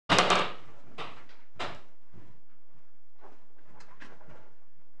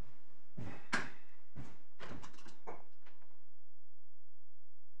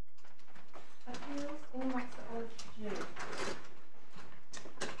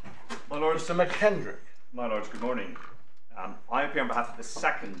Lord. Mr. McKendrick. My Lord, good morning. I appear on behalf of the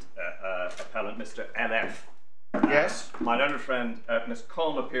second appellant, Mr. LF. Yes. My learned friend, Miss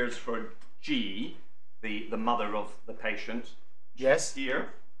Colm, appears for G, the mother of the patient. Yes. Here.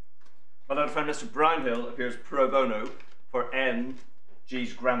 My learned friend, Mr. Brownhill, appears pro bono for N,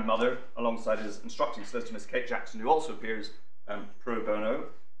 G's grandmother, alongside his instructing solicitor, Miss Kate Jackson, who also appears pro bono.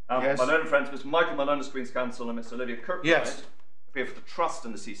 Yes. My learned friends, Mr. Michael Malone, Queen's Counsel, and Miss Olivia Kirkbride, Yes. appear for the Trust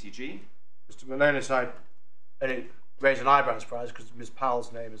and the CCG. Mr. Malonis, I only raise an eyebrow surprise because Miss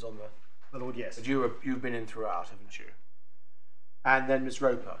Powell's name is on the... My Lord, yes. But you've been in throughout, haven't you? And then Miss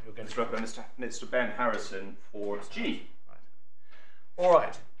Roper, you're going Miss to... Roper, Mr. Ben Harrison for G. Right. All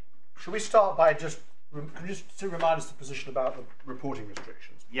right. Shall we start by can you just remind us the position about the reporting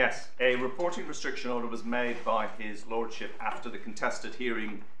restrictions? Yes, a reporting restriction order was made by His Lordship after the contested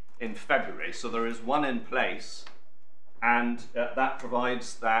hearing in February. So there is one in place, and that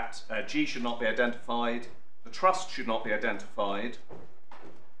provides that G should not be identified, the trust should not be identified,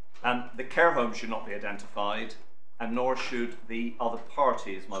 and the care home should not be identified, and nor should the other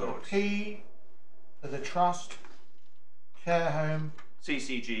parties, my lord. P, the trust, care home,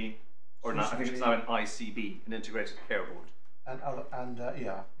 CCG, or now, I think it's now an ICB, an Integrated Care Board. and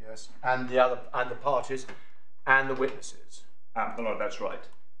the parties, and the witnesses. My lord, that's right.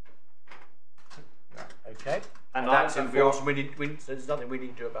 Okay. And that's I- enforced. So there's nothing we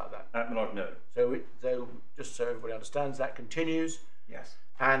need to do about that. My lord, no. So just so everybody understands, that continues. Yes.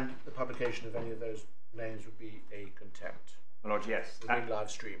 And the publication of any of those names would be a contempt. My lord, yes. It will be live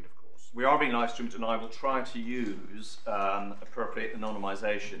streamed, of course. We are being live streamed, and I will try to use appropriate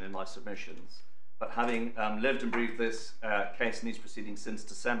anonymisation in my submissions. But having lived and breathed this case and these proceedings since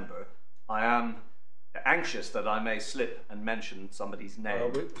December, I am anxious that I may slip and mention somebody's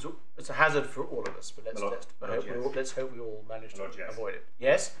name. Well, it's a hazard for all of us, but let's hope we all manage to avoid it.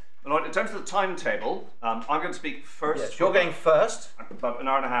 Yes? My lord, in terms of the timetable, I'm going to speak first. Yes, you're going first. About an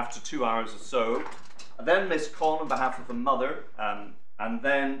hour and a half to 2 hours or so. And then Miss Conn on behalf of the mother, and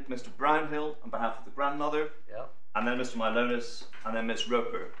then Mr. Brownhill on behalf of the grandmother. Yeah. And then Mr. Milonis, and then Miss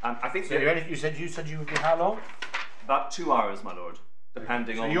Roper. And I think so you said you would be how long? About 2 hours, my lord,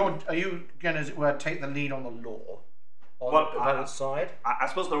 depending on. Are you going to, as it were, take the lead on the law on the appellant's side? I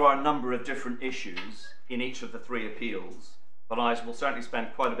suppose there are a number of different issues in each of the three appeals, but I will certainly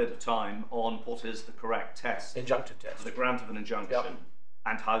spend quite a bit of time on what is the correct test. Injunctive test. The grant of an injunction,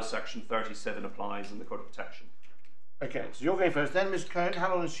 and how Section 37 applies in the Court of Protection. Okay, so you're going first. Then Miss Cohn,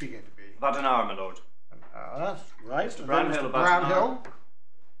 how long is she going to be? About an hour, my lord. An hour, right. Mr. Brownhill, about Brownhill.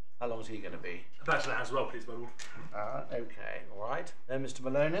 How long is he going to be? About an hour as well, please, my lord. Okay, all right. Then Mr.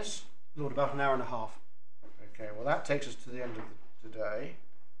 Malonis. Lord, about an hour and a half. Okay, well that takes us to the end of today.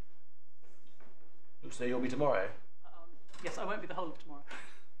 Looks like you'll be tomorrow. Yes, I won't be the whole of tomorrow.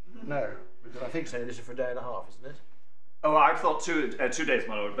 No, because I think so. This is for a day and a half, isn't it? Oh, I thought 2 days,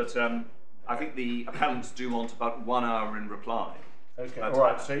 my lord, but I think the appellants do want about 1 hour in reply. Okay, all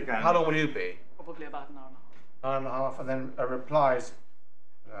right. So how long will you be? Probably about an hour and a half. Hour and a half, and then a replies.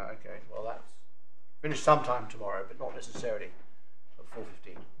 Okay, well that's finished sometime tomorrow, but not necessarily at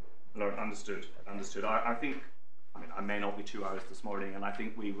 4:15. Lord, understood. Okay. Understood. I think. I mean, I may not be 2 hours this morning, and I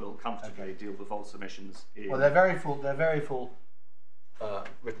think we will comfortably deal with all submissions. Well, they're very full. They're very full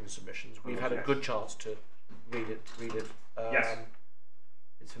written submissions. We've had a good chance to read it. Yes.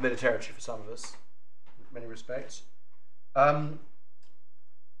 It's familiar territory for some of us, in many respects.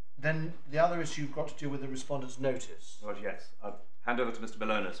 Then the other issue you've got to deal with the respondent's notice. Lord, yes. I'll hand over to Mr.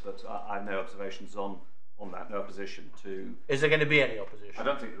 Malonis, but I have no observations on that. No opposition to. Is there going to be any opposition? I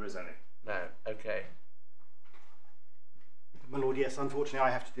don't think there is any. No. Okay. My lord, yes, unfortunately I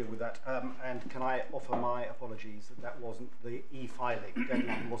have to deal with that. And can I offer my apologies that wasn't the e-filing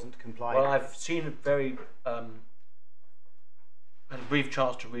deadline wasn't complied. Well, I've seen a very had a brief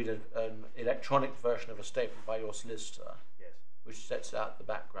chance to read an electronic version of a statement by your solicitor, yes, which sets out the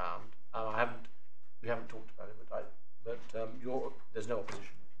background. We haven't talked about it, but there's no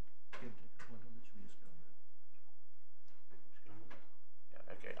opposition. Yeah,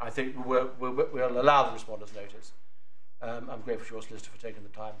 okay. I think we'll allow the respondent's notice. I'm grateful to your solicitor for taking the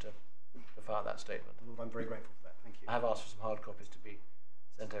time to file that statement. Lord, I'm very grateful for that. Thank you. I have asked for some hard copies to be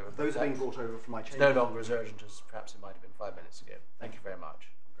sent over. Those are being brought over from my chamber. It's no longer as urgent as perhaps it might have been 5 minutes ago. Thank you very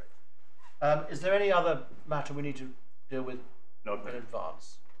much. Great. Is there any other matter we need to deal with in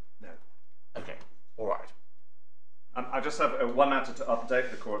advance? No. Okay. All right. I just have one matter to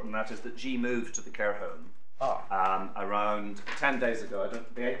update the court, and that is that G moved to the care home around 10 days ago.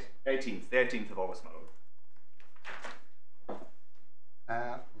 The 18th of August, my lord.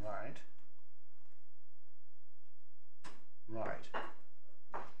 Right.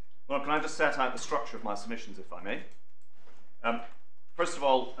 Well, can I just set out the structure of my submissions, if I may? First of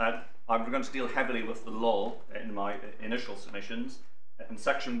all, I'm going to deal heavily with the law in my initial submissions. And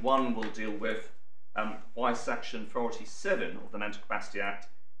section 1 will deal with why section 47 of the Mental Capacity Act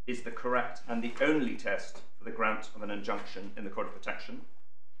is the correct and the only test for the grant of an injunction in the Court of Protection,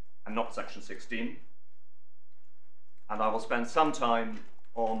 and not section 16. And I will spend some time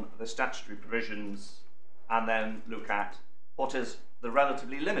on the statutory provisions and then look at what is the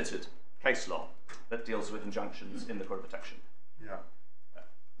relatively limited case law that deals with injunctions in the Court of Protection. Yeah.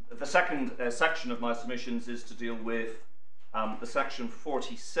 The second section of my submissions is to deal with the section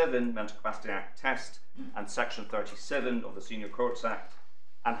 47 Mental Capacity Act test and section 37 of the Senior Courts Act,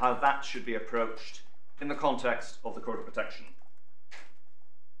 and how that should be approached in the context of the Court of Protection,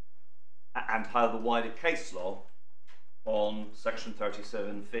 and how the wider case law on section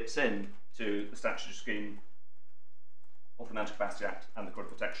 37 fits in to the statutory scheme of the Mental Capacity Act and the Court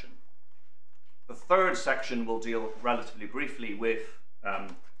of Protection. The third section will deal relatively briefly with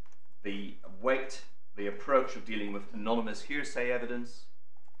the approach of dealing with anonymous hearsay evidence,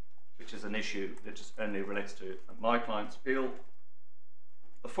 which is an issue that just only relates to my client's appeal.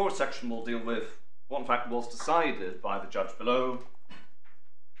 The fourth section will deal with what in fact was decided by the judge below,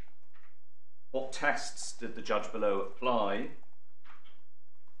 what tests did the judge below apply,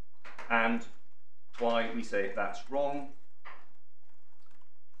 and why we say that's wrong.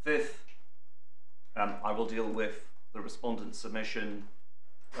 Fifth, I will deal with the respondent's submission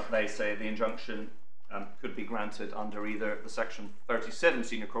that they say the injunction could be granted under either the section 37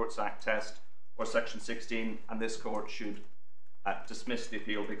 Senior Courts Act test or section 16, and this court should dismiss the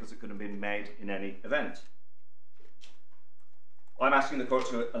appeal because it couldn't have been made in any event. I'm asking the court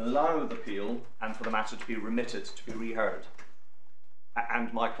to allow the appeal and for the matter to be remitted, to be reheard.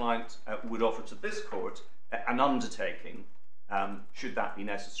 And my client would offer to this court an undertaking, should that be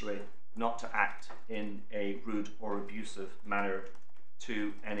necessary, not to act in a rude or abusive manner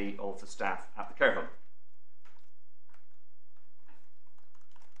to any of the staff at the care home.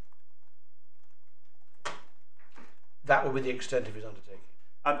 That will be the extent of his undertaking.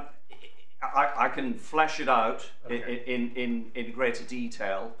 I can flesh it out Okay. in greater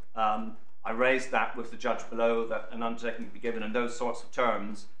detail. I raised that with the judge below, that an undertaking could be given in those sorts of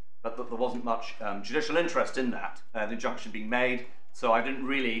terms, but that there wasn't much judicial interest in that, the injunction being made, so I didn't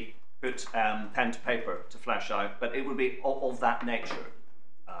really put pen to paper to flesh out, but it would be of that nature,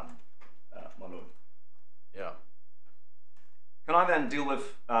 my lord. Yeah. Can I then deal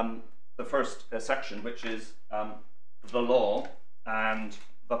with the first section, which is the law and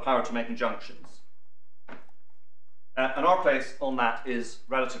the power to make injunctions? And our place on that is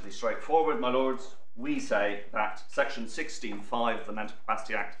relatively straightforward, my lords. We say that section 16(5) of the Mental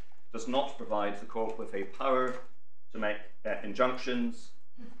Capacity Act does not provide the court with a power to make injunctions.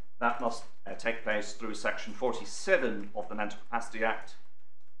 That must take place through section 47 of the Mental Capacity Act,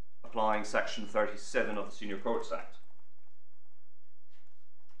 applying section 37 of the Senior Courts Act.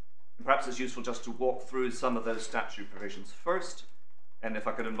 And perhaps it's useful just to walk through some of those statutory provisions first, and if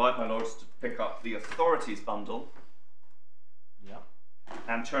I could invite my lords to pick up the authorities bundle, Yeah.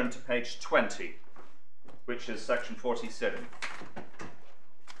 and turn to page 20, which is section 47.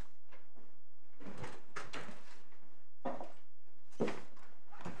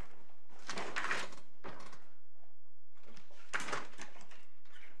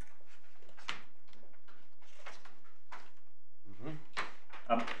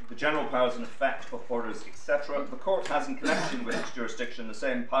 The general powers and effect of orders, etc. The court has in connection with its jurisdiction the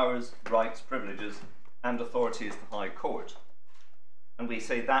same powers, rights, privileges, and authority as the High Court. And we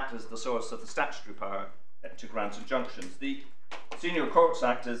say that is the source of the statutory power to grant injunctions. The Senior Courts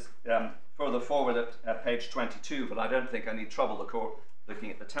Act is further forward at page 22, but I don't think I need trouble the court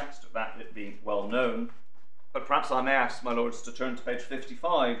looking at the text of that, it being well known. But perhaps I may ask my lords to turn to page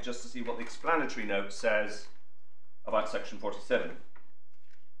 55 just to see what the explanatory note says about section 47.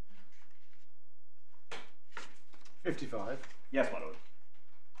 55. Yes, my lord.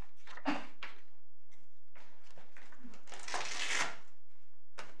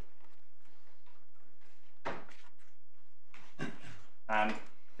 And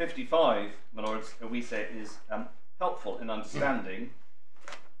 55, my lords, we say is helpful in understanding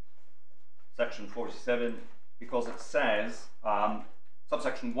section 47 because it says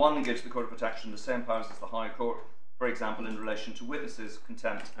subsection 1 gives the Court of Protection the same powers as the High Court, for example, in relation to witnesses,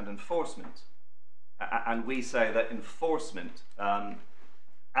 contempt, and enforcement. And we say that enforcement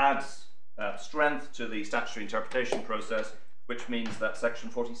adds strength to the statutory interpretation process, which means that section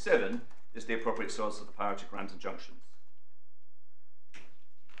 47 is the appropriate source of the power to grant injunctions.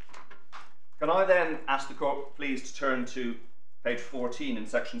 Can I then ask the court please to turn to page 14 in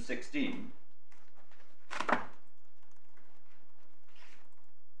section 16.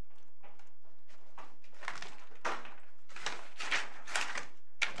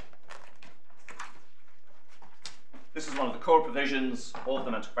 This is one of the core provisions of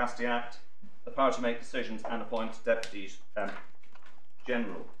the Mental Capacity Act, the power to make decisions and appoint deputies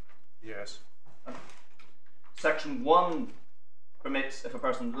general. Yes. Section 1 permits, if a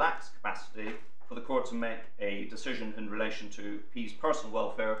person lacks capacity, for the court to make a decision in relation to P's personal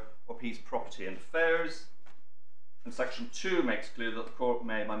welfare or P's property and affairs. And section 2 makes clear that the court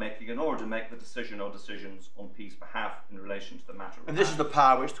may, by making an order, make the decision or decisions on P's behalf in relation to the matter. And this is the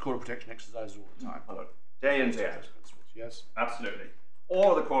power which the Court of Protection exercises all the time. Day in, day out. Yes. Absolutely.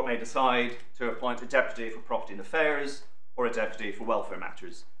 Or the court may decide to appoint a deputy for property and affairs or a deputy for welfare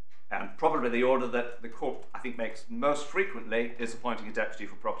matters. Probably the order that the court, I think, makes most frequently is appointing a deputy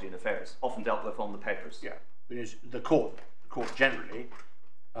for property and affairs, often dealt with on the papers. Yeah, because the court generally,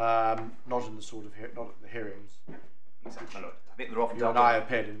 not in the sort of not at the hearings. Exactly. I think they're often You dealt and I with.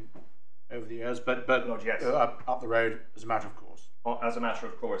 have appeared in over the years, but Lord, yes. Up the road as a matter of course. As a matter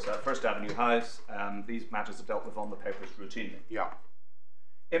of course, at First Avenue House, these matters are dealt with on the papers routinely. Yeah.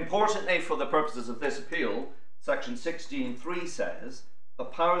 Importantly, for the purposes of this appeal, section 16.3 says the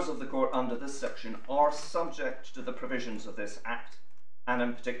powers of the court under this section are subject to the provisions of this Act, and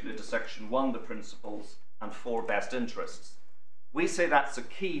in particular to section 1, the principles, and 4, best interests. We say that's a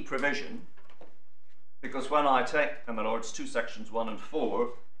key provision because when I take, my lords, to sections 1 and 4,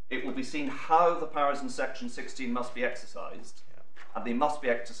 it will be seen how the powers in section 16 must be exercised, and they must be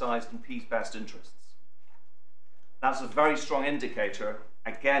exercised in P's best interests. That's a very strong indicator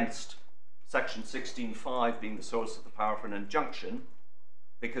against section 16.5 being the source of the power for an injunction,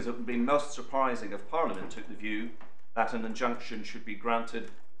 because it would be most surprising if Parliament took the view that an injunction should be granted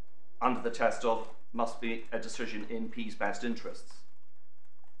under the test of must be a decision in P's best interests.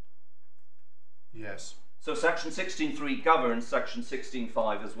 Yes. So section 16.3 governs section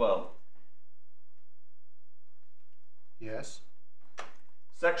 16.5 as well. Yes.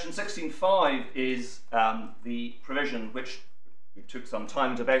 Section 16.5 is the provision which we took some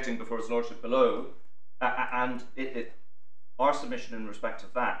time debating before His Lordship below, and our submission in respect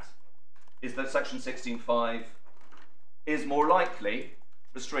of that is that section 16.5 is more likely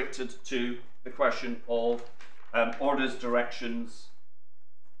restricted to the question of orders, directions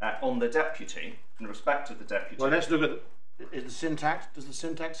on the deputy, in respect of the deputy. Well, let's look at the syntax. Does the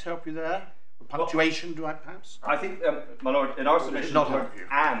syntax help you there? The punctuation, do I perhaps? I think, my lord, in our submission, not the word help you.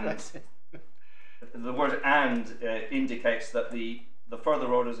 and, the word and indicates that the further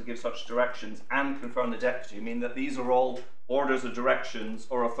orders that give such directions and confer on the deputy mean that these are all orders or directions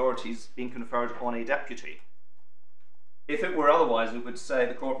or authorities being conferred on a deputy. If it were otherwise, it would say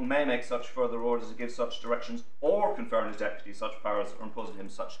the court may make such further orders and give such directions or confer on a deputy such powers or impose on him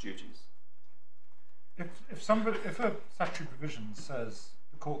such duties. If a statutory provision says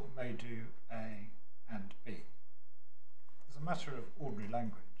the court may do A and B, as a matter of ordinary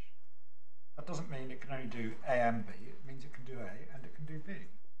language, that doesn't mean it can only do A and B. It means it can do A and it can do B.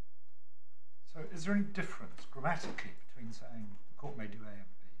 So is there any difference grammatically between saying the court may do A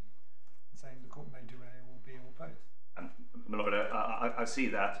and B and saying the court may do A or B or both? My lord, I see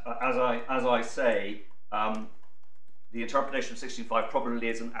that. As I say, the interpretation of 16.5 probably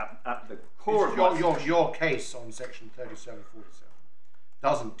isn't at the core of your case on section 3747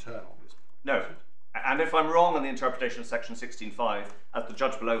 doesn't turn on this point. No. And if I'm wrong on the interpretation of section 16.5, as the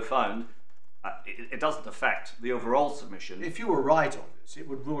judge below found, it doesn't affect the overall submission. If you were right on this, it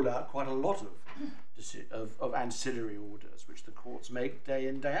would rule out quite a lot of ancillary orders which the courts make day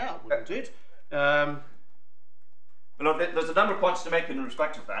in, day out, wouldn't it? Well, there's a number of points to make in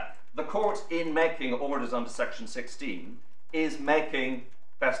respect of that. The court, in making orders under section 16, is making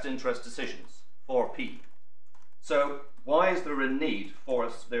best interest decisions for P. So why is there a need for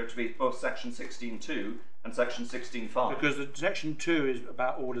there to be both section 16.2 and section 16.5? Because the section 2 is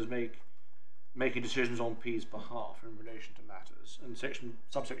about orders making decisions on P's behalf in relation to matters, and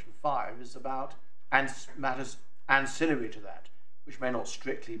subsection 5 is about matters ancillary to that, which may not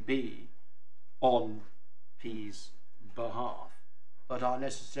strictly be on P's behalf, but are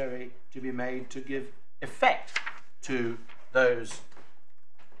necessary to be made to give effect to those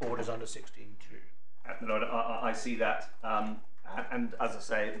orders under 16.2. Lord, I see that, and as I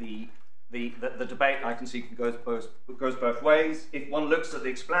say, the debate I can see goes both ways. If one looks at the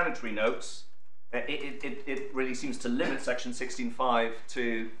explanatory notes, it really seems to limit section 16.5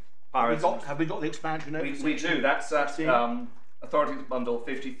 to powers. Have we got the explanatory notes? We do. That's at Authorities Bundle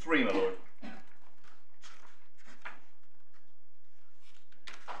 53, my lord.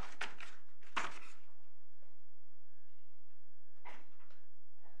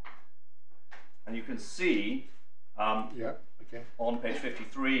 And you can see Yeah, okay. on page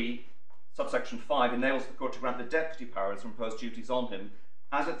 53, subsection 5 enables the court to grant the deputy powers and impose duties on him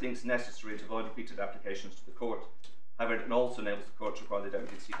as it thinks necessary to avoid repeated applications to the court. However, it also enables the court to require the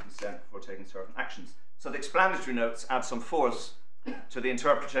deputy to seek consent before taking certain actions. So the explanatory notes add some force to the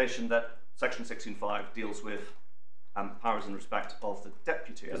interpretation that section 16.5 deals with powers in respect of the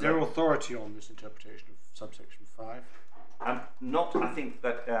deputy. Is there authority on this interpretation of subsection 5? Not, I think,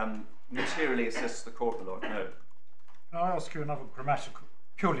 that materially assists the court, my lord, no. Can I ask you another grammatical,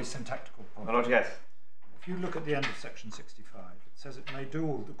 purely syntactical point? My lord, yes. If you look at the end of section 65, it says it may do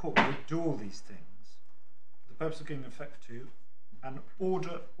all, the court may do all these things for the purpose of giving effect to an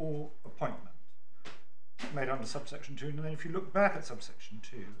order or appointment made under subsection 2. And then if you look back at subsection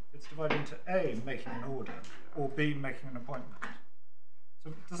 2, it's divided into A, making an order, or B, making an appointment.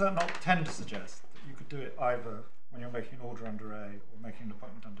 So does that not tend to suggest that you could do it either when you're making an order under A or making an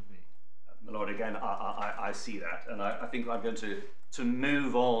appointment under B? My lord, again, I see that, and I think I'm going to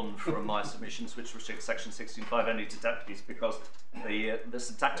move on from my submissions, which restrict section 16.5 only to deputies, because the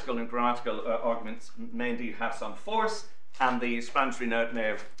syntactical and grammatical arguments may indeed have some force, and the explanatory note may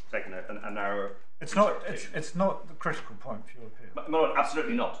have taken a narrower. It's not the critical point for your appeal. My lord,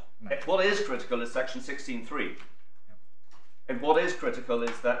 absolutely not. No. What is critical is section 16.3. And what is critical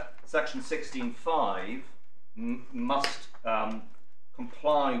is that section 16.5 must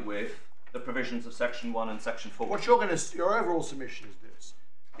comply with the provisions of section 1 and section 4. What your overall submission is this,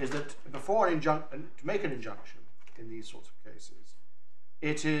 is that before to make an injunction in these sorts of cases,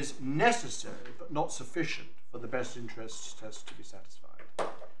 it is necessary but not sufficient for the best interests test to be satisfied.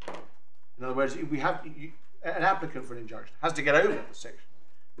 In other words, we have an applicant for an injunction has to get over the section,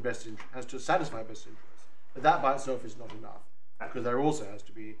 the best interest, has to satisfy best interests, but that by itself is not enough, because there also has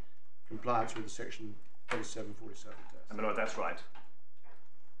to be compliance with the section 3747 test. And my lord, that's right.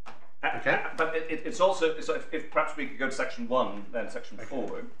 Okay. But it's also, so if perhaps we could go to section 1, then section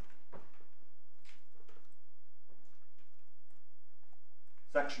 4.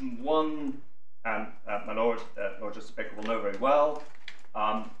 Section 1, my lord, Lord Justice Baker will know very well,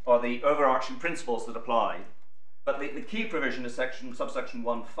 are the overarching principles that apply. But the key provision is subsection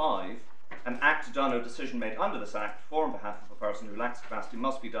 1.5. An act done or decision made under this act for on behalf of a person who lacks capacity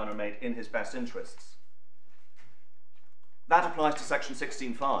must be done or made in his best interests. That applies to section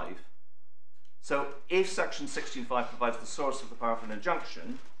 16.5. So if section 16.5 provides the source of the power of an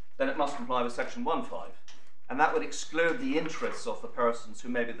injunction, then it must comply with section 1.5. And that would exclude the interests of the persons who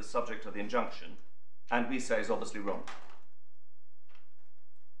may be the subject of the injunction, and we say is obviously wrong.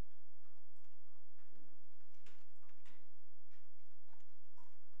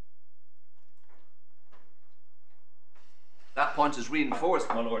 That point is reinforced,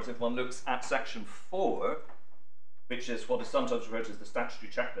 my lords, if one looks at section 4, which is what is sometimes referred to as the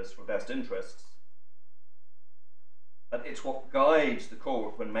statutory checklist for best interests. But it's what guides the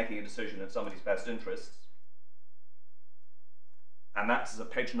court when making a decision in somebody's best interests. And that's at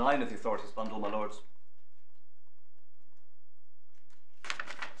page 9 of the authorities bundle, my lords.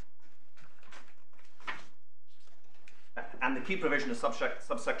 And the key provision is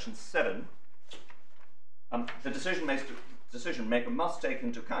subsection 7. The decision maker must take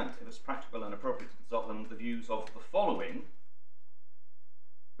into account, if it's practical and appropriate to consult them, the views of the following,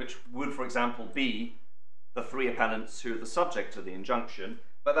 which would, for example, be the 3 appellants who are the subject of the injunction,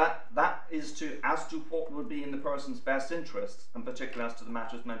 but that is as to what would be in the person's best interests, and particularly as to the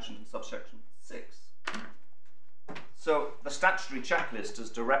matters mentioned in subsection 6. So the statutory checklist is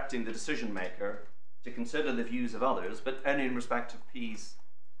directing the decision maker to consider the views of others, but only in respect of P's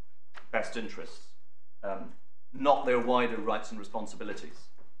best interests, not their wider rights and responsibilities.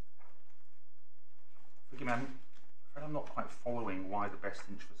 Forgive me, I'm not quite following why the best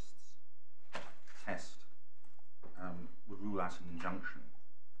interests test would rule out an injunction.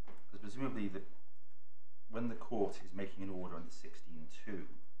 Because presumably when the court is making an order under 16.2,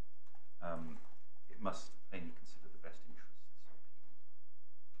 it must plainly consider the best interests of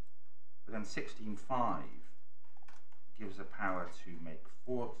people. But then 16.5 gives a power to make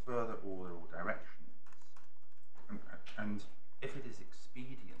further order or directions. And if it is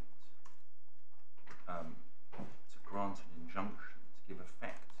expedient to grant an injunction to give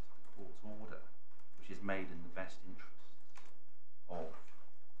effect to the court's order, which is made in the best interests of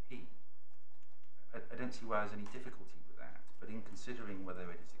P, I don't see why there's any difficulty with that. But in considering whether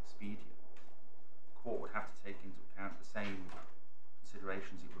it is expedient, the court would have to take into account the same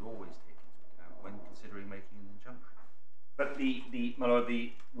considerations it would always take into account when considering making an injunction. But my lord,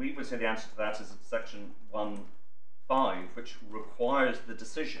 we would say the answer to that is in section 1.5, which requires the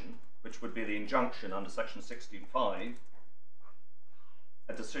decision, which would be the injunction under section 16.5,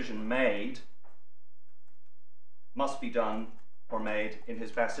 a decision made must be done or made in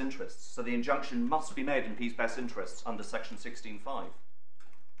his best interests. So the injunction must be made in P's best interests under section 16.5.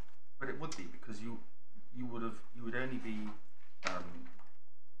 But it would be, because you would only be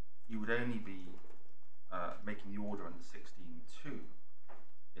making the order under 16.2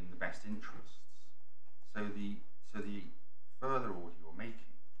 in the best interests. So the further order you're making,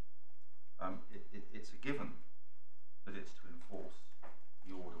 it's a given that it's to enforce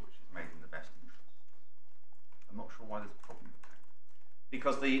the order which is made in the best interests. I'm not sure why there's a problem with that.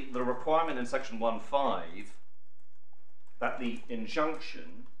 Because the requirement in section 1.5 that the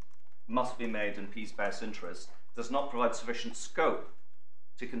injunction must be made in P's best interest does not provide sufficient scope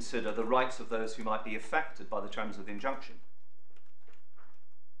to consider the rights of those who might be affected by the terms of the injunction.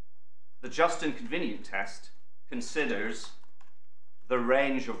 The just and convenient test considers the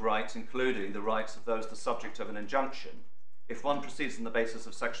range of rights, including the rights of those the subject of an injunction. If one proceeds on the basis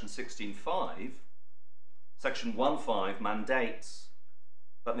of section 16.5, section 1.5 mandates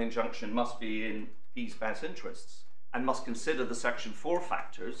that the injunction must be in P's best interests and must consider the section 4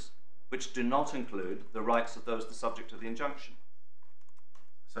 factors which do not include the rights of those the subject of the injunction.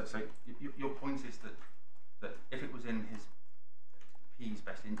 So your point is that if it was in P's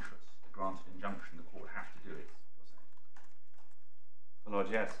best interest to grant an injunction, the court would have to do it, you're saying? My Lord,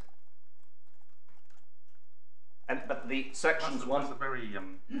 yes. But the sections that's a very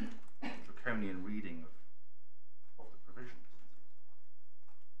draconian reading of the provisions.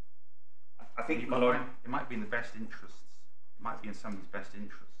 I think, my Lord, it might be in the best interests. It might be in somebody's best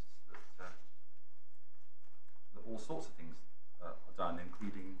interests that all sorts of things are done,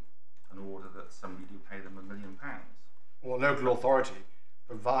 including an order that somebody do pay them £1 million. Or local authority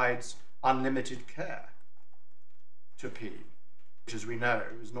provides unlimited care to P, which, as we know,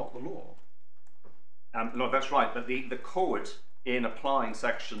 is not the law. Lord, that's right, but the court, in applying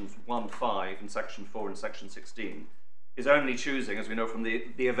sections 1.5 and section 4 and section 16, is only choosing, as we know, from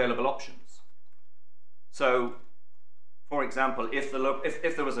the available options. So, for example, if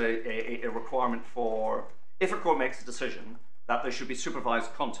there was a requirement for, if a court makes a decision that there should be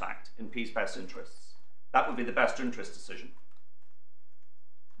supervised contact in P's best interests, that would be the best interest decision.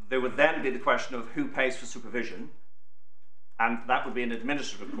 There would then be the question of who pays for supervision, and that would be an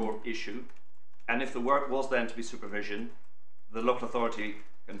administrative court issue. And if the work was then to be supervision, the local authority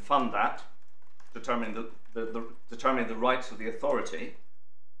can fund that, determining the rights of the authority.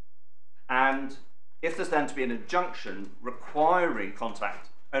 And if there's then to be an injunction requiring contact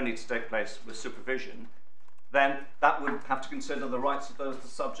only to take place with supervision, then that would have to consider the rights of those the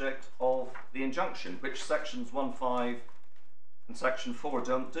subject of the injunction, which sections 1.5 and section 4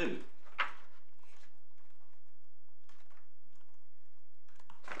 don't do.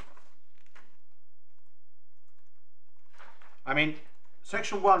 I mean,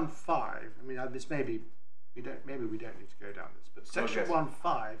 section 1.5, I mean, this maybe we don't need to go down this, but section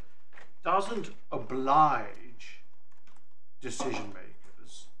 1.5 doesn't oblige decision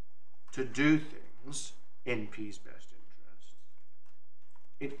makers to do things in P's best interests.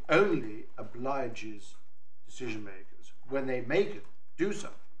 It only obliges decision makers when they do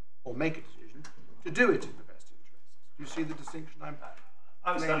something or make a decision to do it in the best interests. Do you see the distinction I'm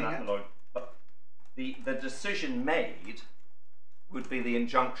I understand that, my Lord, but the decision made would be the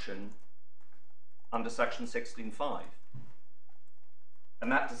injunction under section 16.5.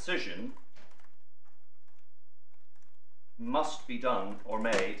 And that decision must be done or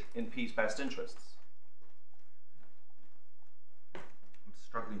made in P's best interests. I'm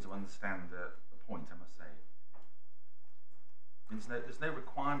struggling to understand the point, I must say. There's no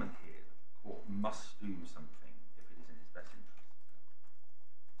requirement here that the court must do something if it is in his best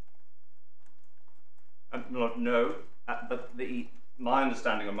interest. No, but my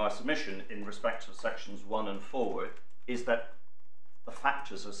understanding of my submission in respect to sections 1 and 4 is that the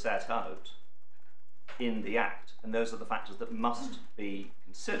factors are set out in the Act, and those are the factors that must be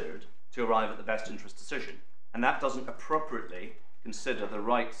considered to arrive at the best interest decision. And that doesn't appropriately consider the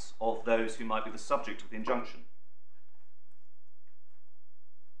rights of those who might be the subject of the injunction.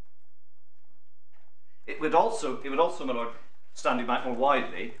 It would also, my Lord, standing back more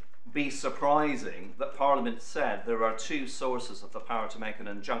widely, be surprising that Parliament said there are two sources of the power to make an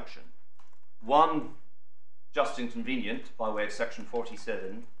injunction. One, just and convenient, by way of section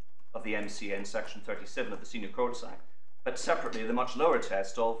 47 of the MCA and section 37 of the Senior Courts Act, but separately the much lower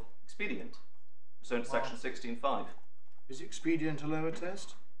test of expedient, pursuant to section 16.5. Is expedient a lower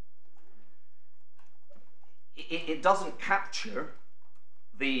test? It doesn't capture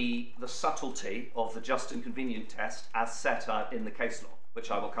the subtlety of the just and convenient test as set out in the case law, which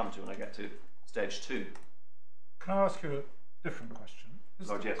I will come to when I get to stage 2. Can I ask you a different question? Is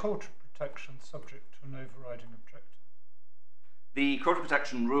Lord, the yes. court protection subject to an overriding objective? The Court of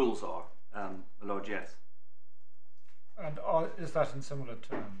Protection rules are, my Lord, yes. And is that in similar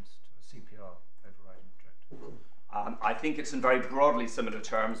terms to a CPR overriding objective? I think it's in very broadly similar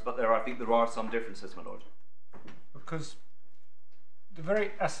terms, but I think there are some differences, my Lord. Because the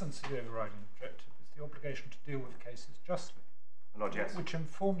very essence of the overriding objective is the obligation to deal with cases justly. My Lord, yes. Which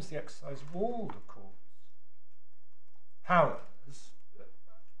informs the exercise of all the court's powers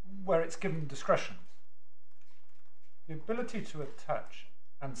where it's given discretions. The ability to attach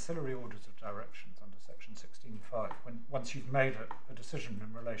ancillary orders of directions under section 16.5 once you've made a decision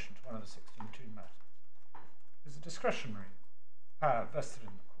in relation to one of the 16.2 matters is a discretionary power vested in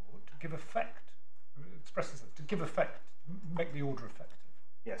the court to give effect, expresses it, to give effect, make the order effective.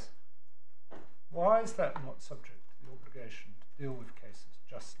 Yes. Why is that not subject to the obligation to deal with cases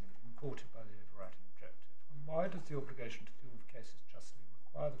justly imported by the overriding objective? And why does the obligation to deal with cases justly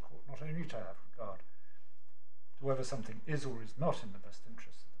require the court not only to have regard to whether something is or is not in the best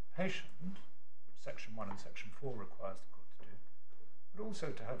interest of the patient, which section 1 and section 4 requires the court to do, but also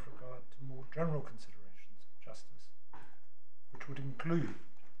to have regard to more general considerations of justice, which would include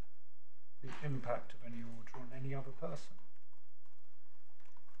the impact of any order on any other person?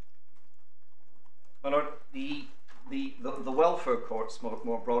 My Lord, the welfare courts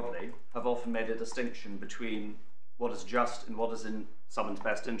more broadly have often made a distinction between what is just and what is in someone's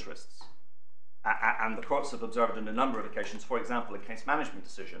best interests. And the courts have observed on a number of occasions, for example, a case management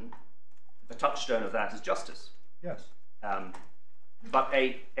decision, the touchstone of that is justice. Yes. But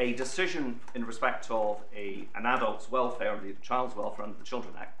a decision in respect of an adult's welfare, or the child's welfare under the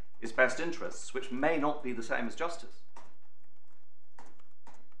Children Act, is best interests, which may not be the same as justice.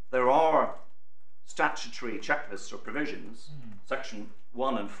 There are statutory checklists or provisions, section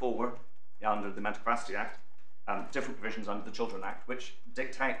 1 and 4 under the Mental Capacity Act, different provisions under the Children Act, which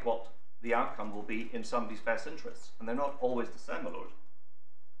dictate what the outcome will be in somebody's best interests, and they're not always the same, my Lord.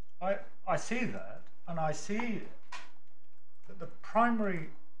 I see that, and I see that the primary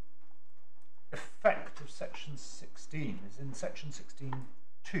effect of section 16 is in section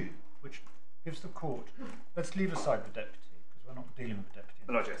 16.2, which gives the court, let's leave aside the deputy, because we're not dealing with the deputy.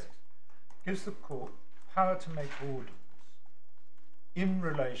 My Lord, yes. Gives the court power to make orders in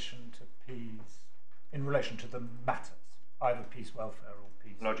relation to the matters, either peace, welfare, or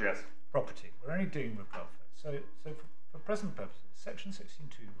peace, My Lord, yes. property. We're only dealing with welfare. So for present purposes, section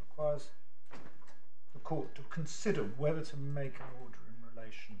 16.2 requires the court to consider whether to make an order in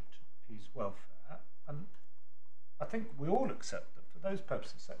relation to peace, welfare, and I think we all accept that for those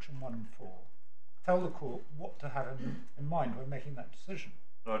purposes, section 1 and 4 tell the court what to have in mind when making that decision.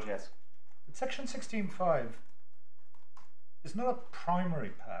 My Lord, yes. But section 16.5 is not a primary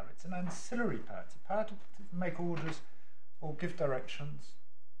power, it's an ancillary power. It's a power to make orders or give directions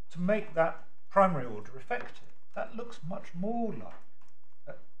to make that primary order effective. That looks much more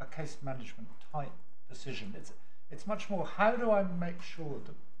like a case management type decision. It's much more, how do I make sure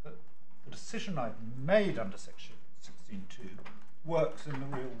that the decision I've made under section 16.2 works in the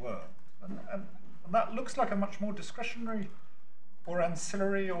real world? And that looks like a much more discretionary or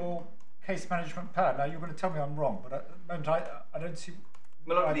ancillary or case management power. Now, you're going to tell me I'm wrong, but at the moment I don't see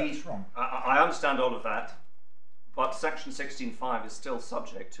why that's wrong. I understand all of that, but section 16.5 is still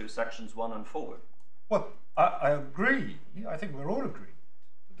subject to sections 1 and 4. Well, I agree. I think we're all agreed.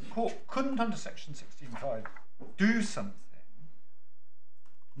 The court couldn't, under section 16.5, do something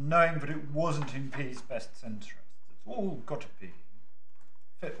knowing that it wasn't in P's best interest. It's all got to be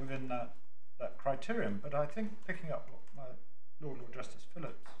fit within that criterion. But I think picking up what my Lord Justice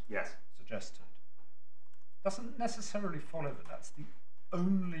Phillips suggested doesn't necessarily follow that that's the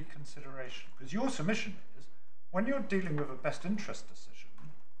only consideration. Because your submission is, when you're dealing with a best interest decision,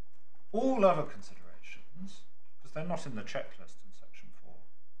 all other considerations, because they're not in the checklist in section 4,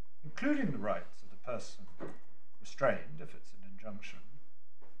 including the rights of the person restrained, if it's an injunction,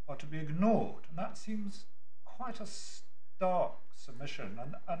 are to be ignored. And that seems quite a stark submission.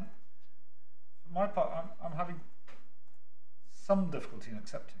 And for my part, I'm having some difficulty in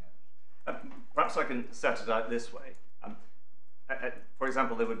accepting it. Perhaps I can set it out this way. For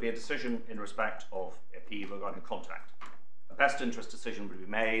example, there would be a decision in respect of a P regarding contact. A best interest decision would be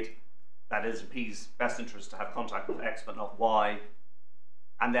made. That is, a P's best interest to have contact with X but not Y.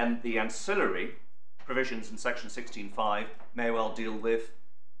 And then the ancillary provisions in section 16.5 may well deal with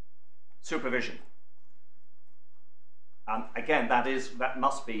supervision. Again, that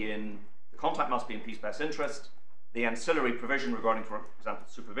must be in, the contact must be in P's best interest. The ancillary provision regarding, for example,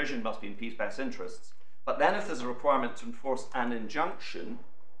 supervision must be in P's best interests. But then if there's a requirement to enforce an injunction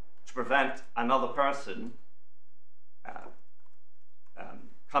to prevent another person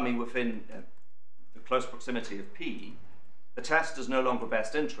coming within the close proximity of P, the test is no longer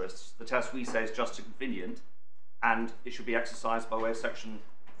best interests. The test, we say, is just and convenient, and it should be exercised by way of section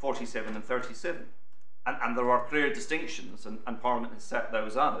 47 and 37. And there are clear distinctions, and Parliament has set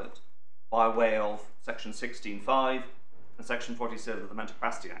those out by way of section 16.5 and section 47 of the Mental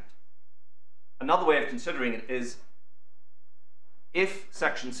Capacity Act. Another way of considering it is, if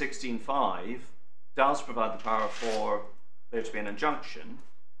section 16.5 does provide the power for there to be an injunction,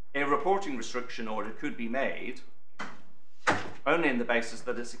 a reporting restriction order could be made only on the basis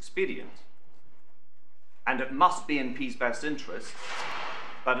that it's expedient. And it must be in P's best interest,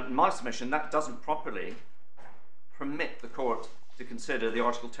 but in my submission, that doesn't properly permit the court to consider the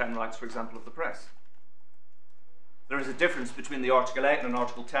Article 10 rights, for example, of the press. There is a difference between the Article 8 and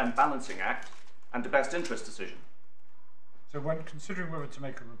Article 10 Balancing Act and the best interest decision. So when considering whether to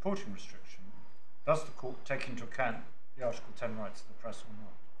make a reporting restriction, does the court take into account the Article 10 rights of the press or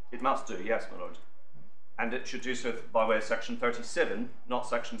not? It must do, yes, my lord. And it should do so by way of section 37, not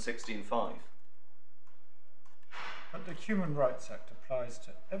section 16.5. But the Human Rights Act applies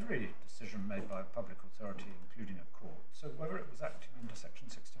to every decision made by a public authority, including a court. So whether it was acting under section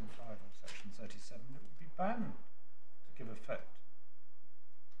 16.5 or section 37, it would be bound to give effect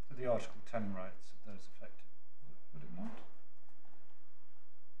to the Article 10 rights of those affected, would it not?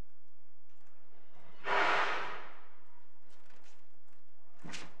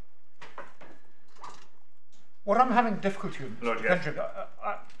 What I'm having difficulty with, Lord, yes.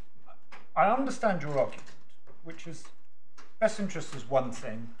 I understand your argument, which is best interest is one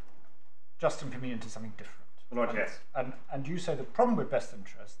thing, just and convenient is something different. Lord, yes. And you say the problem with best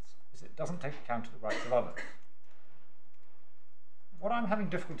interests is it doesn't take account of the rights of others. What I'm having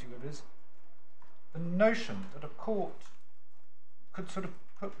difficulty with is the notion that a court could sort of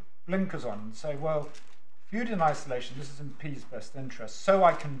put blinkers on and say, well, viewed in isolation, this is in P's best interest, so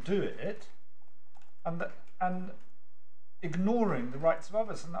I can do it, and ignoring the rights of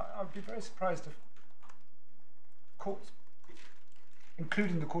others. And I'd be very surprised if courts,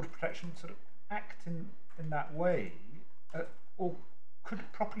 including the Court of Protection, sort of act in that way, or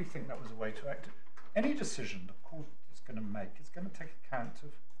could properly think that was a way to act. Any decision the court is going to make is going to take account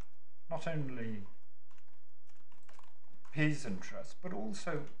of not only P's interest, but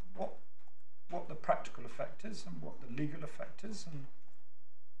also what the practical effect is and what the legal effect is and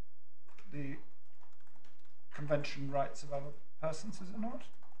the convention rights of other persons, is it not?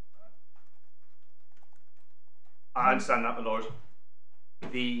 I understand that, my lord.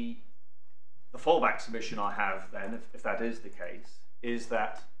 The fallback submission I have then, if that is the case, is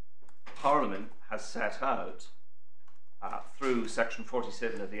that Parliament has set out through section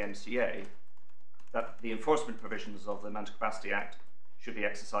 47 of the MCA that the enforcement provisions of the Mental Capacity Act should be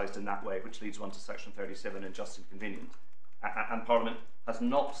exercised in that way, which leads on to section 37 and just and convenient. And Parliament has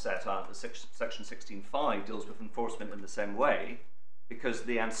not set out that section 16.5 deals with enforcement in the same way, because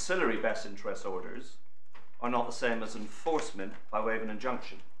the ancillary best interest orders are not the same as enforcement by way of an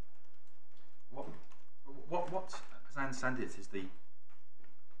injunction. What as I understand it, is the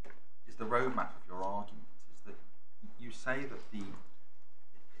roadmap of your argument is that you say that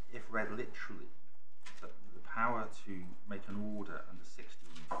if read literally, that the power to make an order under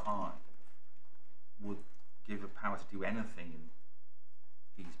 16.5 would give a power to do anything in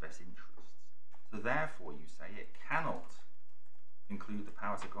P's best interests. So therefore, you say it cannot include the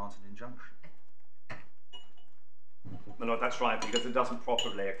power to grant an injunction. No, that's right, because it doesn't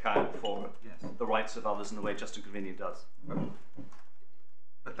properly account for Yes. the rights of others in the way just and convenient does.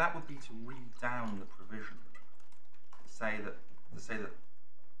 But that would be to read down the provision, to say that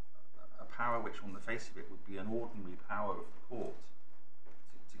a power which, on the face of it, would be an ordinary power of the court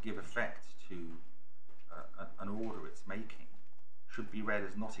to give effect to an order it's making, should be read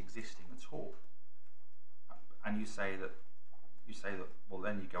as not existing at all. And you say that well,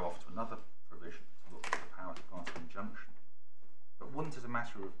 then you go off to another provision to look at the power to grant an injunction. But wouldn't, as a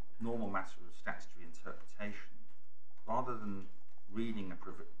normal matter of statutory interpretation, rather than reading a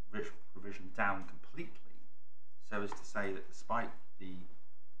provision down completely, so as to say that despite the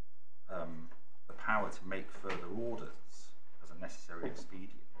power to make further orders as a necessary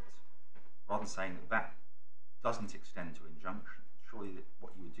expedient, rather than saying that doesn't extend to injunctions, surely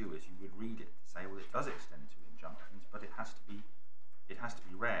what you would do is you would read it to say, well, it does extend to injunctions, but it has to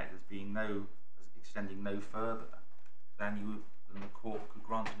be read as being as extending no further than the court could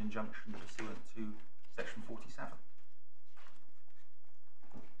grant an injunction pursuant to section 47.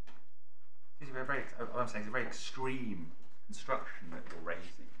 What I'm saying is a very extreme construction that you're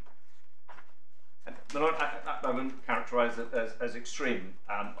raising. I wouldn't characterise it as extreme.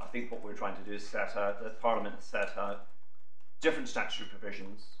 I think what we're trying to do is set out, that Parliament has set out different statutory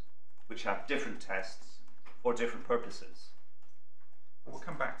provisions which have different tests for different purposes. We'll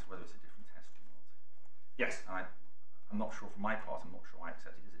come back to whether it's a different test or not. Yes. And I'm not sure, for my part, I'm not sure I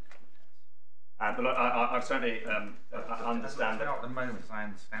accept it as a different test. But I certainly understand that. At the moment, as I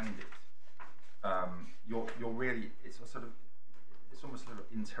understand it, you're really, it's a sort of, it's almost a sort of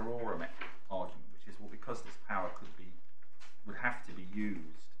in terrorem argument, which is, well, because this power would have to be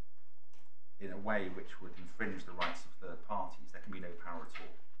used in a way which would infringe the rights of third parties, there can be no power at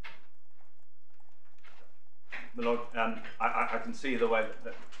all. My Lord, I can see the way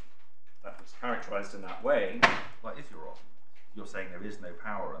that was characterised in that way. What is your argument? You're saying there is no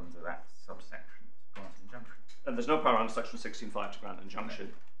power under that subsection to grant an injunction. And there's no power under section 16.5 to grant an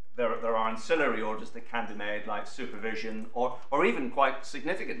injunction. No. There are ancillary orders that can be made, like supervision, or even quite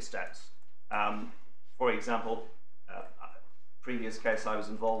significant steps. For example, previous case I was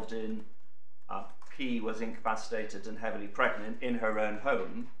involved in, P was incapacitated and heavily pregnant in her own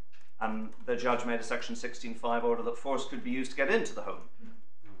home, and the judge made a section 16.5 order that force could be used to get into the home.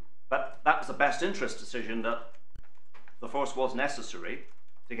 But that was a best interest decision, that the force was necessary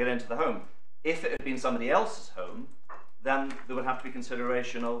to get into the home. If it had been somebody else's home, then there would have to be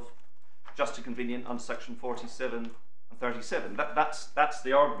consideration of just and convenient under section 47 and 37. That's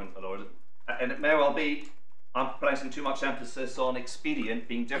the argument, my Lord. And it may well be I'm placing too much emphasis on expedient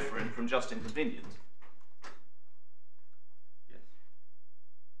being different from just and convenient. Yes.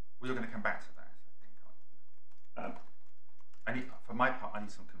 Well, you're going to come back to that, I think, aren't you? For my part, I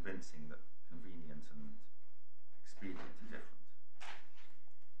need some convincing that convenient and expedient are different.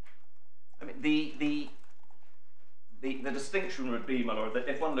 I mean, the distinction would be, my Lord, that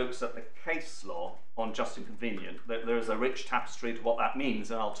if one looks at the case law on just and convenient, there is a rich tapestry to what that means,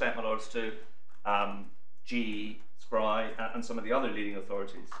 and I'll take, my Lords, to G, Spry, and some of the other leading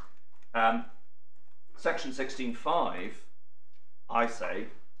authorities. Section 16.5, I say,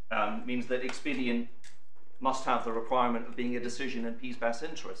 means that expedient must have the requirement of being a decision in P's best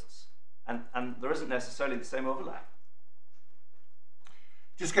interests, and there isn't necessarily the same overlap.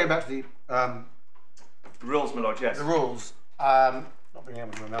 Just going back to the rules, my Lord, yes. The rules, not being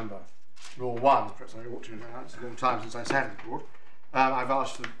able to remember Rule 1, perhaps I ought to know, it's a long time since I sat in court. I've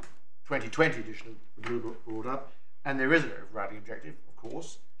asked for the 2020 edition of the Blue Book order, and there is an overriding objective, of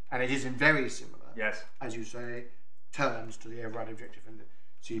course, and it is in very similar, yes, as you say, terms to the overriding objective in the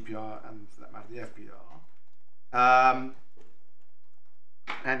CPR and, for that matter, the FPR.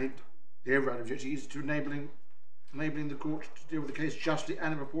 And the overriding objective is to enabling the court to deal with the case justly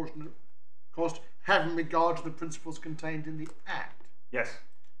and in proportionate cost, having regard to the principles contained in the Act. Yes.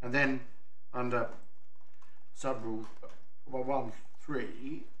 And then under sub-rule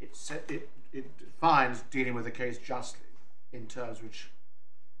 1.3, it defines dealing with the case justly in terms which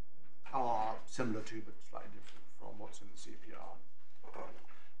are similar to but slightly different from what's in the CPR.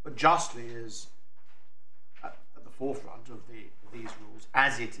 But justly is at the forefront of these rules,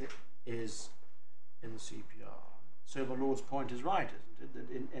 as it is in the CPR. So my Lord's point is right, isn't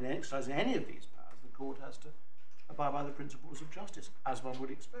it? That in exercising any of these powers, the court has to abide by the principles of justice, as one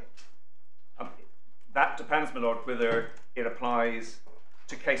would expect. That depends, my Lord, whether it applies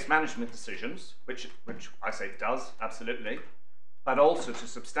to case management decisions, which I say it does, absolutely, but also to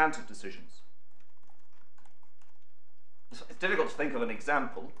substantive decisions. It's difficult to think of an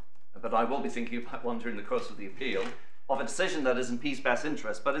example, but I will be thinking about one during the course of the appeal, of a decision that is in P's best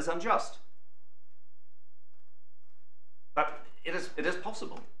interest but is unjust. But it is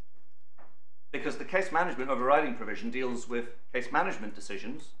possible, because the case management overriding provision deals with case management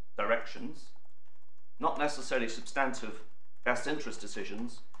decisions, directions, not necessarily substantive best interest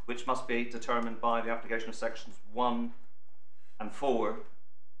decisions, which must be determined by the application of sections 1 and 4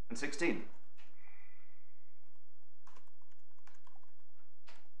 and 16.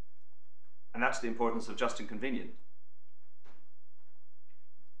 And that's the importance of just and convenient.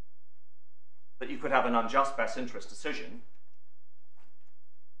 That you could have an unjust best interest decision,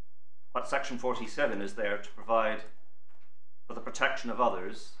 but section 47 is there to provide for the protection of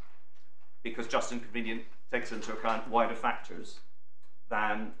others, because just and convenient takes into account wider factors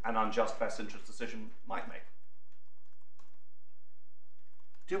than an unjust best interest decision might make.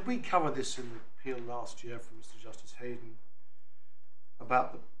 Did we cover this in the appeal last year from Mr. Justice Hayden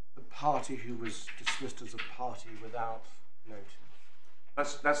about the party who was dismissed as a party without notice?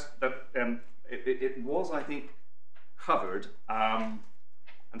 It was, I think, covered, and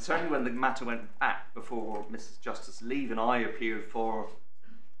certainly when the matter went back before Mrs. Justice Leave and I appeared for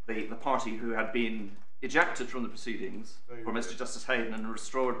the party who had been ejected from the proceedings for Mr. Justice Hayden and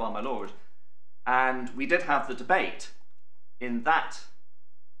restored by my Lord, and we did have the debate in that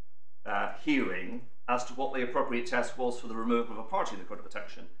hearing as to what the appropriate test was for the removal of a party in the Court of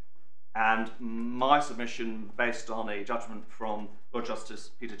Protection. And my submission, based on a judgment from Lord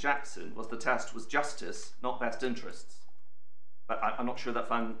Justice Peter Jackson, was the test was justice, not best interests. But I'm not sure that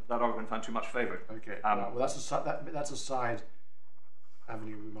argument found too much favour. Okay. Well, that's a side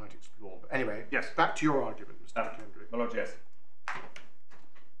avenue we might explore. But anyway, yes. Back to your argument, Mr. Kendrick. My Lord, yes.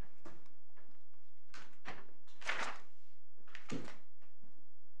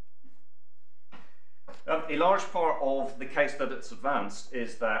 A large part of the case that it's advanced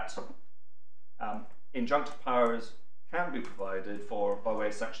is that injunctive powers can be provided for by way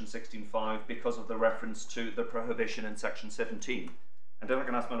of section 16.5 because of the reference to the prohibition in section 17. And if I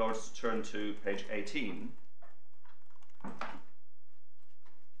can ask my lords to turn to page 18.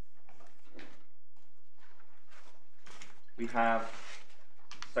 We have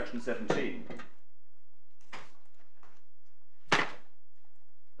section 17.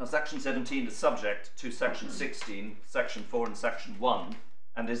 Now, section 17 is subject to section 16, section 4 and section 1,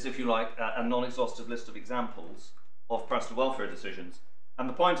 and is, if you like, a non-exhaustive list of examples of personal welfare decisions. And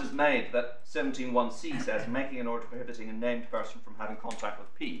the point is made that 17.1c says making an order prohibiting a named person from having contact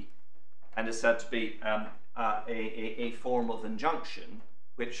with P, and is said to be a form of injunction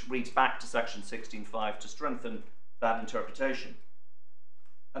which reads back to section 16.5 to strengthen that interpretation.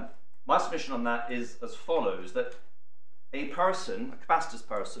 And my submission on that is as follows, that a person, a capacitous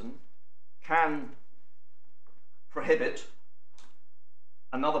person, can prohibit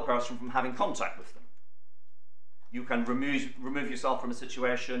another person from having contact with them. You can remove yourself from a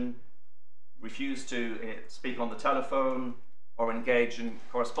situation, refuse to speak on the telephone, or engage in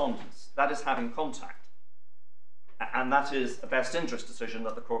correspondence. That is having contact. And that is a best interest decision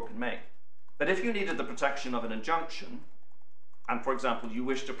that the court can make. But if you needed the protection of an injunction, and for example, you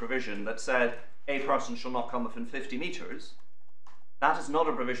wished a provision that said a person shall not come within 50 metres, that is not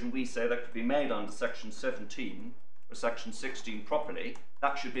a provision we say that could be made under section 17 or section 16 properly.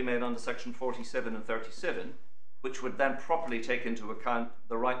 That should be made under section 47 and 37, which would then properly take into account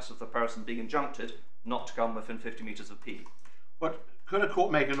the rights of the person being injuncted not to come within 50 metres of P. But could a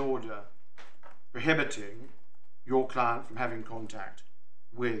court make an order prohibiting your client from having contact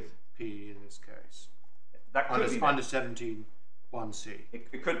with P in this case? That could be made. Under 17.1c.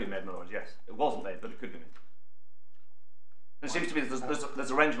 It could be made, my lord, yes. It wasn't made, but it could be made. And it seems to me that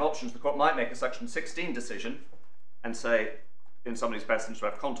there's a range of options. The court might make a section 16 decision and say, in somebody's best interest to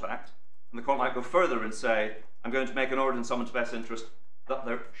have contact, and the court might go further and say, I'm going to make an order in someone's best interest that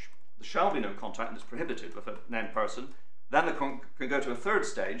there shall be no contact and is prohibited with a named person. Then the court can go to a third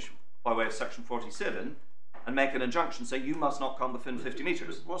stage by way of section 47 and make an injunction, say you must not come within 50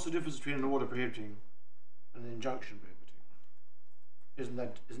 metres. What's the difference between an order prohibiting and an injunction prohibiting? Isn't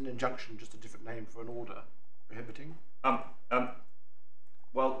an injunction just a different name for an order prohibiting?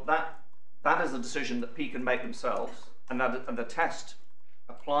 Well, that is a decision that P can make themselves, and the test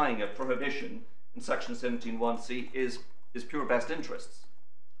applying a prohibition in section 17.1c is pure best interests.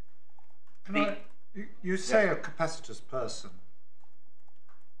 You say a capacitous person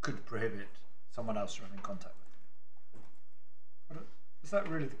could prohibit someone else from having contact with them. But is that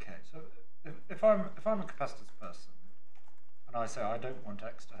really the case? So if I'm a capacitous person and I say I don't want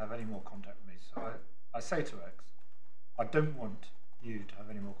X to have any more contact with me, so I say to X, I don't want you to have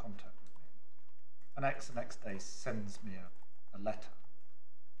any more contact with me. And X the next day sends me a letter.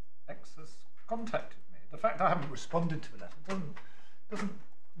 X has contacted me. The fact I haven't responded to a letter doesn't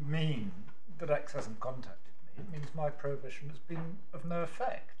mean that X hasn't contacted me. It means my prohibition has been of no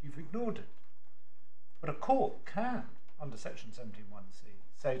effect. You've ignored it. But a court can, under section 17.1c,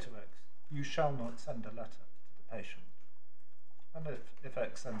 say to X, you shall not send a letter to the patient. And if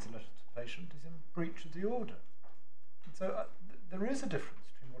X sends a letter to the patient, he's in breach of the order. And so there is a difference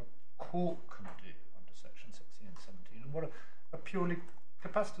between what a court can do under section 16 and 17 and what a purely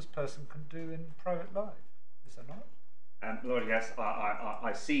capacitous person can do in private life. Is there not? Lord, yes,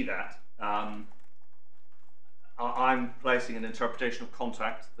 I see that. I'm placing an interpretation of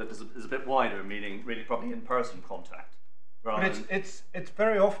contact that is a bit wider, meaning really probably in-person contact. But it's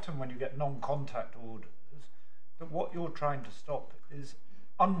very often when you get non-contact orders that what you're trying to stop is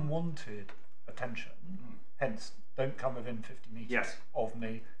unwanted attention, hence don't come within 50 metres of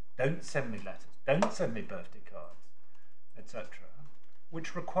me, don't send me letters, don't send me birthday cards, etc.,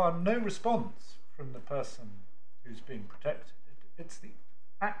 which require no response from the person who's being protected. It's the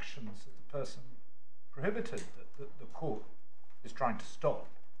actions of the person prohibited that the court is trying to stop.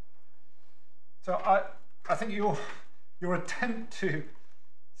 So I think your attempt to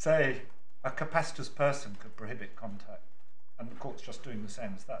say a capacitous person could prohibit contact and the court's just doing the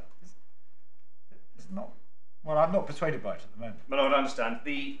same as that is not Well, I'm not persuaded by it at the moment. But I would understand.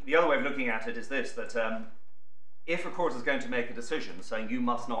 The other way of looking at it is this, that if a court is going to make a decision saying you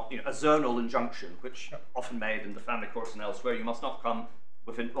must not, a zonal injunction, which often made in the family courts and elsewhere, you must not come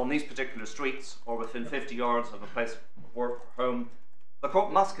on these particular streets or within 50 yards of a place of work or home, the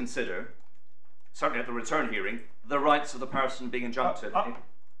court must consider, certainly at the return hearing, the rights of the person being injuncted.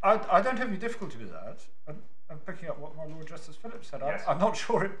 I don't have any difficulty with that. I'm picking up what my Lord Justice Phillips said. Yes. I'm not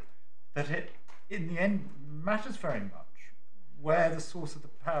sure that it, in the end, matters very much where the source of the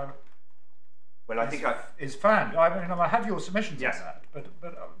power is found. I mean, I have your submissions Yes. on that,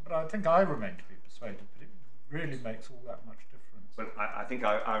 but I think I remain to be persuaded that it really makes all that much difference. But I think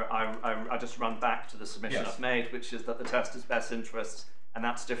I just run back to the submission Yes. I've made, which is that the test is best interests, and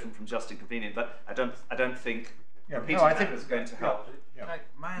that's different from just inconvenient. But I don't think repeating that is going to help. May I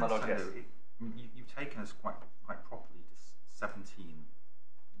My Lord, understand, yes. though, you've taken us quite properly to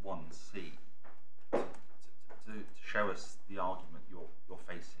 17(1)(c) to show us the argument you're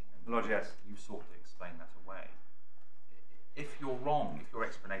facing. And Lord, yes. You've sought to explain that away. If you're wrong, if your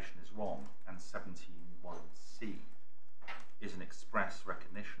explanation is wrong, and 17(1)(c) is an express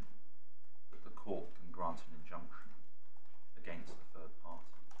recognition that the court can grant an injunction against the third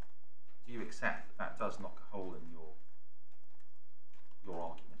party, do you accept that that does knock a hole in your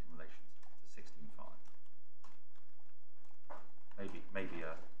argument in relation to 16(5)? Maybe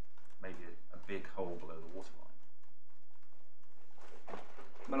a big hole below the waterline.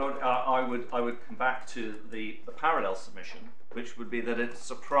 My Lord, I would come back to the parallel submission, which would be that it's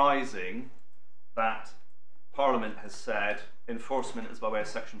surprising that Parliament has said enforcement is by way of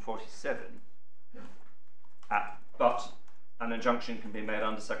Section 47, but an injunction can be made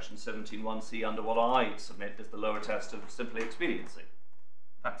under Section 17(1)(c) under what I submit is the lower test of simply expediency.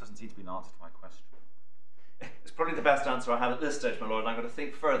 That doesn't seem to be an answer to my question. It's probably the best answer I have at this stage, my Lord, and I'm going to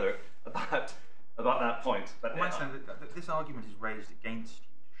think further about that point. But I understand that this argument is raised against you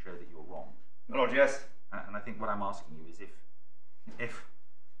to show that you're wrong. my Lord, yes. And I think what I'm asking you is if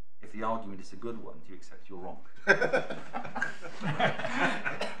the argument is a good one, do you accept you're wrong?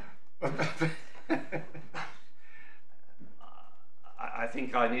 I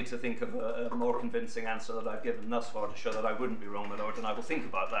think I need to think of a more convincing answer that I've given thus far to show that I wouldn't be wrong, my Lord, and I will think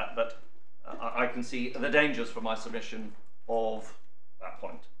about that. But I can see the dangers for my submission of that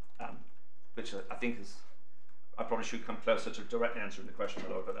point, which I think is, I probably should come closer to directly answering the question,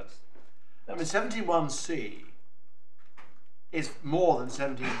 my Lord, but that's I mean, 17(1)(c) is more than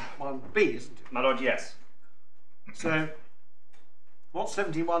 17(1)(b), isn't it? my Lord, yes. So, what's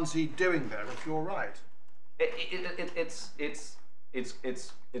 17(1)(c) doing there? If you're right, It's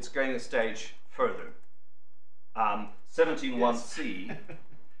going a stage further. 17(1)(c)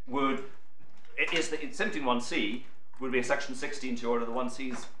 would 17(1)(c) would be a Section 16(2) order that one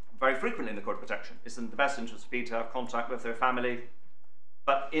sees very frequently in the court of protection. It's in the best interest of people to have contact with their family,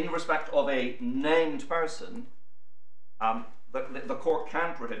 but in respect of a named person, the court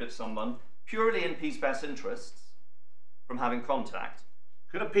can prohibit someone purely in peace best interests from having contact.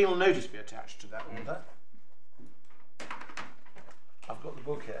 could a penal notice be attached to that order? I've got the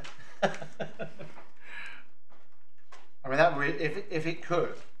book here. I mean, that would, if it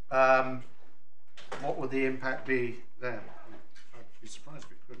could, what would the impact be then? I'd be surprised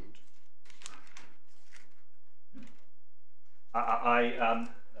if it couldn't.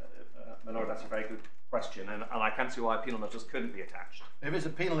 My Lord, that's a very good question, and I can't see why a penal notice couldn't be attached. If it's a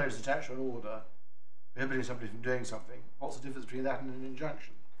penal notice attached to an order prohibiting somebody from doing something, what's the difference between that and an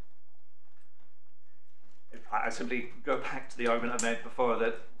injunction? I simply go back to the argument I made before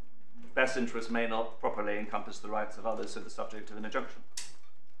that best interest may not properly encompass the rights of others, so the subject of an injunction.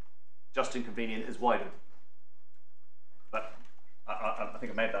 Just inconvenient is wider. But I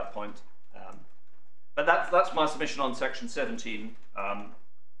think I made that point. But that's my submission on Section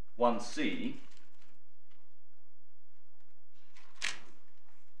 17(1)(c).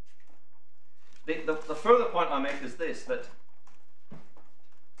 The further point I make is this, that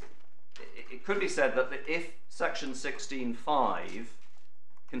it could be said that if Section 16(5),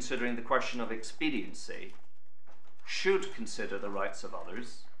 considering the question of expediency, should consider the rights of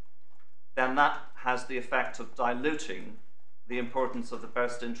others, then that has the effect of diluting the importance of the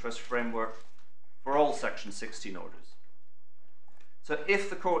best interest framework for all Section 16 orders. So if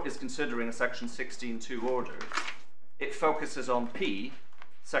the court is considering a Section 16(2) order, it focuses on P,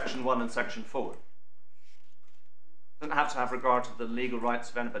 Section 1 and Section 4. It doesn't have to have regard to the legal rights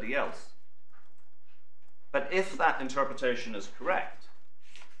of anybody else. But if that interpretation is correct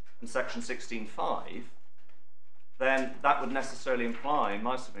in Section 16(5), then that would necessarily imply, in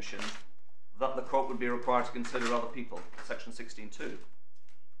my submission, that the court would be required to consider other people, Section 16(2).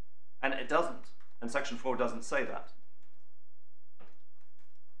 And it doesn't. and section 4 doesn't say that.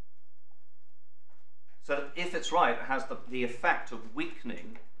 So if it's right, it has the effect of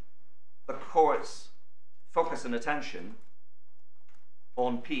weakening the court's focus and attention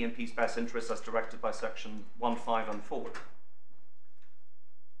on P and P's best interests as directed by section 1, 5 and 4.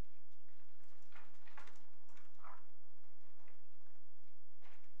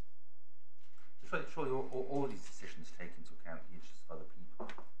 Surely all of these decisions take into account the interests of other people,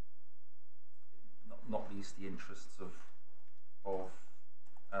 not least the interests of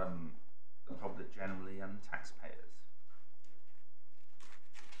the public generally and taxpayers.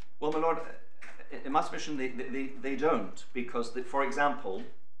 Well, my lord, in my submission, they don't, because, for example,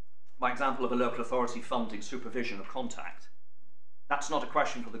 my example of a local authority funding supervision of contact, that's not a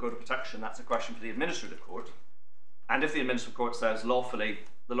question for the Court of Protection, that's a question for the administrative court. And if the administrative court says lawfully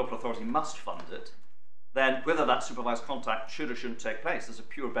the local authority must fund it, then whether that supervised contact should or shouldn't take place is a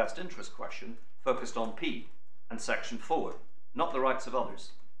pure best interest question focused on P and section 4, not the rights of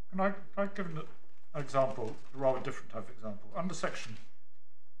others. Can I give an example, a rather different type of example? Under section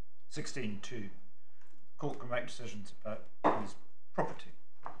 16.2, the court can make decisions about P's property.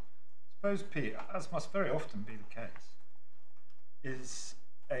 Suppose P, as must very often be the case, is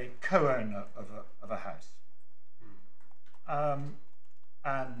a co-owner of a house.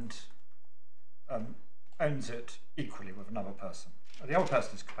 And owns it equally with another person. The other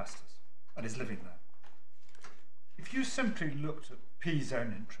person is capacitous and is living there. If you simply looked at P's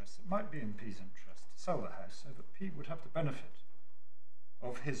own interests, it might be in P's interest to sell the house so that P would have the benefit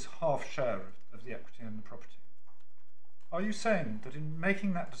of his half share of the equity in the property. Are you saying that in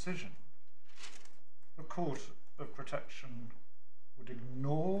making that decision, the Court of Protection would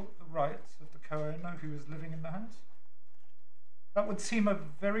ignore the rights of the co-owner who is living in the house? That would seem a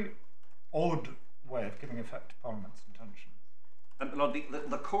very odd way of giving effect to Parliament's intention. And Lord,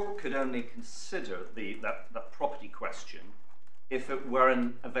 the court could only consider that property question if it were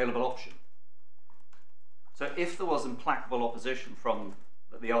an available option. So if there was implacable opposition from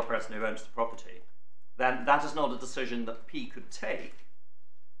the other person who owns the property, then that is not a decision that P could take to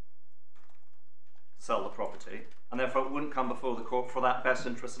sell the property, and therefore it wouldn't come before the court for that best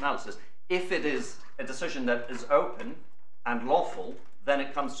interest analysis. If it is a decision that is open and lawful, then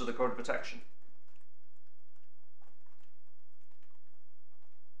it comes to the Court of Protection.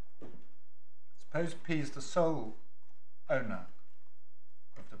 Suppose P is the sole owner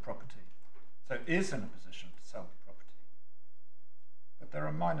of the property, so is in a position to sell the property. But there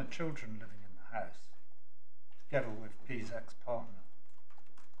are minor children living in the house, together with P's ex-partner.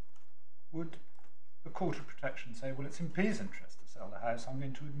 Would the Court of Protection say, well, it's in P's interest to sell the house, I'm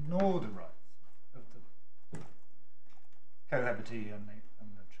going to ignore the rights of the cohabitee and the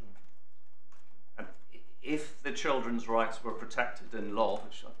children? And if the children's rights were protected in law,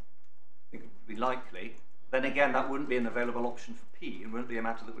 which I think would be likely, then again that wouldn't be an available option for P and wouldn't be a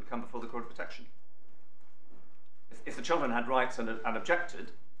matter that would come before the Court of Protection. If the children had rights and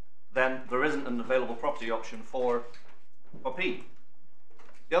objected, then there isn't an available property option for P.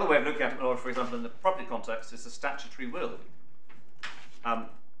 The other way of looking at it, for example, in the property context, is the statutory will.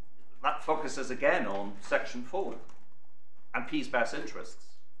 That focuses again on section 4 and P's best interests.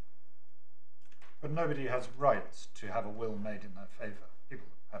 But nobody has rights to have a will made in their favour. People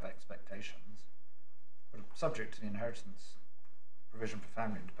have expectations. But subject to the Inheritance Provision for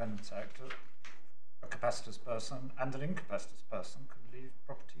Family Independence Act, a capacitous person and an incapacitous person could leave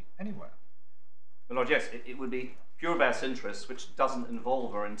property anywhere. Well, Lord, yes, it would be pure best interests, which doesn't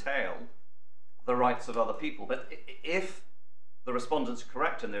involve or entail the rights of other people. But if the respondents are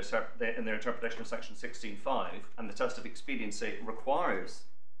correct in their interpretation of section 16.5 and the test of expediency requires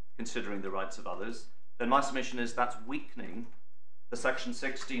considering the rights of others, then my submission is that's weakening the section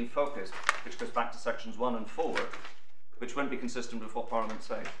 16 focus, which goes back to sections 1 and 4, which wouldn't be consistent with what Parliament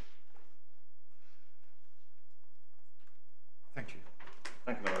say. Thank you.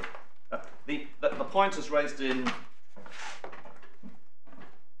 Thank you, my Lord. The point is raised in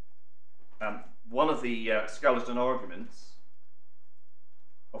one of the skeleton arguments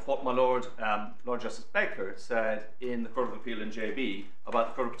of what my Lord, Lord Justice Baker said in the Court of Appeal in JB about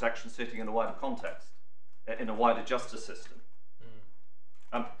the Court of Protection sitting in a wider context, in a wider justice system.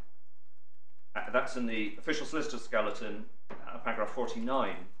 That's in the official solicitor skeleton, paragraph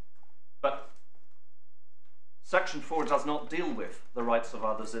 49. But section 4 does not deal with the rights of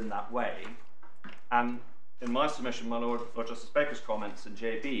others in that way. And in my submission, my Lord Justice Baker's comments in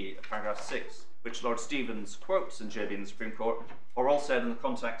JB, paragraph 6, which Lord Stevens quotes in JB in the Supreme Court, are all said in the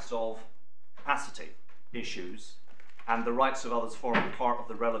context of capacity issues and the rights of others forming part of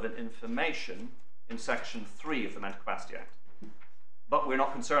the relevant information in section 3 of the Mental Capacity Act. But we're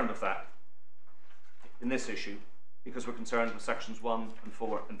not concerned with that in this issue because we're concerned with sections 1 and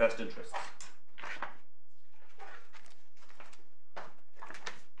 4 and best interests.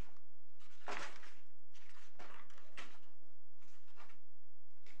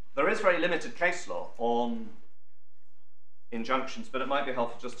 There is very limited case law on injunctions, but it might be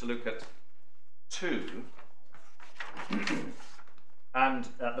helpful just to look at two. And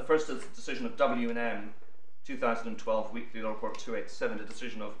the first is the decision of W&M 2012 Weekly Law Report 287, a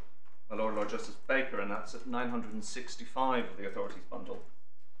decision of my Lord Justice Baker, and that's at 965 of the authorities bundle.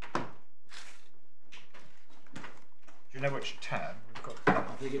 Do you know which tab we've got? I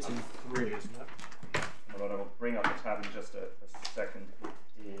think it's in 3, isn't it? My Lord, I will bring up the tab in just a second.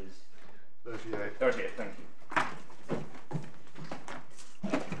 It is 38. 38, thank you.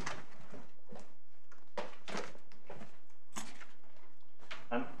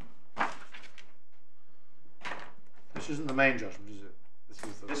 And This isn't the main judgment, is it?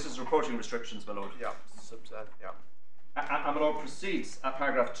 this is reporting restrictions, my Lord. Yeah, yeah. And my Lord proceeds at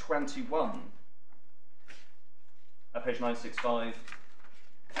paragraph 21, at page 965.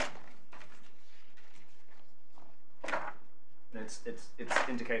 And it's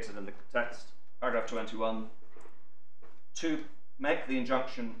indicated in the text, paragraph 21, to make the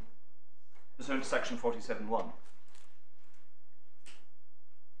injunction pursuant to section 47(1).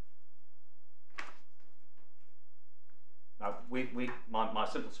 Now, my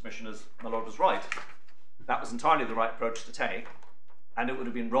simple submission is, my Lord was right. That was entirely the right approach to take, and it would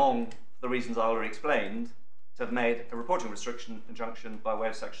have been wrong, for the reasons I already explained, to have made a reporting restriction injunction by way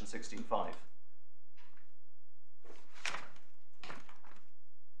of section 16(5).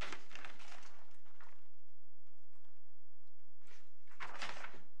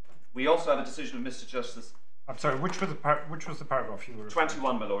 We also have a decision of Mr. Justice. I'm sorry. Which was the paragraph you were?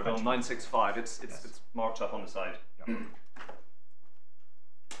 21, my Lord, 21. on 965. It's Yes. it's marked up on the side. Yeah.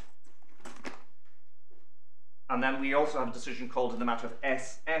 And then we also have a decision called in the matter of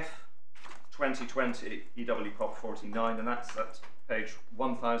SF 2020 EW Prop 49, and that's at page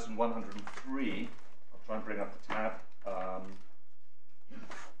 1103. I'll try and bring up the tab.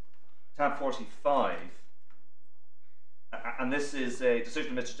 Tab 45. And this is a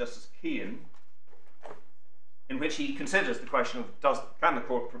decision of Mr. Justice Keane, in which he considers the question of can the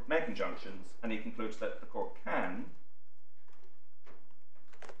court make injunctions, and he concludes that the court can.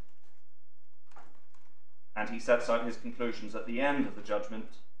 And he sets out his conclusions at the end of the judgment,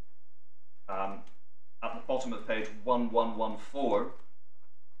 at the bottom of page 1114,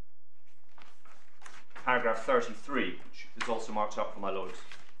 paragraph 33, which is also marked up for my lords.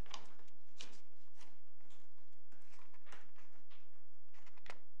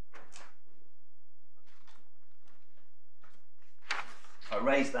 I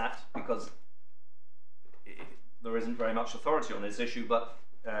raise that because there isn't very much authority on this issue, but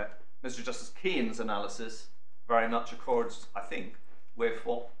Mr. Justice Keane's analysis very much accords, I think, with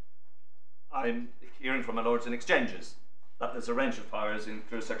what I'm hearing from my lords in exchanges, that there's a range of powers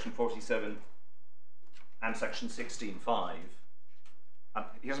through section 47 and section 16(5).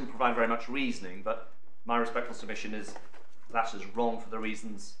 He doesn't provide very much reasoning, but my respectful submission is that is wrong for the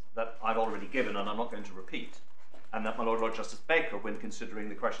reasons that I've already given, and I'm not going to repeat. And that my Lord Justice Baker, when considering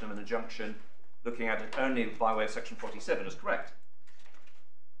the question of an injunction, looking at it only by way of section 47, is correct.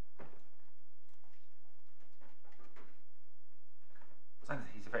 So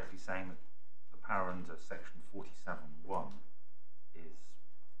he's effectively saying that the power under section 47(1) is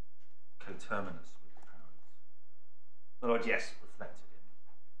coterminous with the powers. My Lord, yes. Reflected in.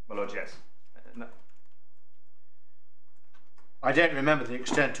 My Lord, yes. No. I don't remember the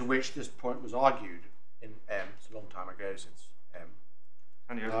extent to which this point was argued in M. It's a long time ago since M.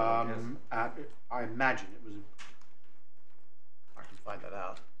 And years ago, yes. I imagine it was. I can find that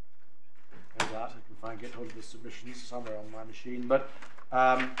out. No doubt I can get hold of the submissions somewhere on my machine, but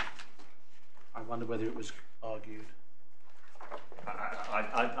I wonder whether it was argued.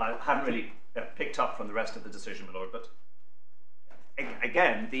 I haven't really picked up from the rest of the decision, my Lord, but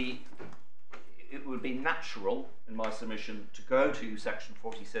again, it would be natural in my submission to go to section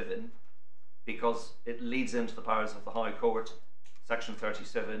 47 because it leads into the powers of the High Court, section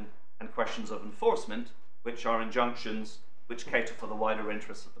 37, and questions of enforcement, which are injunctions which cater for the wider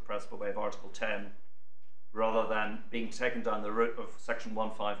interests of the press by way of Article 10, rather than being taken down the route of section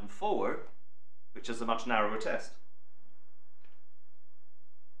 1, 5, and 4, which is a much narrower test.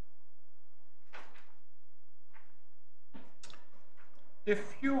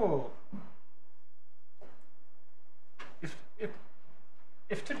 If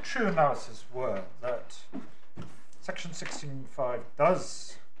the true analysis were that section 16(5)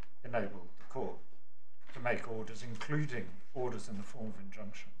 does enable the court to make orders, including orders in the form of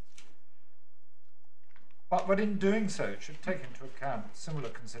injunction, But in doing so, it should take into account similar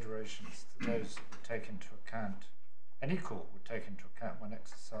considerations to those that would take into account, any court would take into account when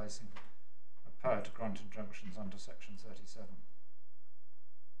exercising a power to grant injunctions under Section 37.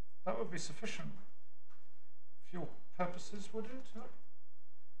 That would be sufficient for your purposes, would it?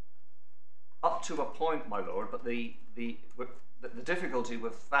 Up to a point, my lord, but the difficulty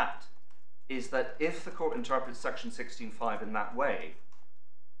with that is that if the court interprets Section 16.5 in that way,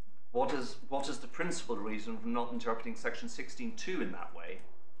 what is the principal reason for not interpreting Section 16.2 in that way,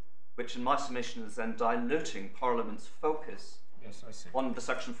 which in my submission is then diluting Parliament's focus Yes, I see. on the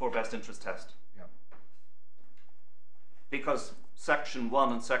Section 4 best interest test? Yeah. Because Section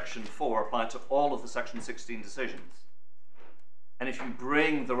 1 and Section 4 apply to all of the Section 16 decisions. And if you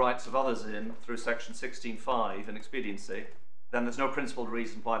bring the rights of others in through Section 16.5 in expediency, then there's no principled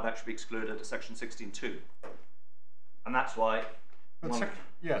reason why that should be excluded at Section 16.2. And that's why... But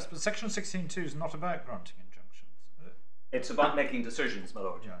yes, but Section 16.2 is not about granting injunctions. It's about making decisions, my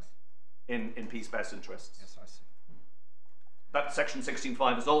lord, Yes. in peace best interests. Yes, I see. That Section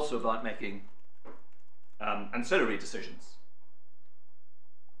 16.5 is also about making ancillary decisions.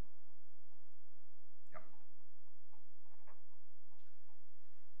 Yep.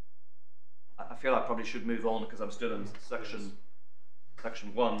 I feel I probably should move on because I'm still in Section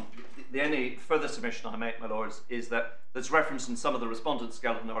 1. The only further submission I make, my lords, is that there's reference in some of the respondents'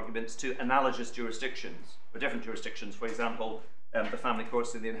 skeleton arguments to analogous jurisdictions, or different jurisdictions, for example, the family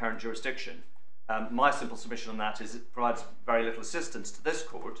courts in the inherent jurisdiction. My simple submission on that is it provides very little assistance to this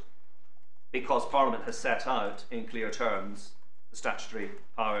court because Parliament has set out in clear terms the statutory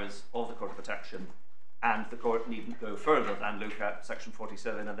powers of the Court of Protection, and the court needn't go further than look at Section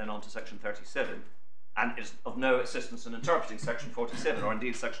 47 and then on to Section 37. And it's of no assistance in interpreting Section 47 or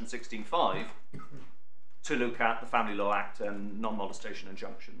indeed Section 16.5 to look at the Family Law Act and non-molestation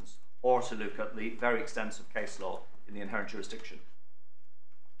injunctions, or to look at the very extensive case law in the inherent jurisdiction.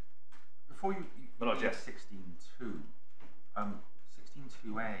 Before you get 16.2,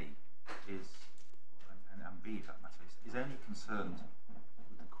 16.2a is, and b for that matter, is only concerned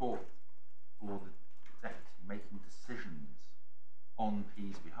with the court or the executive making decisions on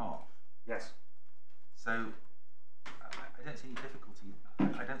P's behalf. Yes. So I don't see any difficulty.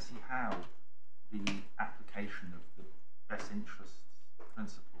 I don't see how the application of the best interests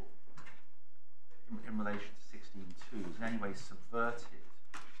principle in relation to 16.2 is in any way subverted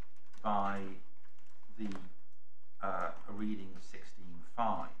by the a reading of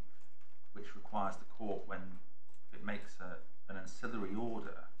 16.5, which requires the court, when it makes an ancillary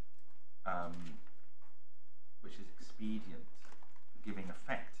order, which is expedient for giving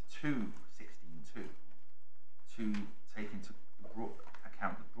effect to 16.2, to take into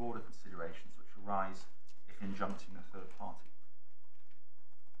account the broader considerations which arise if injuncting a third party.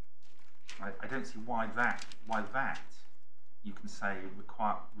 I don't see why that you can say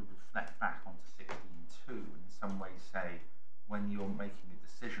would reflect back onto 16.2 and in some way say when you're making a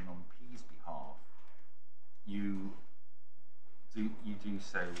decision on P's behalf, you do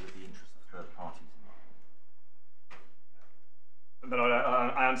so with the interest of third parties in mind. But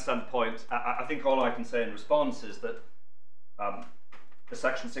I understand the point. I think all I can say in response is that the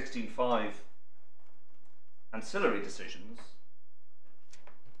Section 16.5 ancillary decisions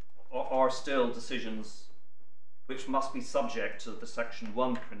are still decisions which must be subject to the Section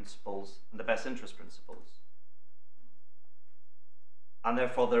 1 principles and the best interest principles. And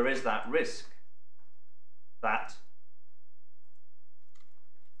therefore there is that risk that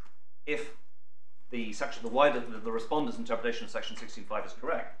if the respondent's interpretation of Section 16.5 is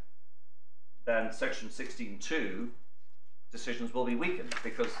correct, then Section 16.2 decisions will be weakened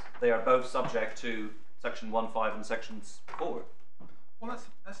because they are both subject to Section 1.5 and Section 4. Well,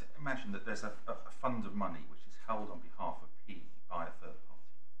 let's imagine that there's a fund of money which is held on behalf of P by a third party,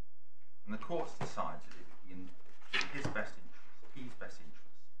 and the court decides that it would be in his best interest, P's best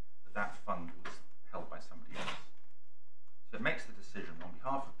interest, that fund was held by somebody else. So it makes the decision on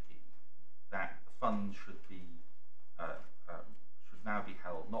behalf of P that the fund should now be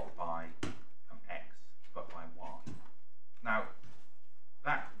held not by X but by Y. Now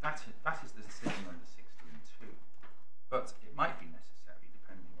that is the decision under 16.2, but it might be necessary,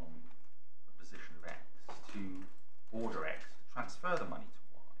 depending on the position of X, to order X to transfer the money to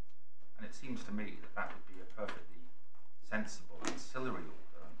Y. And it seems to me that would be a perfectly sensible ancillary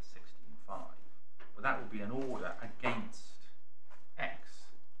order under 16.5, but that would be an order against X.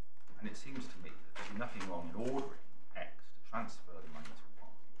 And it seems to me that there's nothing wrong in ordering X to transfer the money to Y,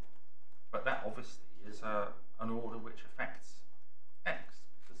 but that obviously is an order which affects X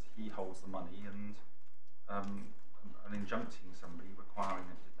because he holds the money, and injuncting somebody, requiring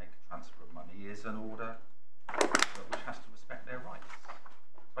them to make a transfer of money, is an order their rights.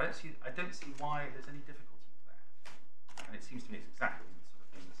 But I don't see why there's any difficulty with that. And it seems to me it's exactly the sort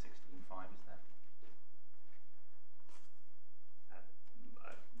of thing that 16.5 is there.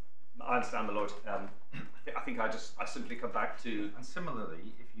 I understand, my lord. I think I simply come back to. And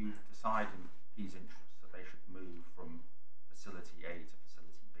similarly, if you decide in P's interests that they should move from facility A to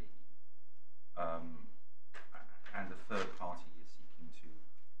facility B, and the third party is seeking to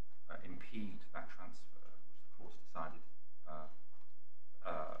impede that transfer, which the court's decided is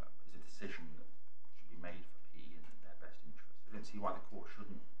a decision that should be made for P and in their best interest, I don't see why the court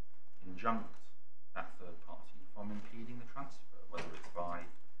shouldn't injunct that third party from impeding the transfer, whether it's by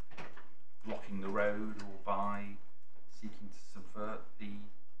blocking the road or by seeking to subvert the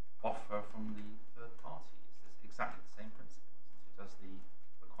offer from the third party. It's exactly the same principle. It does the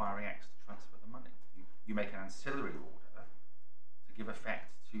requiring X to transfer the money. You make an ancillary order to give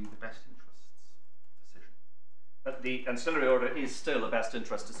effect to the best interests decision. But the ancillary order is still a best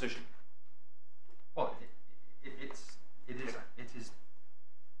interest decision. Well, it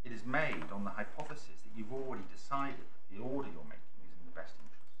is made on the hypothesis that you've already decided that the order you're making is in the best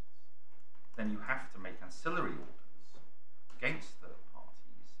interests. Then you have to make ancillary orders against third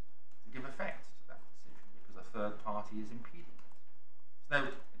parties to give effect to that decision because a third party is impeding it.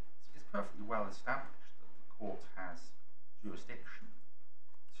 So it's perfectly well established that the court has jurisdiction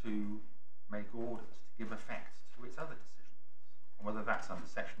to make orders to give effect to its other decisions, and whether that's under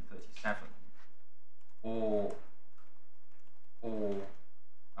section 37 or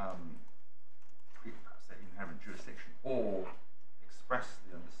perhaps the inherent jurisdiction, or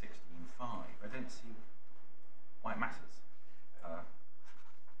expressly under 16.5, I don't see why it matters.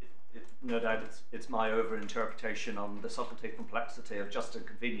 No doubt it's my over-interpretation on the subtlety and complexity of just and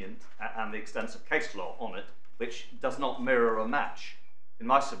convenient and the extensive case law on it, which does not mirror or match, in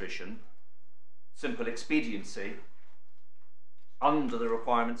my submission, simple expediency under the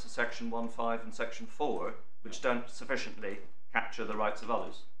requirements of section 1.5 and section 4, which don't sufficiently capture the rights of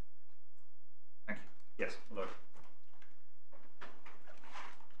others. Thank you. Yes, my lord.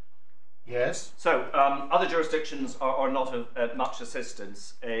 Yes. So, other jurisdictions are not of much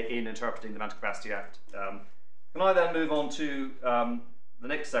assistance in interpreting the Mental Capacity Act. Can I then move on to the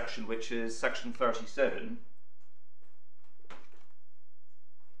next section, which is section 37?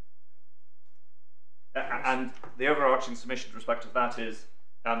 And the overarching submission with respect to that is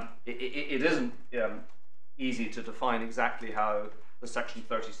it isn't easy to define exactly how the section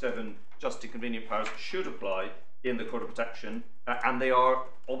 37 just and convenient powers should apply in the Court of Protection, and they are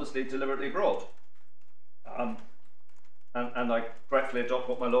obviously deliberately broad. And I correctly adopt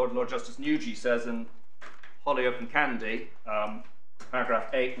what my Lord Justice Nugee says in Hollyoak and Candy,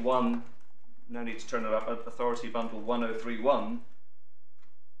 paragraph 8.1, no need to turn it up, Authority Bundle 1031,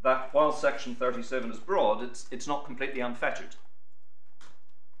 that while section 37 is broad, it's not completely unfettered.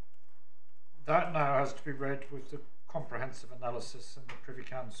 That now has to be read with the comprehensive analysis in the Privy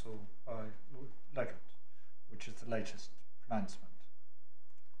Council by Lord Leggett, which is the latest pronouncement.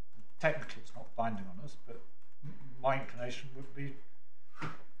 Technically it's not binding on us, but my inclination would be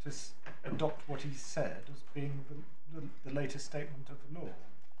to adopt what he said as being the latest statement of the law.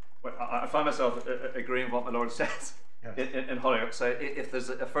 Well, I find myself agreeing with what my Lord says. Yes. In Hollyoak. So if there's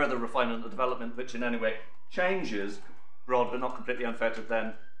a further refinement or development which in any way changes broad but not completely unfettered,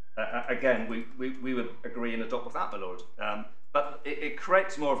 then again we would agree and adopt with that, my Lord. But it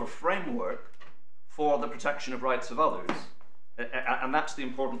creates more of a framework for the protection of rights of others, and that's the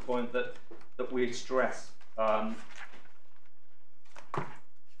important point that we stress. I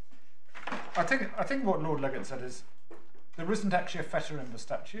think what Lord Leggett said is there isn't actually a fetter in the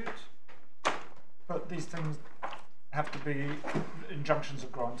statute, but these things have to be, injunctions are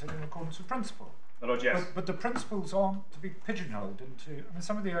granted in accordance with principle. My Lord, yes. But the principles aren't to be pigeonholed into, I mean,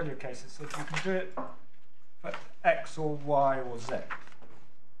 some of the earlier cases said you can do it for X or Y or Z.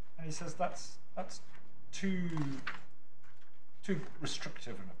 And he says that's too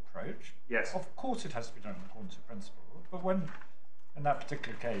restrictive an approach. Yes. Of course it has to be done in accordance with principle, but when, in that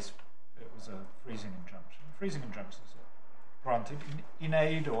particular case, it was a freezing injunction. Freezing injunctions are granted in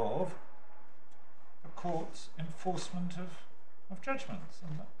aid of the court's enforcement of judgments,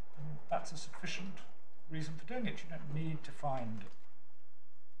 and that's a sufficient reason for doing it. You don't need to find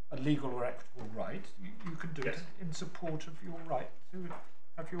a legal or equitable right. You can do it in support of your right to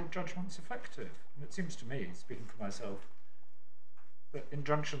have your judgments effective. And it seems to me, speaking for myself, that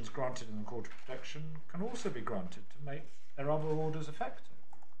injunctions granted in the Court of Protection can also be granted to make their other orders effective.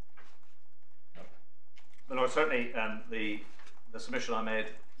 Well, Lord, certainly the submission I made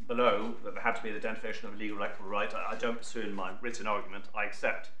below, that there had to be the identification of a legal equitable right, I don't pursue in my written argument. I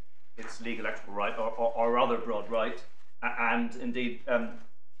accept its legal equitable right or other broad right, and indeed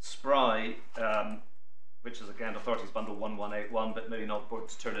Spry, which is again Authorities Bundle 1181, but maybe not bored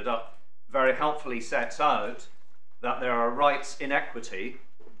to turn it up, very helpfully sets out that there are rights in equity,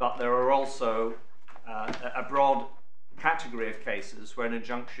 but there are also a broad category of cases where an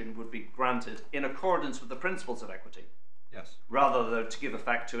injunction would be granted in accordance with the principles of equity, Yes. rather than to give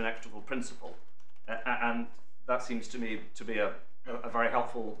effect to an equitable principle. And that seems to me to be a very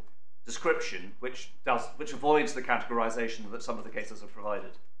helpful description, which avoids the categorization that some of the cases have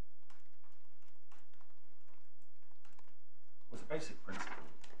provided. Was a basic principle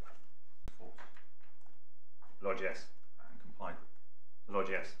enforced Lord, yes. and complied with? Lord,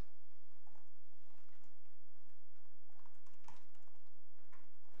 yes.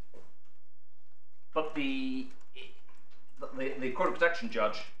 But the Court of Protection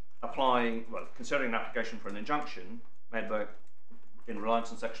judge considering an application for an injunction made in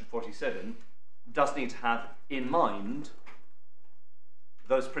reliance on Section 47, does need to have in mind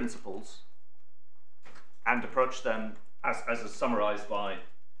those principles and approach them as is summarised by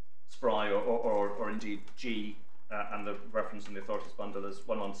Spry or indeed G, and the reference in the Authorities Bundle as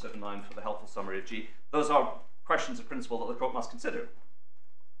 1179 for the helpful summary of G. Those are questions of principle that the court must consider.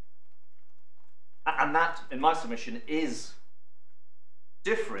 And that, in my submission, is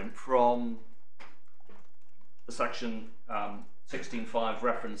different from the Section 16.5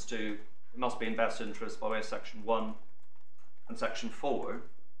 reference to it must be in best interest by way of Section 1 and Section 4.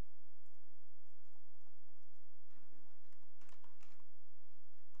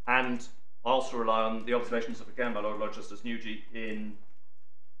 And I also rely on the observations of, again, my Lord Justice Nugee in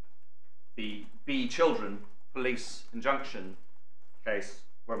the B Children police injunction case,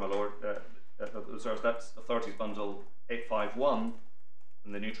 where my Lord observes that's Authorities Bundle 851,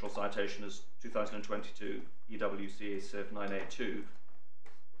 and the neutral citation is 2022 EWCA Civ 982,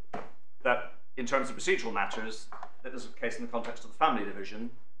 that in terms of procedural matters, that is a case in the context of the family division,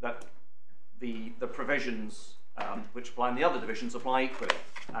 that the provisions which apply in the other divisions apply equally,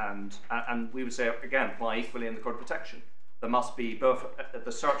 and we would say again apply equally in the Court of Protection. There must be both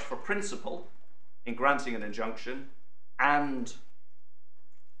the search for principle in granting an injunction and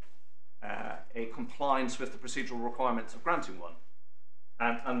a compliance with the procedural requirements of granting one.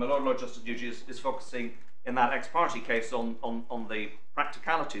 And my Lord Justice Nugee is focusing in that ex parte case on the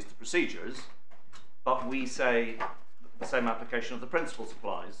practicalities, the procedures, but we say the same application of the principles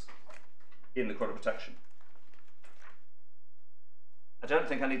applies in the Court of Protection. I don't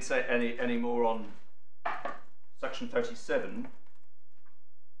think I need to say any more on Section 37.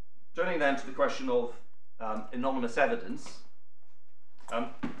 Turning then to the question of anonymous evidence,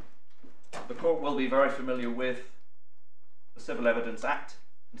 the court will be very familiar with the Civil Evidence Act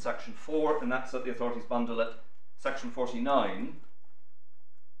in Section 4, and that's at the Authorities Bundle at Section 49.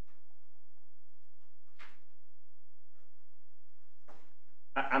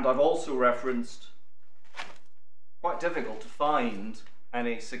 And I've also referenced, quite difficult to find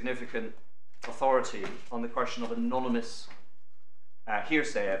any significant authority on the question of anonymous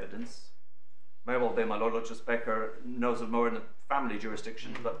hearsay evidence. May well be my Lord Justice Baker knows of more in the family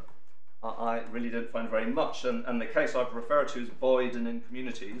jurisdiction, but I really didn't find very much. And the case I've referred to is Boyd and in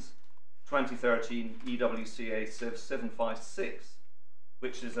Communities, 2013 EWCA Civ 756,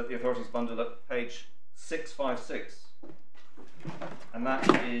 which is at the Authorities Bundle at page 656. And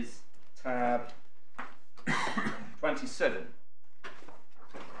that is tab 27.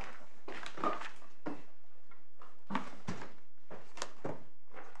 Let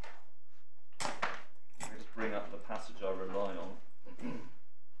me just bring up the passage I rely on.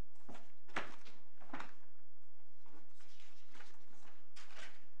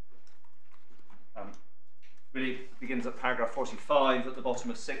 Really begins at paragraph 45 at the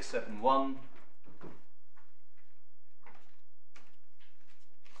bottom of 671.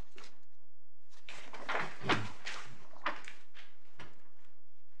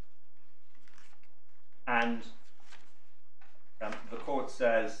 And the court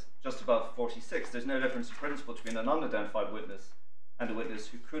says, just above 46, there's no difference in principle between an unidentified witness and a witness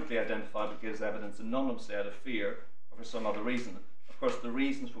who could be identified but gives evidence anonymously out of fear or for some other reason. Of course, the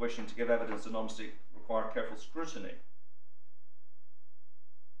reasons for wishing to give evidence anonymously require careful scrutiny.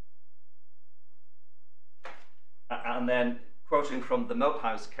 And then, quoting from the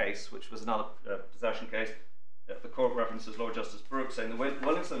Milkhouse case, which was another possession case, the court references Lord Justice Brooks, saying the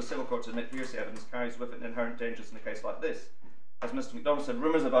willingness of a civil court to admit hearsay evidence carries with it inherent dangers in a case like this. As Mr. MacDonald said,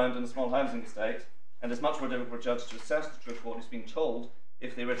 rumours abound in a small housing estate, and it's much more difficult for a judge to assess the truth of what is being told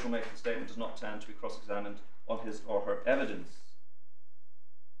if the original maker of the statement does not tend to be cross-examined on his or her evidence.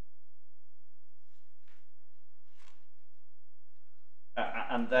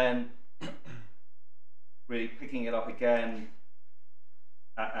 And then, really picking it up again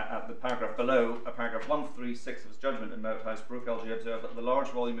at the paragraph below, paragraph 136 of his judgment in Moathouse, Brooke LG observed that the large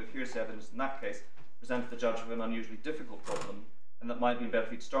volume of hearsay evidence in that case presented the judge with an unusually difficult problem, and that might be better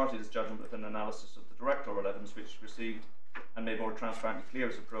if he'd started his judgment with an analysis of the direct oral evidence which received and made more transparent and clear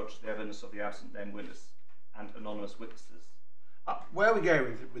his approach to the evidence of the absent named witness and anonymous witnesses. Where are we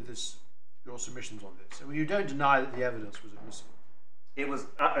going with this? Your submissions on this? I mean, you don't deny that the evidence was admissible. It was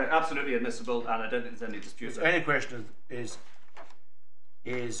absolutely admissible, and I don't think there's any dispute. The only question is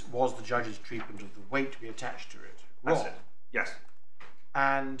was the judge's treatment of the weight to be attached to it wrong? That's it. Yes.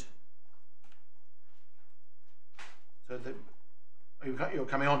 And so you're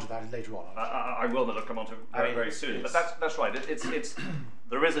coming on to that later on. I will, but I'll come on to it very soon. But that's right. It's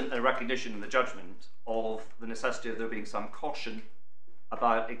there isn't a recognition in the judgment of the necessity of there being some caution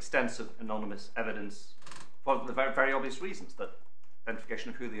about extensive anonymous evidence for the very, very obvious reasons that identification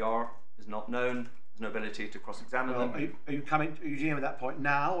of who they are is not known. There's no ability to cross-examine them. Are you dealing with that point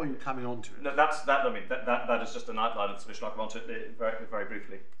now, or are you coming on to it? No, that is just an outline of the submission. I'll come on to it very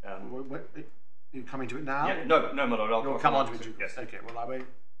briefly. Are you coming to it now? Yeah, no, my lord. I'll come on to it. Yes. Okay. Well, I won't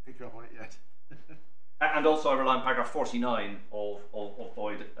pick you up on it yet. And also, I rely on paragraph 49 of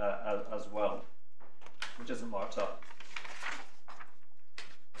Boyd as well, which isn't marked up.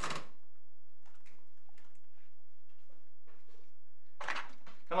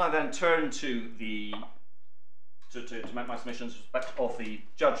 Can I then turn to make my submissions with respect of the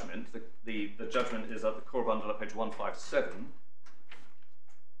judgment? The judgment is at the core bundle at page 157.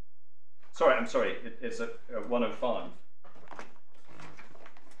 Sorry, I'm sorry, it's at 105.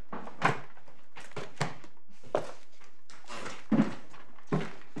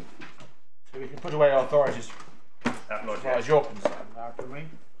 So we can put away our authorities Lord, as far as you're concerned now, can we?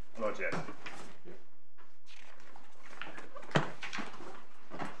 Lord, yes.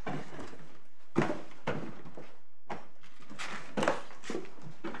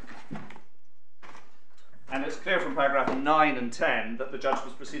 And it's clear from paragraph 9 and 10 that the judge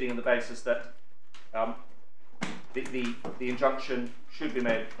was proceeding on the basis that the injunction should be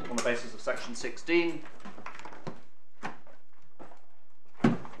made on the basis of section 16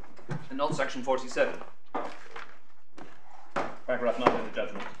 and not section 47. Paragraph 9 of the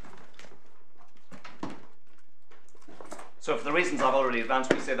judgment. So for the reasons I've already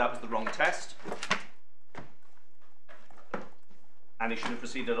advanced, we say that was the wrong test. And he should have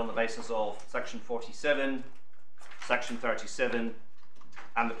proceeded on the basis of section 47, section 37,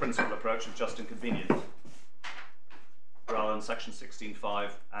 and the principal approach of just and convenient, rather than section 16.5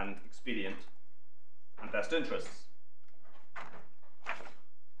 and expedient and best interests.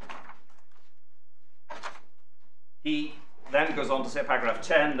 He then goes on to say, paragraph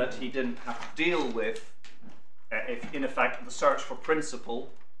 10, that he didn't have to deal with, in effect, the search for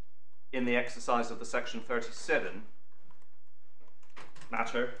principle in the exercise of the section 37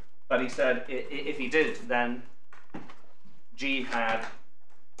 matter, but he said if he did, then G had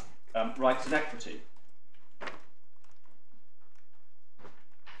rights and equity.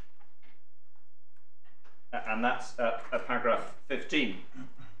 And that's at paragraph 15.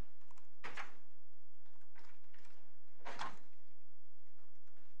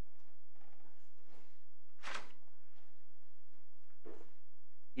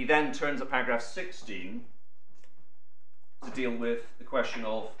 He then turns to paragraph 16 to deal with the question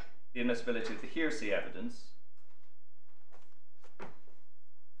of the admissibility of the hearsay evidence,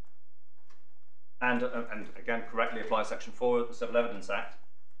 and again correctly apply section 4 of the Civil Evidence Act,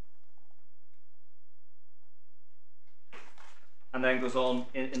 and then goes on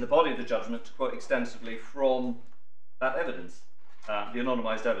in the body of the judgment to quote extensively from that evidence, the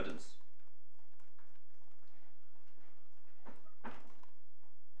anonymised evidence.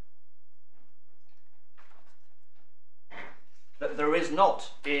 That there is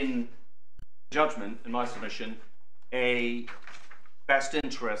not in judgment, in my submission, a best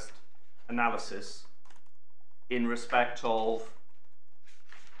interest analysis in respect of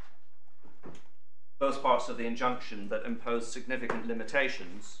those parts of the injunction that impose significant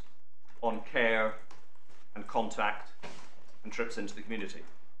limitations on care and contact and trips into the community.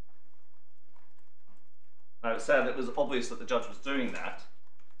 Now, it said it was obvious that the judge was doing that,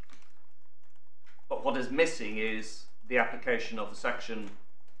 but what is missing is the application of the section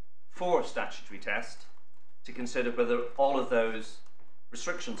 4 statutory test to consider whether all of those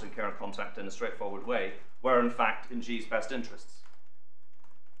restrictions on care and contact in a straightforward way were in fact in G's best interests.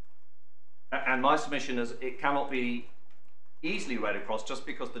 And my submission is it cannot be easily read across just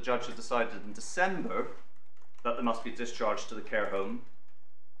because the judge had decided in December that there must be discharge to the care home,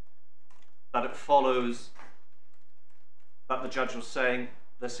 that it follows that the judge was saying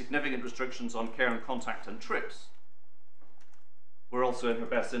the significant restrictions on care and contact and trips were also in her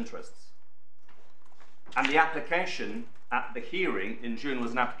best interests. And the application at the hearing in June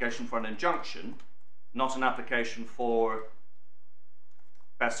was an application for an injunction, not an application for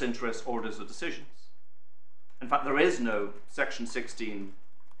best interest orders or decisions. In fact, there is no Section 16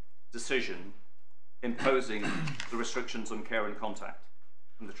 decision imposing the restrictions on care and contact.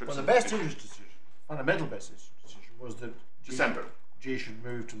 And the trips. Well, the best interest decision, fundamental best interest decision, was that December. G should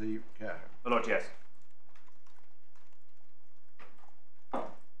move to the care home. My Lord, yes.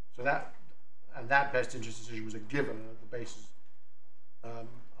 So that best interest decision was a given, and at the basis, I'm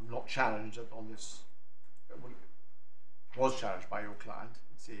not challenged on this. Well, it was challenged by your client,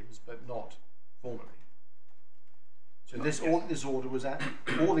 it seems, but not formally. So all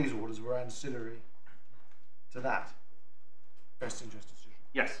these orders were ancillary to that best interest decision.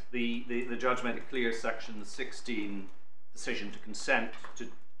 Yes, the judge made a clear Section 16 decision to consent to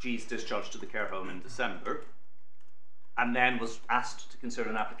G's discharge to the care home in December, and then was asked to consider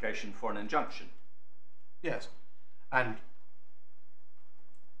an application for an injunction. Yes, and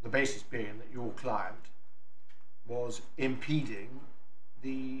the basis being that your client was impeding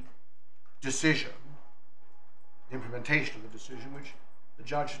the decision, the implementation of the decision which the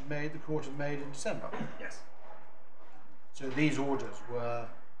judge had made, the court had made in December. Yes. So these orders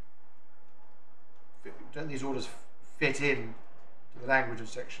don't these orders fit in to the language of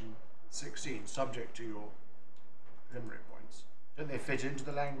Section 16, subject to your preliminary points? Don't they fit into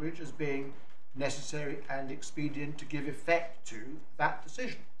the language as being necessary and expedient to give effect to that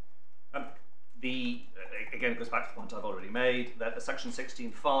decision? Again, it goes back to the point I've already made, that the Section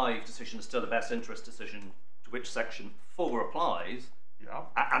 16.5 decision is still the best interest decision to which Section 4 applies, Yeah.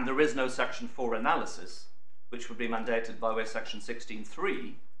 and there is no Section 4 analysis, which would be mandated by way of Section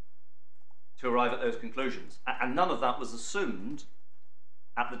 16.3 to arrive at those conclusions. And none of that was assumed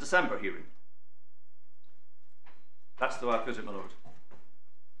at the December hearing. That's the way I put it, my Lord.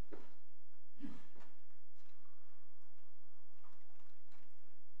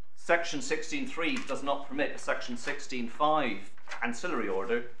 Section 16.3 does not permit a Section 16.5 ancillary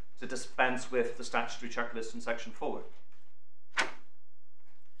order to dispense with the statutory checklist in Section 4.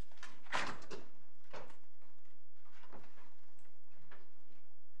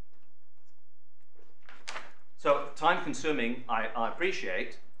 So, time consuming, I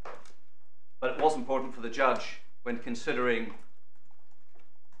appreciate, but it was important for the judge when considering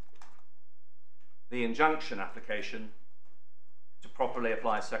the injunction application to properly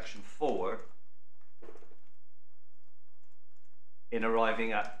apply Section 4 in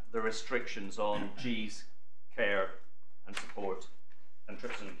arriving at the restrictions on G's care and support and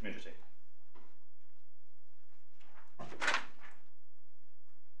trips in the community.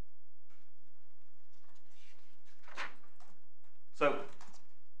 So,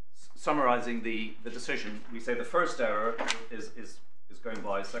 summarising the decision, we say the first error is going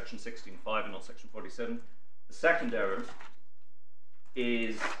by Section 16.5 and not Section 47. The second error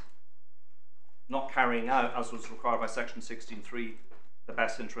is not carrying out, as was required by Section 16.3, the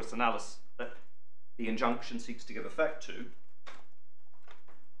best interest analysis that the injunction seeks to give effect to.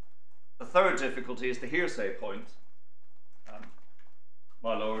 The third difficulty is the hearsay point,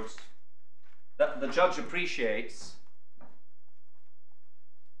 my lords, that the judge appreciates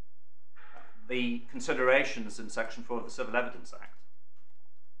the considerations in Section 4 of the Civil Evidence Act,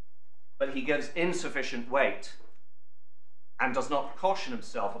 but he gives insufficient weight and does not caution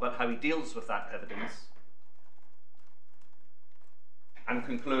himself about how he deals with that evidence, and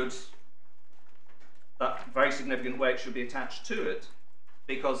concludes that very significant weight should be attached to it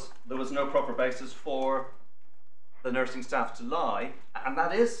because there was no proper basis for the nursing staff to lie. And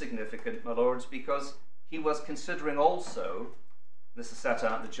that is significant, my lords, because he was considering also, this is set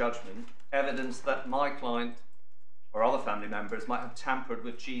out in the judgment, evidence that my client or other family members might have tampered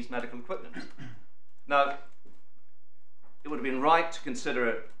with G's medical equipment. Now, it would have been right to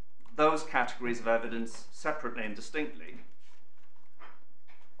consider those categories of evidence separately and distinctly,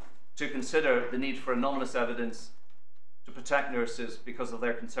 to consider the need for anonymous evidence to protect nurses because of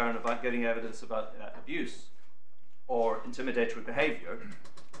their concern about getting evidence about abuse or intimidatory behaviour.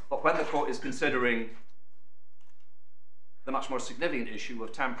 But when the court is considering the much more significant issue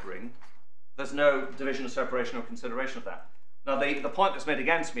of tampering, there's no division or separation or consideration of that. Now, the point that's made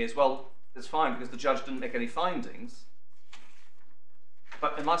against me is, well, it's fine because the judge didn't make any findings.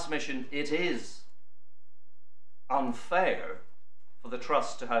 But in my submission, it is unfair for the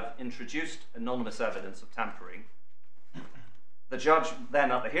trust to have introduced anonymous evidence of tampering. The judge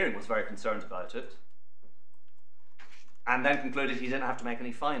then at the hearing was very concerned about it, and then concluded he didn't have to make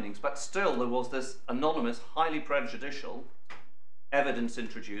any findings. But still, there was this anonymous, highly prejudicial evidence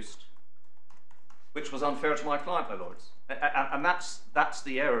introduced which was unfair to my client, my lords. And that's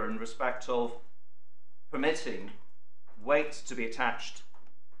the error in respect of permitting weight to be attached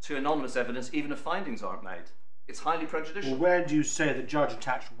to anonymous evidence even if findings aren't made. It's highly prejudicial. Well, where do you say the judge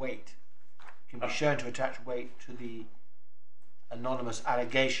attached weight? Can be shown to attach weight to the anonymous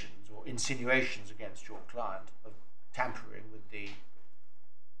allegations or insinuations against your client of tampering with the...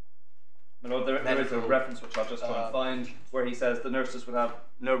 My lord, there is a reference which I'll just try and find where he says the nurses would have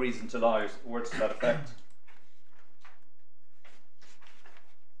no reason to lie, words to that effect.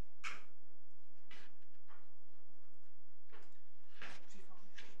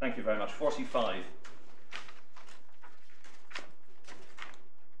 Thank you very much. 45.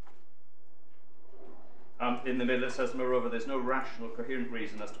 In the middle it says, moreover, there's no rational, coherent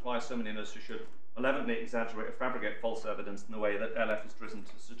reason as to why so many nurses should malevolently exaggerate or fabricate false evidence in the way that LF is driven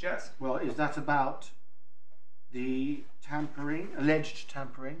to suggest. Well, is that about the tampering, alleged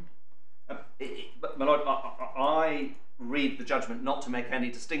tampering? But my lord, I read the judgment not to make any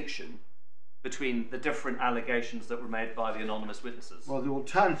distinction between the different allegations that were made by the anonymous witnesses. Well, the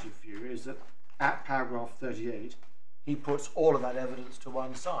alternative view is that at paragraph 38, he puts all of that evidence to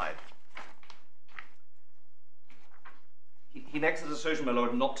one side. He makes a decision, my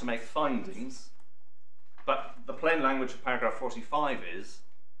lord, not to make findings, but the plain language of paragraph 45 is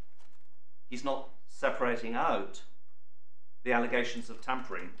he's not separating out the allegations of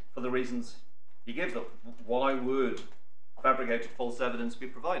tampering for the reasons he gives them. Why would fabricated false evidence be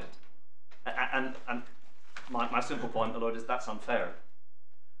provided? And my simple point, my lord, is that's unfair.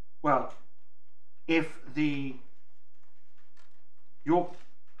 Well, if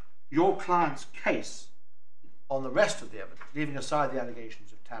your client's case on the rest of the evidence, leaving aside the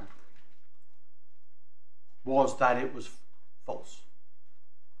allegations of tampering, was that it was false.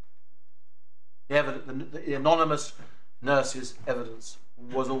 The anonymous nurse's evidence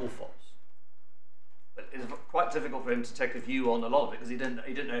was all false. But it's quite difficult for him to take a view on a lot of it because he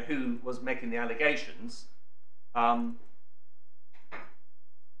didn't know who was making the allegations. But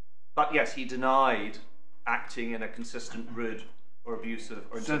yes, he denied acting in a consistent, rude, or abusive.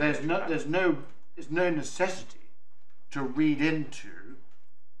 Or so there's no necessity to read into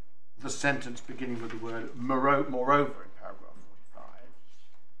the sentence beginning with the word moreover in paragraph 45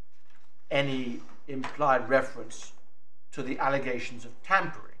 any implied reference to the allegations of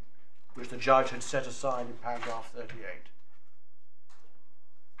tampering which the judge had set aside in paragraph 38.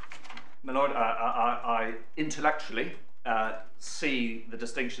 My lord, I intellectually see the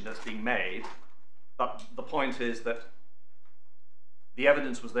distinction that's being made, but the point is that the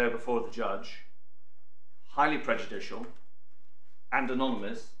evidence was there before the judge, highly prejudicial and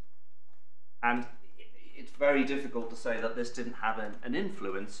anonymous, and it's very difficult to say that this didn't have an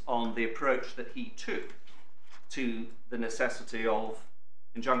influence on the approach that he took to the necessity of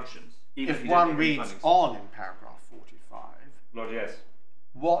injunctions. If one reads on in paragraph 45, Lord, yes.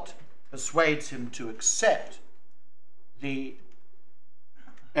 What persuades him to accept the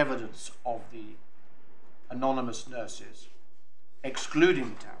evidence of the anonymous nurses,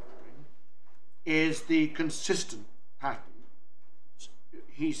 excluding the tampering, is the consistent pattern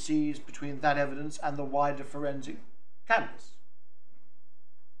he sees between that evidence and the wider forensic canvas.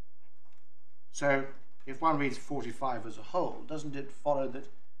 So, if one reads 45 as a whole, doesn't it follow that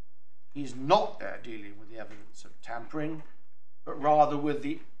he's not there dealing with the evidence of tampering, but rather with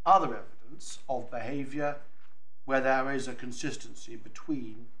the other evidence of behaviour where there is a consistency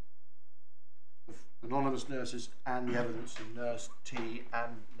between the anonymous nurses and the evidence of Nurse T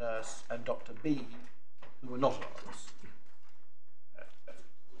and Dr. B, who were not anonymous?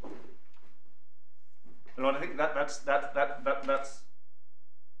 Lord, I think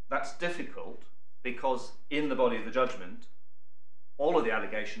that's difficult because in the body of the judgment, all of the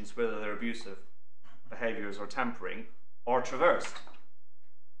allegations, whether they're abusive behaviours or tampering, are traversed.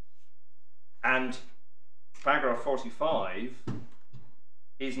 And paragraph 45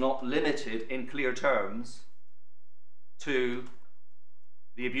 is not limited in clear terms to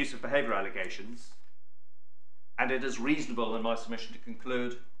the abusive behaviour allegations, and it is reasonable in my submission to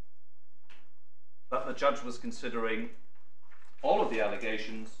conclude that the judge was considering all of the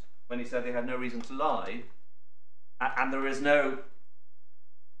allegations when he said they had no reason to lie, and there isn't a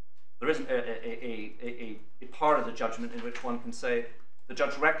part of the judgment in which one can say the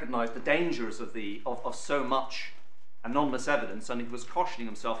judge recognised the dangers of so much anonymous evidence, and he was cautioning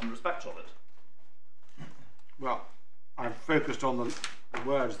himself in respect of it. Well, I'm focused on the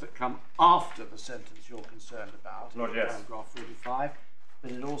words that come after the sentence you're concerned about, Lord, yes. Paragraph 45,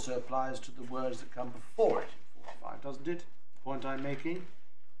 but it also applies to the words that come before it in 45, doesn't it? The point I'm making.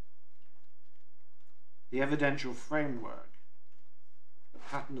 The evidential framework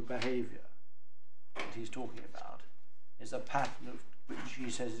pattern of behaviour that he's talking about is a pattern of which he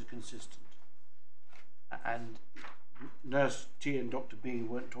says is consistent. And Nurse T and Dr. B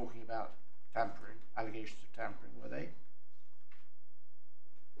weren't talking about tampering, allegations of tampering, were they?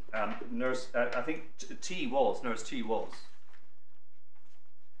 I think Nurse T was.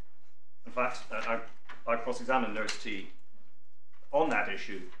 In fact, I cross-examined Nurse T on that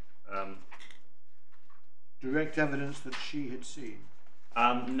issue. Direct evidence that she had seen?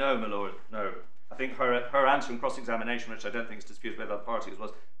 No, my lord, no. I think her answer in cross-examination, which I don't think is disputed by the other parties,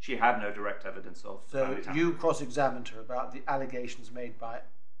 was she had no direct evidence of. So you cross-examined her about the allegations made by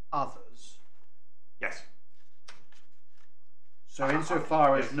others? Yes. So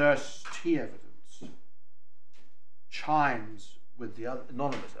insofar as Nurse T evidence chimes with the other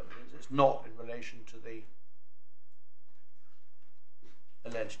anonymous evidence, it's not in relation to the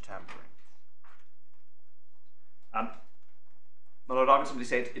alleged tampering. My lord, I would simply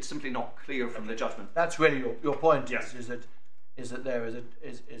say it's simply not clear from the judgment. That's really your point. Yes. Is that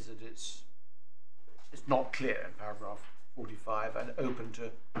it's not clear in paragraph 45 and open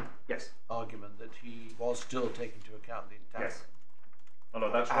to argument that he was still taking into account the tampering. Yes. My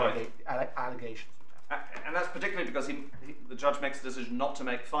lord, that's right. Allegations of tampering. And that's particularly because the judge makes a decision not to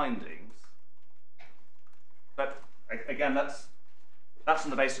make findings. But again, that's on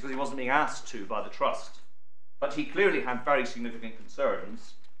the basis because he wasn't being asked to by the trust. But he clearly had very significant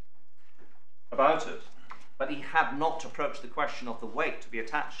concerns about it. But he had not approached the question of the weight to be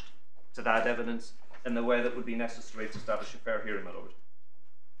attached to that evidence in the way that would be necessary to establish a fair hearing, my lord.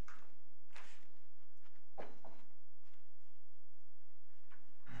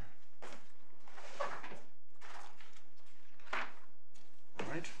 All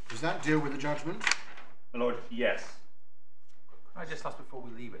right. Does that deal with the judgment? My lord, yes. Can I just ask before we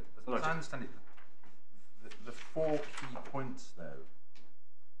leave it? As I understand it, the 4 key points, though,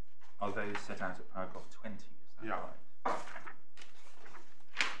 are those set out at paragraph 20, is that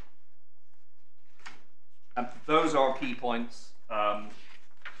right? Those are key points.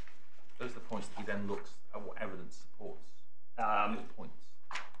 Those are the points that he then looks at what evidence supports those points.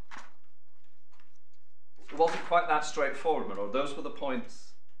 It wasn't quite that straightforward, my lord. Those were the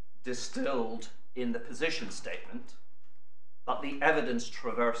points distilled in the position statement, but the evidence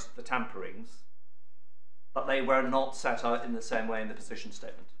traversed the tamperings, but they were not set out in the same way in the position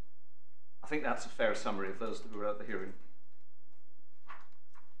statement. I think that's a fair summary of those that were at the hearing.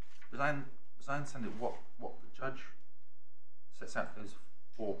 As I understand it, what the judge sets out those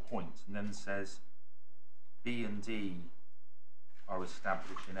 4 points and then says B and D are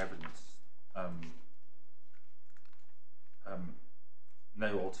established in evidence.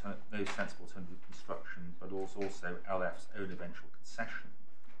 No sensible alternative construction, but also LF's own eventual concession,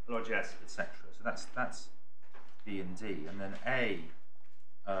 Lord, yes, etc. So that's B and D, and then A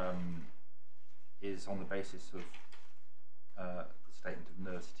is on the basis of the statement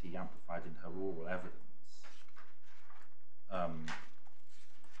of Nurse T amplified in her oral evidence,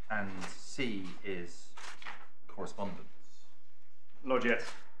 and C is correspondence. Lord, yes.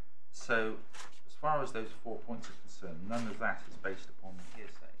 So, as far as those 4 points are concerned, none of that is based upon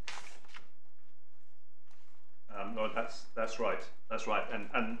hearsay. Lord, that's right. That's right.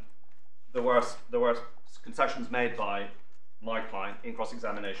 And there were concessions made by my client in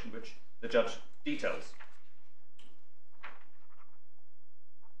cross-examination, which the judge details.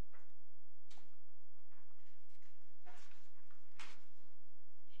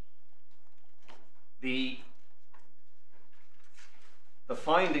 The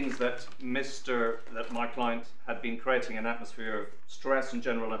findings that my client had been creating an atmosphere of stress and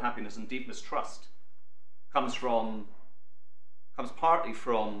general unhappiness and deep mistrust comes partly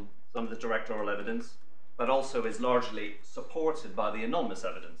from some of the direct oral evidence, but also is largely supported by the anonymous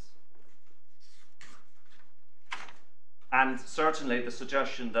evidence. And certainly the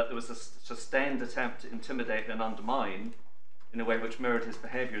suggestion that there was a sustained attempt to intimidate and undermine in a way which mirrored his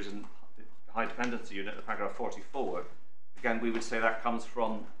behaviours in high dependency unit of paragraph 44, again, we would say that comes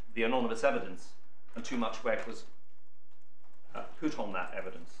from the anonymous evidence, and too much weight was put on that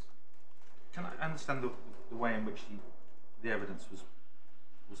evidence. Can I understand the way in which the evidence was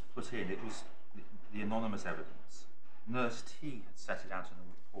put in? It was the anonymous evidence. Nurse T had set it out in a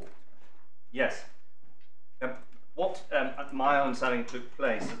report. Yes. What my understanding took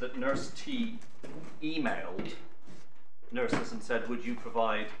place is that Nurse T emailed nurses and said, would you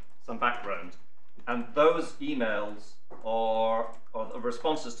provide some background? And those emails or the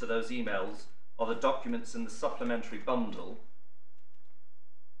responses to those emails are the documents in the supplementary bundle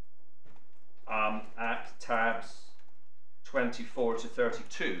at tabs 24 to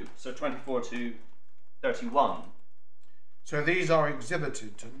 32, so 24 to 31. So these are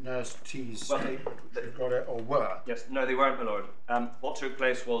exhibited to Nurse T's statement, which you've got it, or were? Yes, no, they weren't, my lord. What took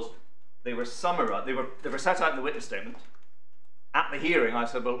place was they were summarised. They were set out in the witness statement. At the hearing, I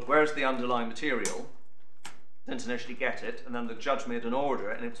said, well, where's the underlying material? Didn't initially get it, and then the judge made an order,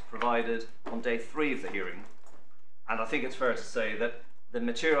 and it was provided on day 3 of the hearing. And I think it's fair to say that the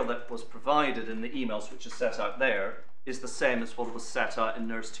material that was provided in the emails, which is set out there, is the same as what was set out in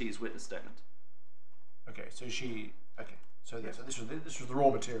Nurse T's witness statement. Okay, so she. Okay, so this was the raw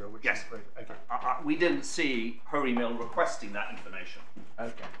material, which Yes. is great. Okay. We didn't see her email requesting that information,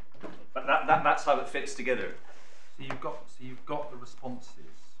 Okay. but that's how it fits together. So you've got the responses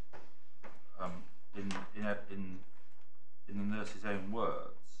in the nurse's own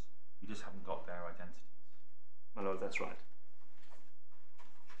words. You just haven't got their identities. My lord, that's right.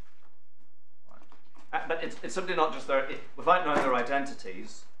 But it's simply not just their. Without knowing their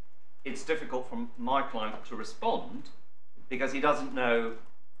identities, it's difficult for my client to respond because he doesn't know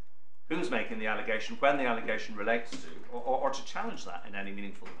who's making the allegation, when the allegation relates to, or to challenge that in any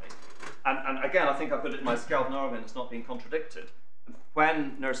meaningful way. And again, I think I put it in my scalp and it's not being contradicted.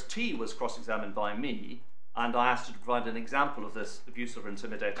 When Nurse T was cross-examined by me, and I asked her to provide an example of this abusive or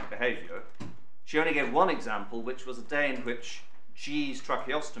intimidating behaviour, she only gave one example, which was a day in which G's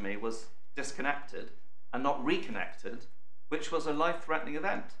tracheostomy was disconnected and not reconnected, which was a life-threatening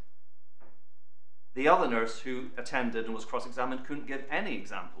event. The other nurse who attended and was cross-examined couldn't give any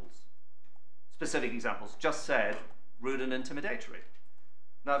examples, specific examples, just said rude and intimidatory.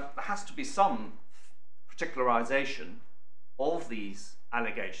 Now, there has to be some particularisation of these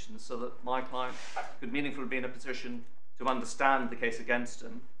allegations so that my client could meaningfully be in a position to understand the case against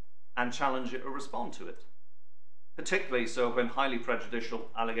him and challenge it or respond to it. Particularly so when highly prejudicial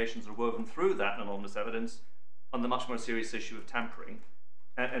allegations are woven through that anonymous evidence on the much more serious issue of tampering.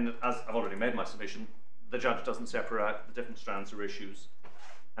 And as I've already made my submission, the judge doesn't separate out the different strands or issues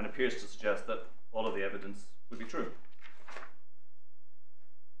and appears to suggest that all of the evidence would be true.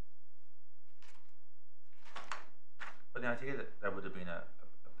 But the idea that there would have been a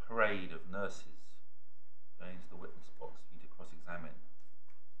parade of nurses going into the witness box for you to cross-examine,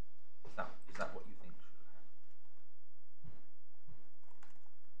 is that what you think should have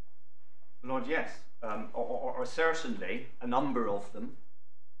happened? Lord, yes, or certainly a number of them.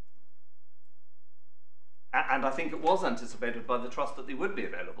 And I think it was anticipated by the trust that they would be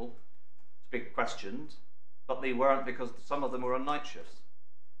available to be questioned, but they weren't because some of them were on night shifts.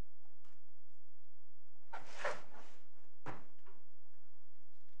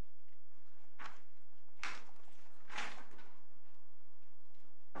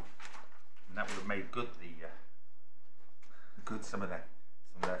 And that would have made good some of their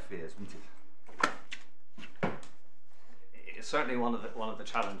fears, wouldn't it? It's certainly one of the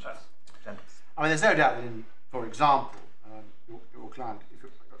challenges. I mean, there's no doubt that, for example, your client, if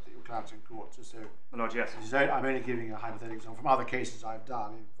your client's in court, so My Lord, yes. I'm only giving a hypothetical example from other cases I've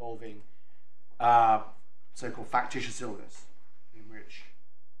done involving so-called factitious illness, in which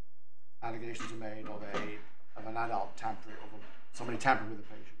allegations are made of an adult tampering, somebody tampering with a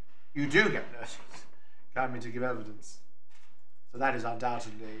patient. You do get nurses coming to give evidence. So that is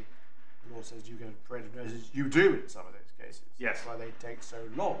undoubtedly, the law says you get a parade of nurses. You do in some of those cases. Yes. That's why they take so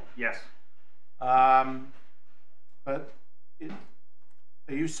long. Yes. But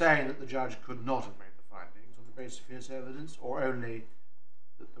are you saying that the judge could not have made the findings on the basis of hearsay evidence, or only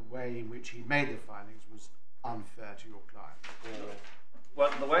that the way in which he made the findings was unfair to your client, or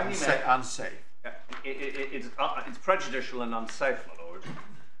Well, the way he made unsafe? it's prejudicial and unsafe, my Lord,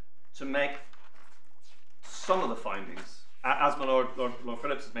 to make some of the findings, as my Lord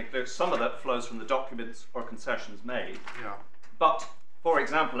Phillips has made clear, some of that flows from the documents or concessions made. Yeah. But, for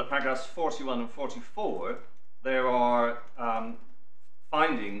example, at paragraphs 41 and 44, there are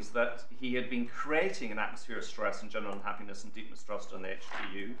findings that he had been creating an atmosphere of stress and general unhappiness and deep mistrust on the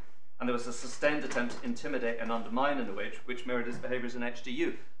HDU, and there was a sustained attempt to intimidate and undermine in a way which mirrored his behaviours in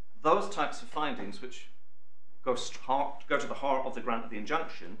HDU. Those types of findings, which go to the heart of the grant of the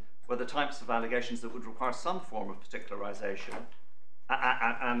injunction, were the types of allegations that would require some form of particularisation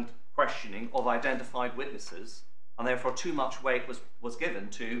and questioning of identified witnesses, and therefore too much weight was given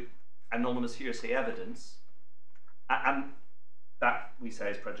to anonymous hearsay evidence, and that, we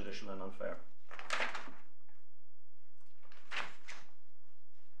say, is prejudicial and unfair.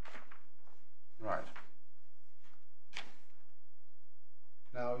 Right.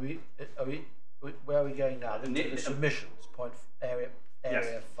 Now, where are we going now? To the submissions, area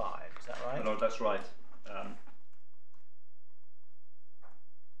Yes. 5, is that right? My Lord, that's right.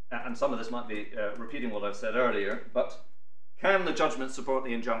 And some of this might be repeating what I've said earlier, but can the judgment support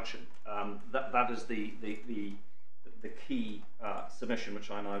the injunction? That is the the key submission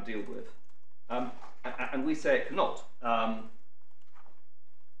which I now deal with. And we say it cannot. The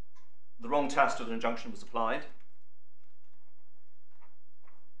wrong test of an injunction was applied.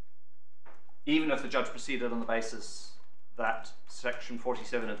 Even if the judge proceeded on the basis that section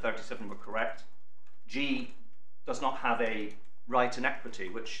 47 and 37 were correct, G does not have a right in equity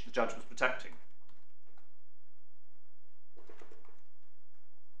which the judge was protecting.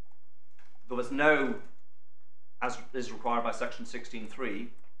 There was no, as is required by section 16.3,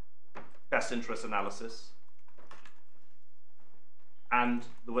 best interest analysis, and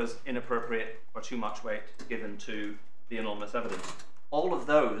there was inappropriate or too much weight given to the anonymous evidence. All of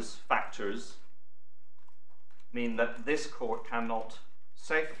those factors mean that this court cannot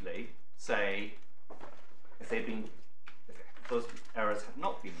safely say, if those errors had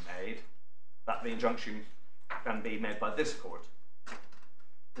not been made, that the injunction can be made by this court.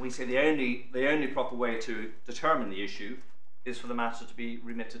 We say the only proper way to determine the issue is for the matter to be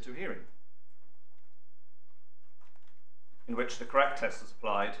remitted to hearing, in which the correct test is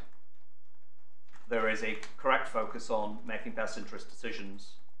applied. There is a correct focus on making best interest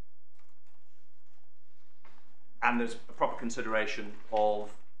decisions, and there's a proper consideration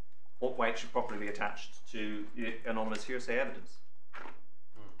of what weight should properly be attached to anonymous hearsay evidence.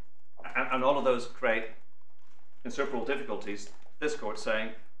 And all of those create insuperable difficulties. This court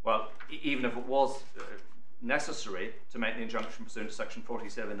saying, well, even if it was necessary to make the injunction pursuant to section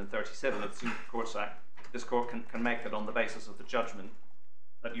 47 and 37 of the Supreme Courts Act, this court can make it on the basis of the judgment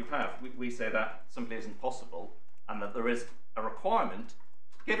that you have. We say that simply isn't possible, and that there is a requirement,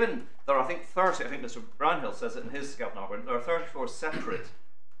 given there are, I think, 30, I think Mr. Brownhill says it in his scalp argument, there are 34 separate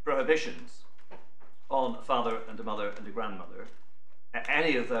prohibitions on a father and a mother and a grandmother.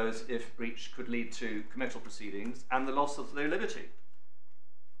 Any of those, if breached, could lead to committal proceedings and the loss of their liberty.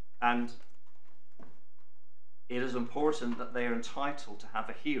 And it is important that they are entitled to have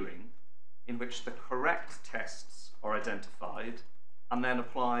a hearing in which the correct tests are identified and then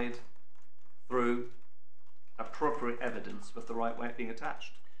applied through appropriate evidence with the right weight being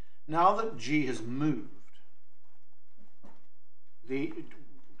attached. Now that G has moved,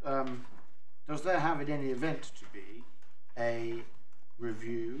 does there have in any event to be a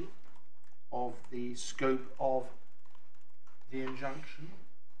review of the scope of the injunction?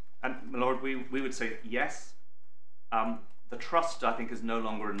 And my lord, we would say yes. The trust, I think, is no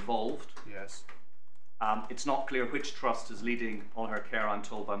longer involved. Yes. It's not clear which trust is leading on her care, I'm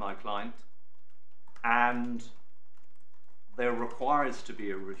told by my client. And there requires to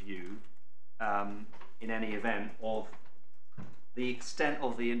be a review in any event of the extent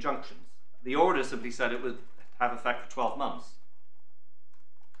of the injunctions. The order simply said it would have effect for 12 months.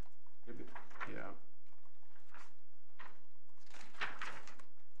 Yeah.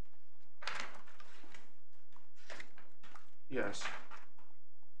 Yes.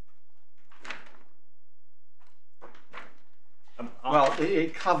 Well,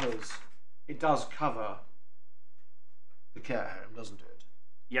 it does cover the care home, doesn't it?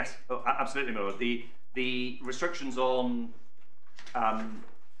 Yes, absolutely, my lord. The restrictions on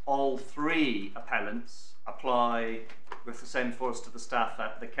all three appellants apply with the same force to the staff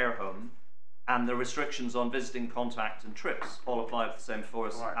at the care home, and the restrictions on visiting, contact and trips all apply with the same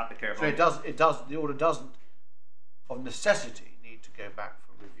force at the care home. So the order doesn't, of necessity, need to go back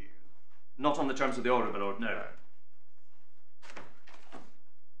for review. Not on the terms of the order, my lord, no.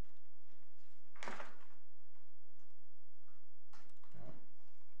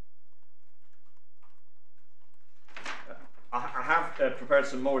 I have prepared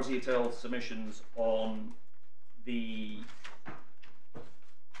some more detailed submissions on the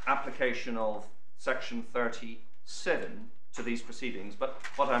application of section 37 to these proceedings, but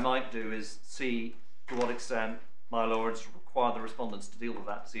what I might do is see to what extent my lords require the respondents to deal with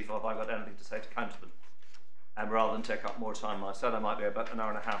that, to see if I've got anything to say to counter them, and rather than take up more time. I said I might be about an hour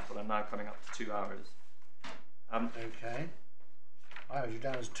and a half, but I'm now coming up to 2 hours. Okay. I had you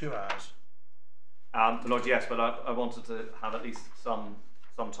down as 2 hours. Lord, yes, but I wanted to have at least some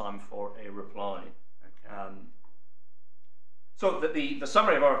time for a reply. Okay. So the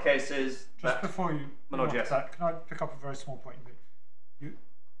summary of our case is just before you Lord, yes. that, can I pick up a very small point?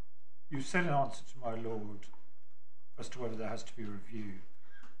 You said in answer to my lord as to whether there has to be a review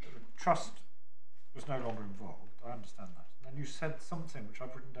that the trust was no longer involved. I understand that. And then you said something which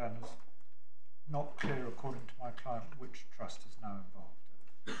I've written down as not clear according to my client which trust is now involved.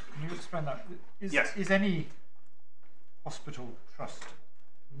 Can you explain that? Yes. Is any hospital trust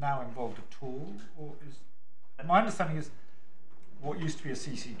now involved at all, or is my understanding is what used to be a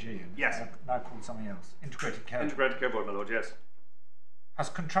CCG and yes. now called something else, Integrated Care Integrated Care Board, my lord, yes. has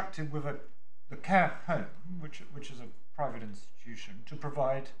contracted with the care home, which is a private institution, to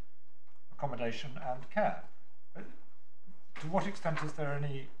provide accommodation and care. But to what extent is there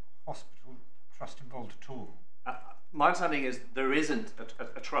any hospital trust involved at all? My understanding is there isn't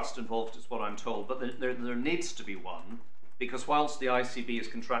a trust involved, is what I'm told, but there needs to be one, because whilst the ICB is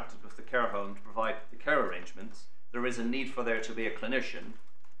contracted with the care home to provide the care arrangements, there is a need for there to be a clinician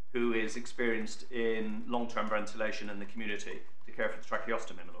who is experienced in long-term ventilation in the community to care for the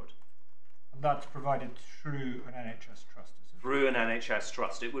tracheostomy, my lord. And that's provided through an NHS trust, is it? Through an NHS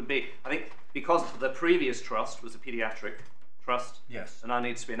trust. It would be, I think, because the previous trust was a paediatric trust, Yes. and now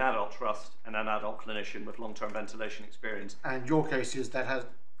needs to be an adult trust and an adult clinician with long-term ventilation experience. And your case is that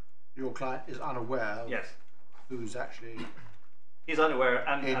your client is unaware of Yes. who's actually He's unaware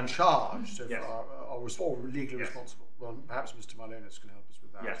and in charge so yes. far, or legally Yes. responsible. Well, perhaps Mr. Marlonis can help us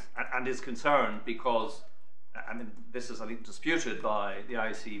with that. yes, and is concerned because, I mean, this is, I think, disputed by the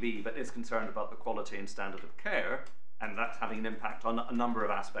ICB, but is concerned about the quality and standard of care, and that's having an impact on a number of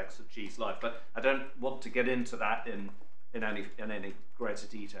aspects of G's life. But I don't want to get into that in any greater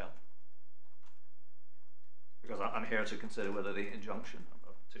detail, because I'm here to consider whether the injunction,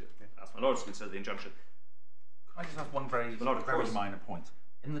 to ask my lord to consider the injunction. Can I just ask one very minor point?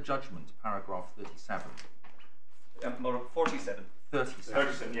 In the judgment, paragraph 37. 47.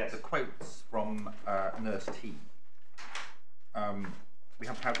 37, yes. The quotes from Nurse T. We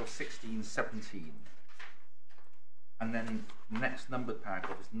have paragraph 16, 17. And then the next numbered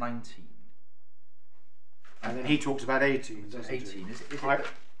paragraph is 19. And then he talks about 18, doesn't 18. he? Is it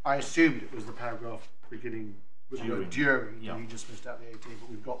I assumed it was the paragraph beginning with the word during, Yeah. and he just missed out the 18, but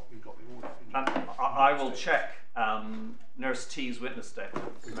we've got the order. And I will check Nurse T's witness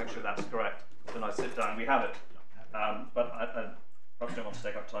statement to make sure that's correct when I sit down. We have it, but I perhaps don't want to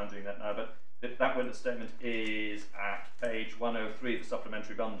take up time doing that now. But that witness statement is at page 103 of the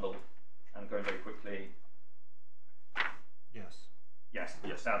supplementary bundle, and going very quickly. Yes. Yes.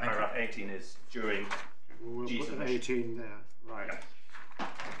 Now paragraph 18 is during. We'll G's put an submission. 18 there, right. Yeah.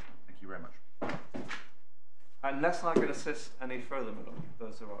 Thank you very much. Unless I can assist any further, my lord,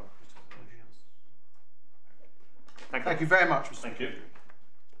 those are our. Thank you very much, Mr. Thank you.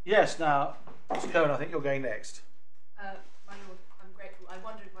 Yes, now, Mr. Cohen, I think you're going next. My lord, I'm grateful. I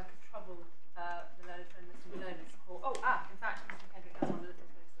wondered if I could trouble the learned friend, Mr. Malonis, for. In fact, Mr. Kendrick has one a little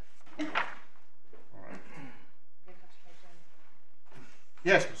closer. All right. Maybe I should page down.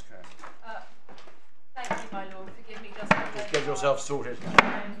 Yes, Mr. Cohen. Thank you, my lord. Forgive me just. Just get yourself sorted.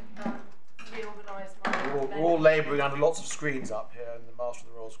 Reorganise my. We're all labouring under lots of screens up here in the Master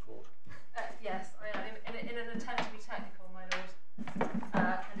of the Rolls Court. Yes, I am. In an attempt to be technical, my lord,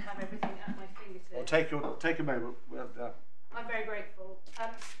 and have everything at my fingertips. Well, take a moment. I'm very grateful.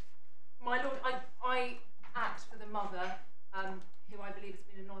 My lord, I act for the mother, who I believe has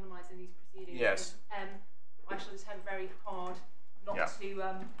been anonymised in these proceedings. Yes. I shall attempt very hard not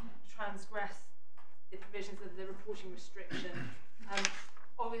to transgress the provisions of the reporting restriction.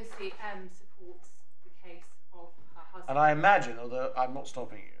 Obviously, supports the case of her husband. And I imagine, although I'm not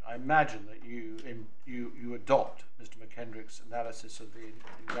stopping you, I imagine that you adopt Mr. McKendrick's analysis of the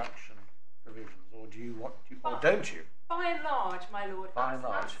injunction provisions, or do you want, or don't you? By and large, my lord, By and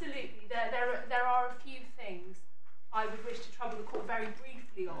large. absolutely. There are a few things I would wish to trouble the court very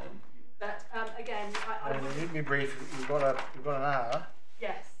briefly on, but again, I And you need me brief. We've got an hour.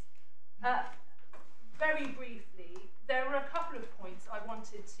 yes. Very briefly, there were a couple of points I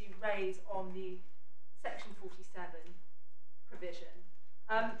wanted to raise on the Section 47 provision.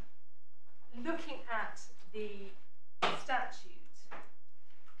 Looking at the statute,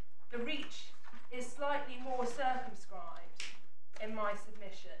 the reach is slightly more circumscribed in my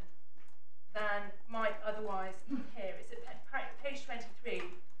submission than might otherwise appear. It's at page 23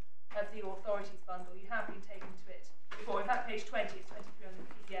 of the authorities bundle. You have been taken to it before. In fact, page 20, it's 23 on the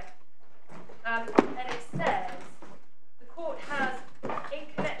PDF. And it says, the court has, in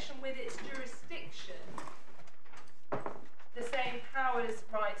connection with its jurisdiction, the same powers,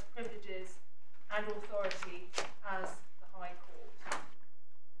 rights, privileges and authority as the High Court.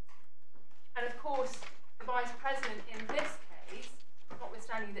 And of course, the Vice President in this case,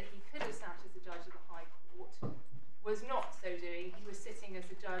 notwithstanding that he could have sat as a judge of the High Court, was not so doing. He was sitting as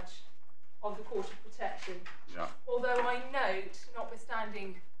a judge of the Court of Protection. Yeah. Although I note,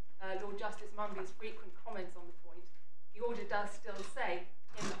 notwithstanding Lord Justice Mumby's frequent comments on the point, the order does still say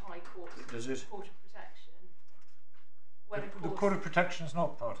in the High Court, Does it? Court of Protection. When of The course, Court of Protection is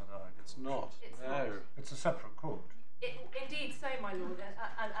not part of the High Court. It's not. It's no. not. It's a separate court. Indeed so, my lord,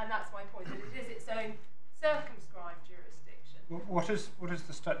 and that's my point, that it is its own circumscribed jurisdiction. What is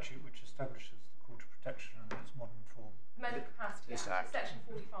the statute which establishes the Court of Protection in its modern form? The Mental Capacity This Act, Act. Section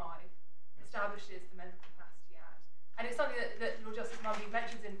 45. It's establishes the Medical Capacity Act. And it's something that Lord Justice Nugee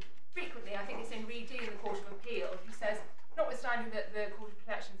mentions in frequently. I think it's in Re D in the Court of Appeal. He says, notwithstanding that the Court of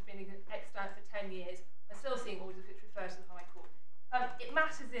Protection has been extant for 10 years, we're still seeing orders which refer to the High Court. It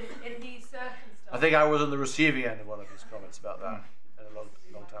matters in these circumstances. I think I was on the receiving end of one of his comments about that a long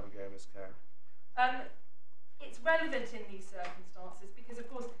time ago, Ms. Coe. It's relevant in these circumstances because, of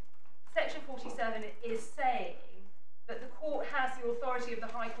course, Section 47 is saying that the court has the authority of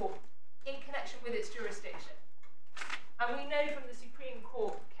the High Court in connection with its jurisdiction. And we know from the Supreme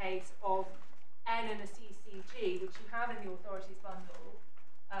Court case of N and a CCG, which you have in the authorities bundle,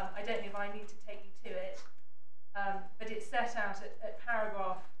 I don't know if I need to take you to it, but it's set out at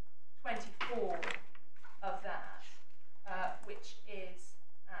paragraph 24 of that, which is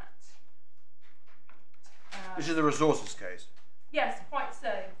at... This is the resources case. Yes, quite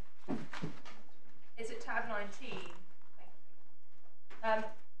so. It's at tab 19. And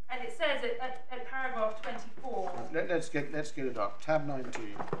it says at paragraph 24. Let's get it up. Tab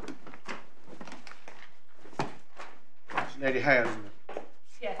 19. It's Lady Hale, isn't it?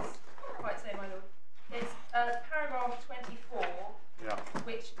 Yes, quite so, my lord. It's paragraph 24, Yeah.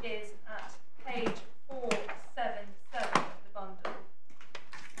 which is at page 477 of the bundle.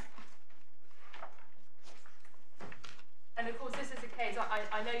 And of course, this is a case,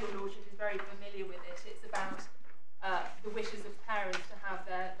 I know your lordship is very familiar with it. It's about the wishes of parents to have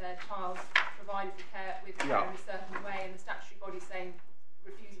their child provided for care with care in a certain way, and the statutory body saying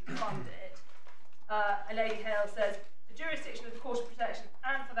refusing to fund it. And Lady Hale says, the jurisdiction of the Court of Protection,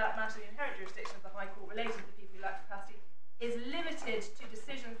 and for that matter the inherent jurisdiction of the High Court relating to the people who lack capacity, is limited to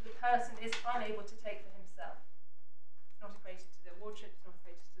decisions the person is unable to take for himself. It's not equated to the wardship, it's not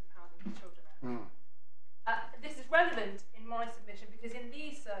equated to the Housing and Children Act. This is relevant in my submission because in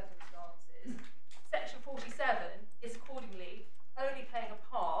these circumstances, Section 47 is accordingly only playing a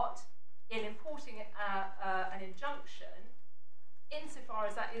part in importing an injunction insofar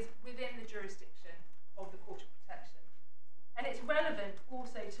as that is within the jurisdiction of the Court of Protection. And it's relevant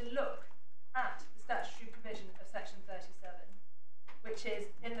also to look at the statutory provision of Section 37, which is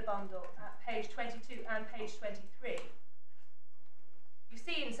in the bundle at page 22 and page 23. You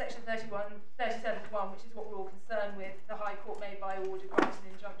see in Section 37.1, which is what we're all concerned with, the High Court may by order grant an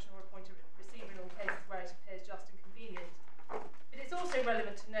injunction or appoint a receiver in all cases where it appears just and convenient. But it's also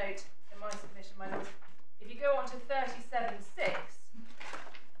relevant to note, in my submission, my lord, if you go on to 37.6,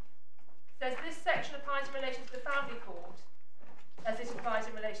 says this section applies in relation to the family court as it applies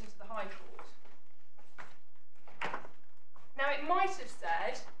in relation to the High Court. Now it might have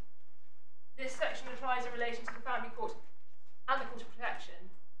said this section applies in relation to the family court and the Court of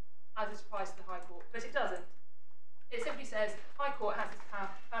Protection as it applies to the High Court, but it doesn't. It simply says High Court has its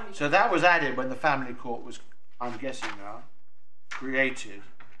family. So that was added when the family court was, I'm guessing now, created.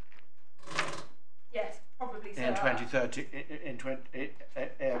 Yes, probably so. In 2013.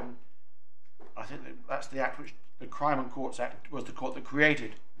 I think that's the act which the Crime and Courts Act was the court that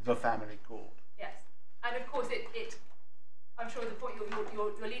created the family court. Yes, and of course it I'm sure the point you're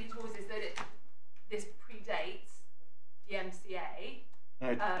leading towards is that this predates the MCA.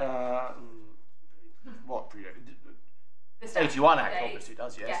 What predated? The 81 Act predates, obviously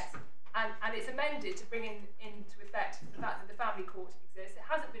does, yes. Yes, and it's amended to bring into effect the fact that the family court exists. It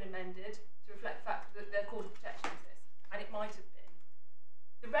hasn't been amended to reflect the fact that the Court of Protection exists, and it might have been.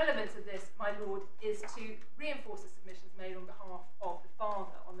 The relevance of this, my lord, is to reinforce the submissions made on behalf of the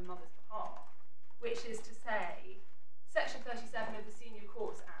father, on the mother's behalf, which is to say, Section 37 of the Senior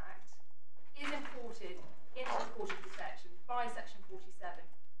Courts Act is imported into the Court of Protection by Section 47,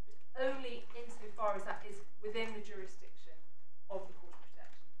 but only insofar as that is within the jurisdiction of the Court of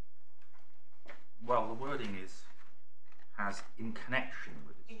Protection. Well, the wording has in connection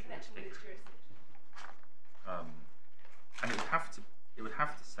with its jurisdiction. And it would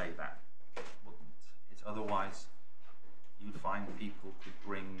have to say that, wouldn't it? Otherwise, you'd find people could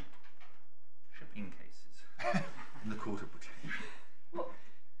bring shipping cases in the Court of Protection.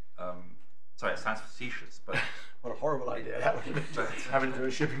 Sorry, it sounds facetious, but what a horrible idea that would be, having to do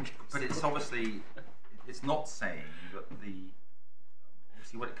a shipping case. But it's obviously, it's not saying that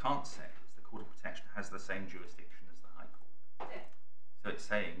obviously what it can't say is the Court of Protection has the same jurisdiction as the High Court. Yeah. So it's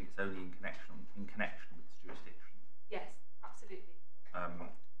saying it's only in connection with its jurisdiction. Yes, absolutely.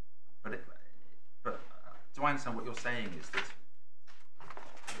 But do I understand what you're saying is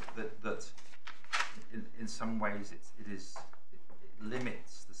that in some ways it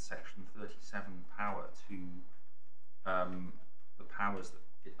limits the Section 37 power to the powers that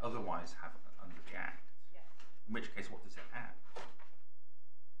it otherwise have under the Act. Yeah. In which case, what does it add?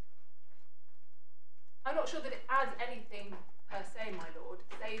 I'm not sure that it adds anything per se, my lord,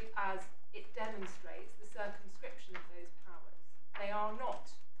 save as it demonstrates the circumscription of those powers. They are not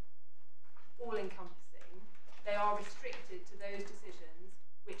all-encompassing. They are restricted to those decisions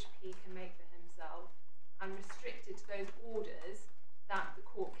which P can make for himself, and restricted to those orders that the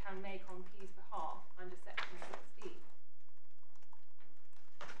court can make on P's behalf under section 16.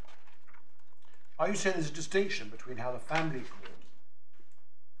 Are you saying there's a distinction between how the family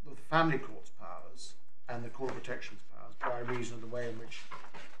court's powers and the court of protection's powers by reason of the way in which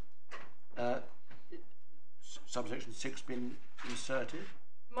subsection 6 been inserted?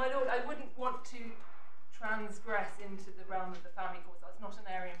 My lord, I wouldn't want to transgress into the realm of the family court. That's not an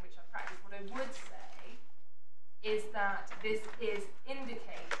area in which I practice. What I would say is that this is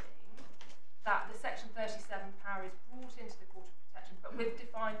indicating that the section 37 power is brought into the court of protection, but with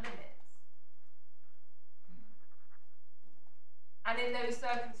defined limits. And in those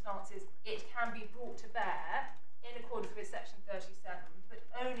circumstances, it can be brought to bear in accordance with section 37, but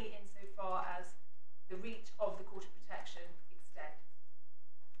only insofar as the reach of the court of protection extends.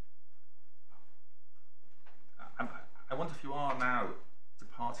 I wonder if you are now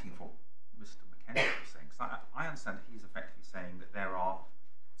departing from what Mr. McKenzie was saying, because I understand he's effectively saying that there are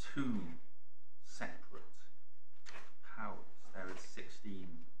two separate powers. There is 16(5),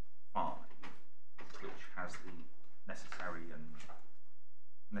 which has the necessary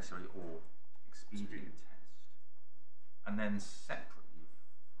or expedient test, and then separately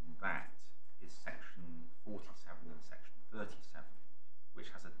from that is section 47 and section 37, which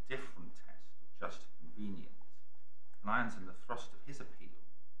has a different test of just convenience. And I understand the thrust of his appeal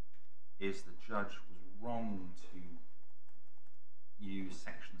is the judge was wrong to use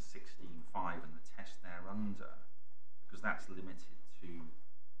section 16(5) and the test thereunder, because that's limited to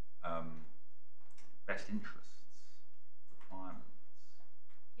best interests requirements.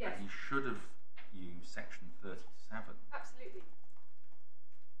 Yes. And he should have used section 37. Absolutely.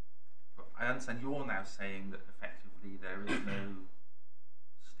 But I understand you're now saying that effectively there is no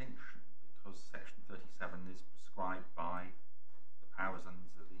distinction, because section 37 is prescribed by the powers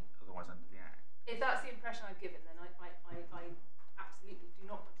otherwise under the Act. If that's the impression I've given, then I absolutely do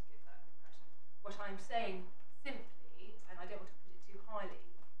not want to give that impression. What I'm saying simply, and I don't want to put it too highly,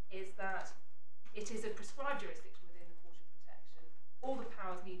 is that it is a prescribed jurisdiction within the court of protection. All the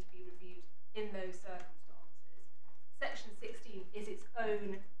powers need to be reviewed in those circumstances. Section 16 is its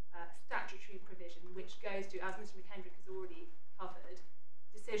own statutory provision, which goes to, as Mr. McKendrick has already covered,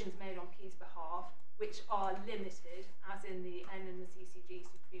 decisions made on P's behalf, which are limited, as in the N and the CCG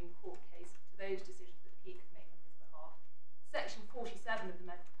Supreme Court case, to those decisions that P can make on his behalf. Section 47 of the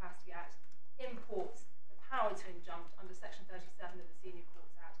Mental Capacity Act imports the power to injunct under section 37 of the Senior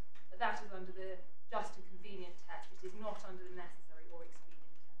Courts Act, but that is under the just and convenient test. It is not under the necessary or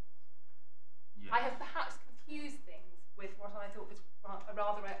expedient test. Yes. I have perhaps confused things with what I thought was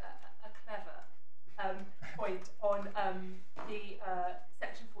rather a clever point on the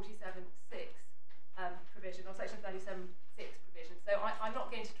section 47(6) provision, or section 37(6) provision. So I'm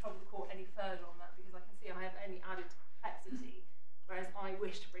not going to trouble the court any further on that, because I can see I have only added complexity, whereas I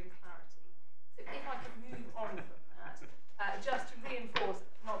wish to bring clarity. So if I could move on from that, just to reinforce,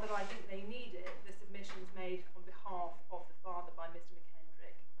 not that I think they need it, the submissions made on behalf of the father by Mr.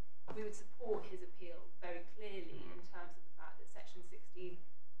 McKendrick, we would support his appeal very clearly in terms of the fact that section 16(5)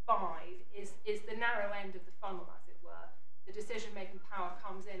 is the narrow end of the funnel, as it were. The decision-making power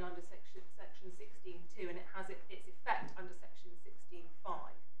comes in under section 16(2), and it has its effect under section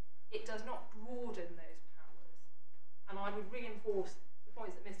 16(5). It does not broaden those powers. And I would reinforce the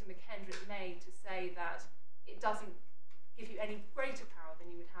points that Mr. McKendrick made to say that it doesn't give you any greater power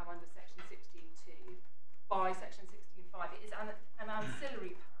than you would have under section 16(2) by section 16(5). It is an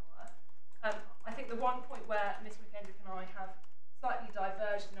ancillary power. I think the one point where Mr. McKendrick and I have slightly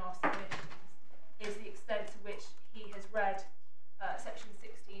diverged in our submissions is the extent to which he has read section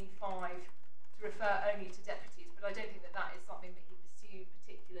 16(5) to refer only to deputies, but I don't think that that is something that he pursued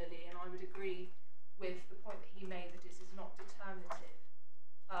particularly, and I would agree with the point that he made that this is not determinative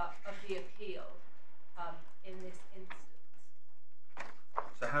of the appeal in this instance.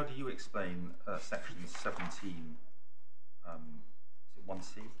 So how do you explain section 17, is it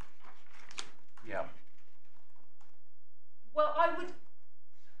 1C? Yeah. Well, I would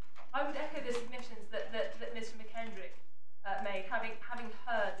echo the submissions that Mr. McKendrick made, having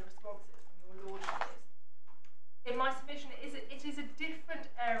heard the responses from your lordships. In my submission, it is a different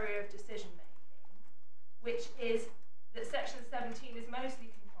area of decision making, which is that section 17 is mostly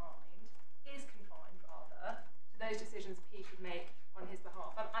confined rather, to those decisions P could make on his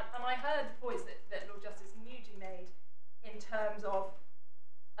behalf. And I heard the points that Lord Justice Nugee made in terms of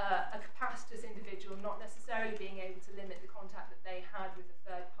a capacitous individual not necessarily being able to limit the contact that they had with a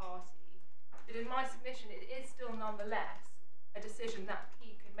third party. nonetheless a decision that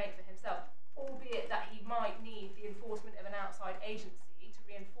P could make for himself, albeit that he might need the enforcement of an outside agency to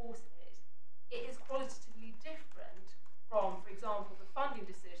reinforce it. It is qualitatively different from, for example, the funding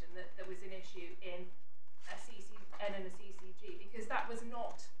decision that was an issue in a CCN and a CCG, because that was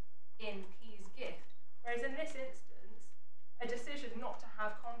not in P's gift. Whereas in this instance, a decision not to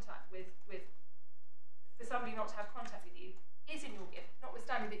have contact for somebody not to have contact with you is in your gift,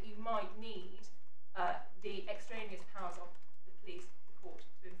 notwithstanding that you might need the extraneous powers of the police, the court,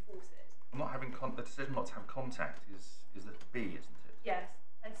 to enforce it. Not having the decision not to have contact is that B, isn't it? Yes,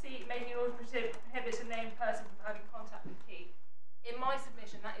 and C, making an order prohibit a named person from having contact with P. In my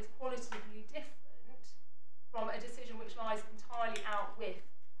submission, that is qualitatively different from a decision which lies entirely out with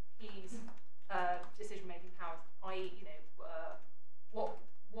P's decision-making powers, i.e., what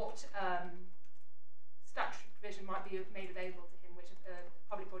statutory provision might be made available to him which a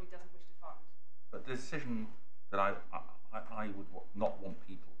public body doesn't wish to fund. But the decision that I would not want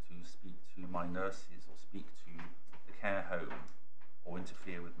people to speak to my nurses or speak to the care home or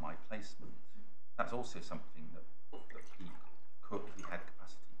interfere with my placement, that's also something that he could, if he had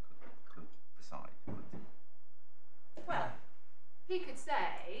capacity, could decide. Well, he could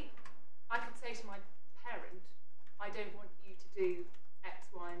say, I could say to my parent, I don't want you to do X,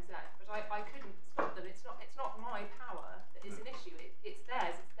 Y, and Z, but I couldn't stop them. It's not my power that is an issue. It's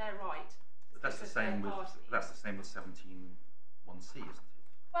theirs. It's their right. But that's the same with 17(1)(c), isn't it?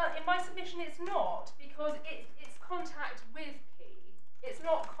 Well, in my submission, it's not, because it's contact with P. It's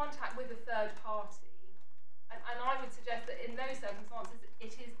not contact with a third party, and I would suggest that in those circumstances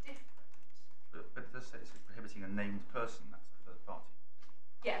it is different. But it does say it's prohibiting a named person. That's a third party.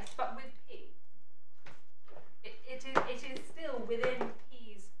 Yes, but with P. It is still within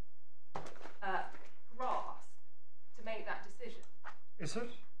P's grasp to make that decision. Is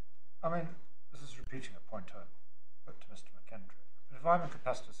it? I mean, this is repeating a point I put to Mr. McKendrick. But if I'm a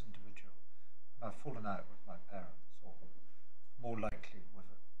capacitous individual and I've fallen out with my parents, or more likely with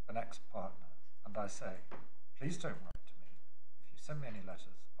an ex-partner, and I say, please don't write to me. If you send me any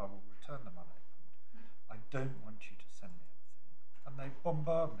letters, I will return them unopened. I don't want you to send me anything. And they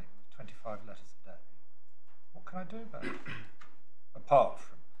bombard me with 25 letters a day. What can I do about it? Apart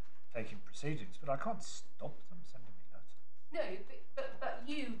from taking proceedings, but I can't stop them sending me letters. No, but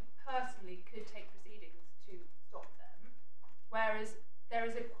you personally could take proceedings to stop them, whereas there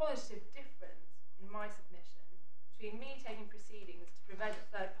is a qualitative difference in my submission between me taking proceedings to prevent a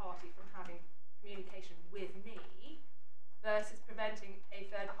third party from having communication with me versus preventing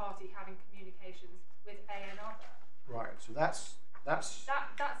a third party having communications with another. Right, so that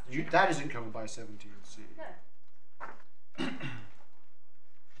isn't covered by 17C. No.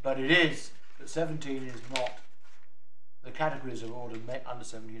 But it is that 17 is not, the categories of order under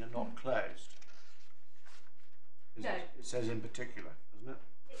 17 are not closed. No. It says in particular, doesn't it?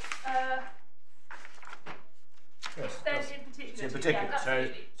 Yes, It says in particular. It's in particular. Yeah,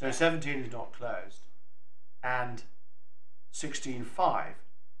 absolutely. So 17 is not closed, and 16(5)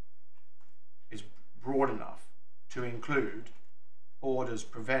 is broad enough to include orders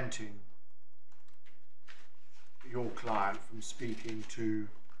preventing your client from speaking to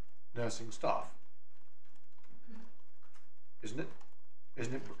nursing staff, isn't it?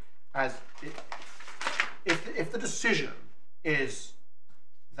 Isn't it? If the decision is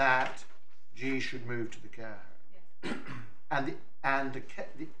that G should move to the care home, yes, and the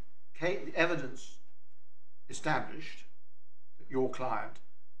evidence established that your client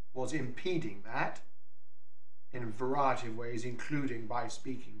was impeding that in a variety of ways, including by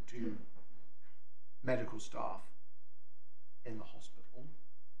speaking to medical staff in the hospital,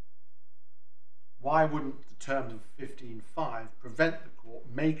 why wouldn't the terms of 15(5) prevent the court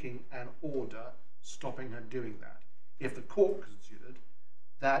making an order stopping her doing that, if the court considered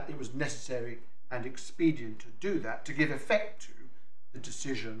that it was necessary and expedient to do that to give effect to the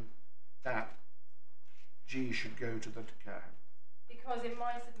decision that G should go to the care home? Because in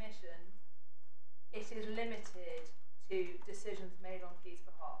my submission, it is limited to decisions made on P's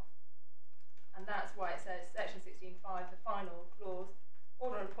behalf. And that's why it says section 16(5), the final clause,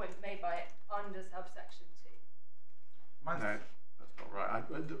 order of appointment made by it under subsection 2. No, that's not right.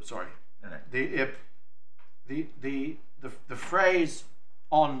 Sorry. No. The phrase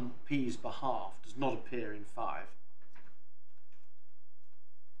on P's behalf does not appear in 5.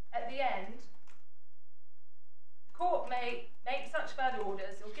 At the end, the court may make such further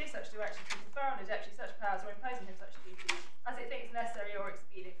orders or give such directions to confer on a deputy such powers or imposing him such duties as it thinks necessary or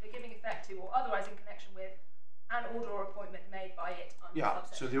expedient for giving effect to or otherwise in connection with an order or appointment made by it under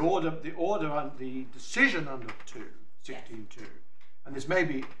subsection. So the decision under 16(2), and this may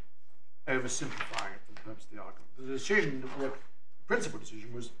be oversimplifying it, for the purpose of the argument. The decision, the principal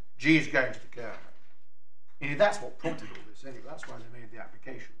decision was G is going to the care home. Indeed, that's what prompted all this anyway. That's why they made the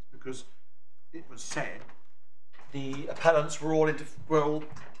applications, because it was said the appellants were all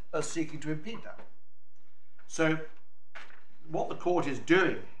seeking to impede that. So what the court is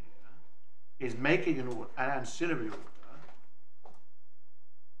doing here is making an ancillary order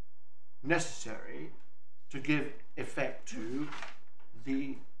necessary to give effect to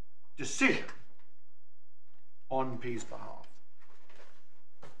the decision on P's behalf.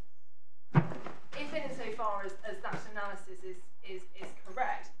 If insofar as that analysis is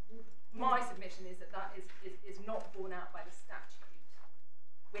correct, my submission is that is not borne out by the statute,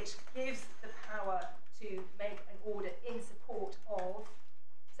 which gives the power to make an order in support of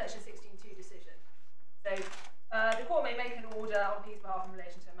Section 16.2 decision. So the court may make an order on P's behalf in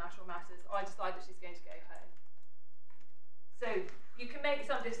relation to a matter or matters. I decide that she's going to go home. So you can make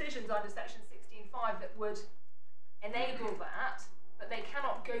some decisions under Section 16.5 that would enable that, but they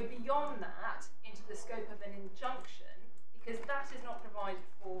cannot go beyond that into the scope of an injunction, because that is not provided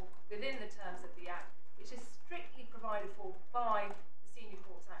for within the terms of the Act, which is strictly provided for by the Senior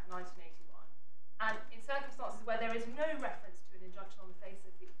Courts Act 1981. And in circumstances where there is no reference to an injunction on the face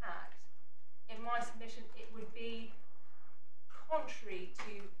of the Act, in my submission it would be contrary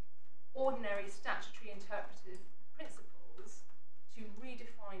to ordinary statutory interpretive principles to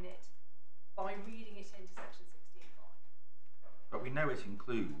redefine it by reading it into Section 16.5. But we know it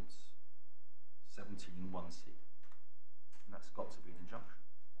includes 17.1c, and that's got to be an injunction.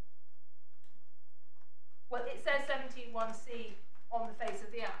 Well, it says 17.1c on the face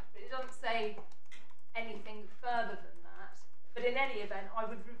of the Act, but it doesn't say anything further than that. But in any event, I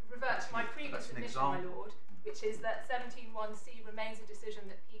would revert to my previous submission, my Lord, which is that 17.1c remains a decision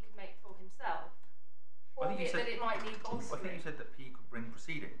that P could make for himself, albeit that it might need bolstering. I think you said that P could bring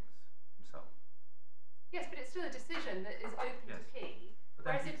proceedings himself. Yes, but it's still a decision that is open to P. But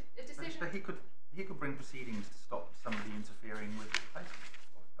whereas a decision... But he could bring proceedings to stop somebody interfering with his placement,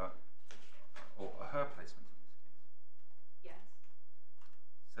 or her placement in this case. Yes.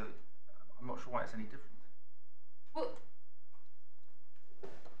 So I'm not sure why it's any different. Well,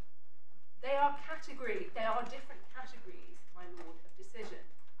 they are different categories, my Lord, of decision.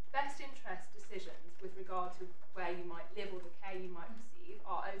 Best interest decisions with regard to where you might live or the care you might receive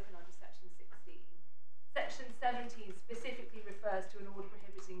are open under Section 16. Section 17 specifically refers to an order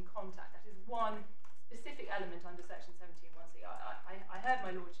prohibiting contact. That is one specific element under Section 17.1c. I heard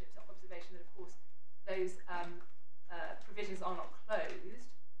my Lordship's observation that, of course, those provisions are not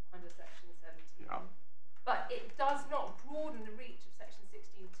closed under Section 17. Yeah. But it does not broaden the reach of Section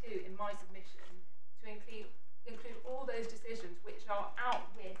 16.2 in my submission to include all those decisions which are out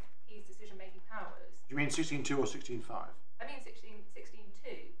with P's decision-making powers. Do you mean 16.2 or 16.5? I mean 16.2,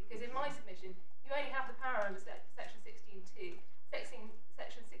 because in my submission, you only have the power under Section 16.2. Section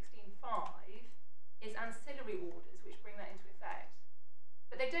 16.5 is ancillary orders which bring that into effect.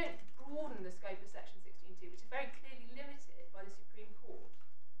 But they don't broaden the scope of Section 16.2, which is very clearly limited by the Supreme Court.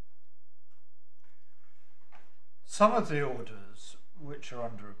 Some of the orders which are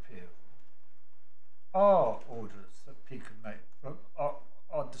under appeal are orders that P can make,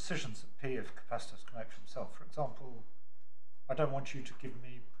 are decisions that P, if capacitas, can make for himself. For example, I don't want you to give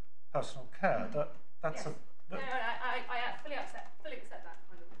me personal care. That's yes. a. I fully accept that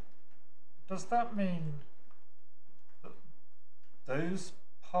kind of. Does that mean that those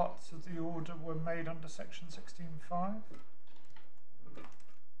parts of the order were made under Section 16.5?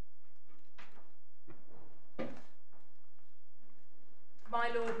 My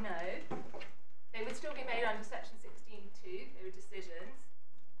Lord, no. They would still be made under Section 16.2. They were decisions.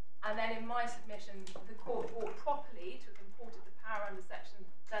 And then in my submission, the court ought properly to have imported the power under Section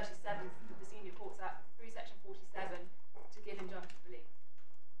 37 of the Senior Courts Act through Section 47 to give injunctive relief.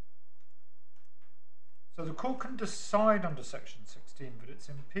 So the court can decide under Section 16 that it's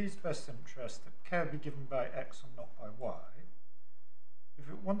in P's best interest that care be given by X and not by Y. If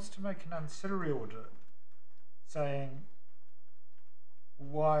it wants to make an ancillary order saying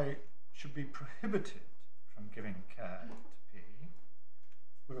Y should be prohibited from giving care to P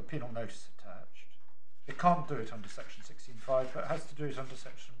with a penal notice attached, it can't do it under Section 16.5, but it has to do it under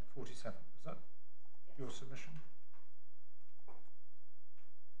Section 47. Is that your submission?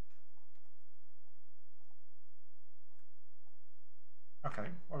 Okay.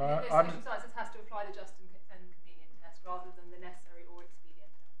 Well, in those circumstances, has to apply the just and convenient test rather than the necessary or expedient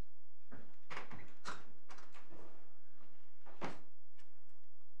test.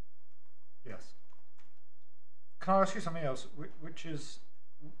 Yes. Can I ask you something else, which is,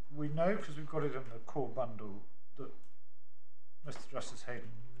 we know, because we've got it in the core bundle, that Mr. Justice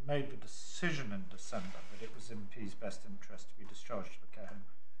Hayden made the decision in December that it was in P's best interest to be discharged to the care home.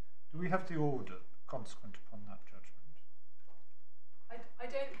 Do we have the order consequent upon that judgment? I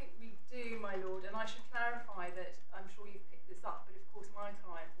don't think we do, my lord, and I should clarify that I'm sure you've picked this up, but of course my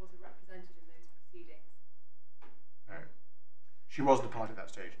client wasn't represented in those proceedings. No. She wasn't a party at that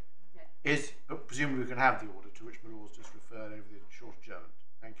stage. No. But presumably we can have the order to which my lord's just referred over the short adjournment.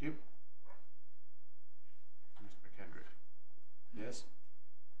 Thank you. Mr. McKendrick. Yes?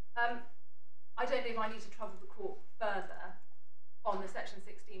 I don't know if I need to trouble the court further on the section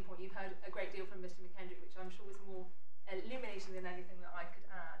 16 point. You've heard a great deal from Mr. McKendrick, which I'm sure was more illuminating than anything that I could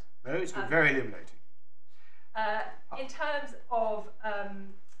add. No, it's been very illuminating. In terms of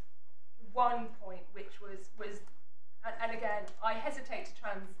one point, which was and again, I hesitate to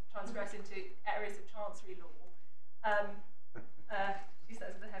transgress into areas of chancery law. She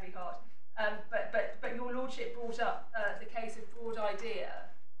says with a heavy heart. But your lordship brought up the case of broad idea,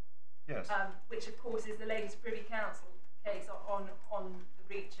 Yes. which of course is the latest Privy Council case on the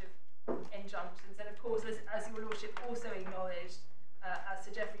breach of injunctions, and of course, as your lordship also acknowledged, as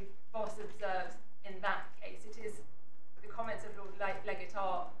Sir Geoffrey Voss observes in that case, it is the comments of Lord Legate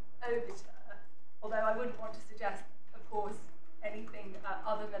are obiter, although I wouldn't want to suggest, of course, anything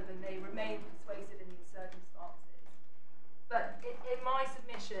other than they remain persuasive in these circumstances. But in my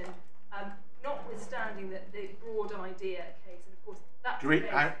submission, notwithstanding that the broad idea case, and of course that's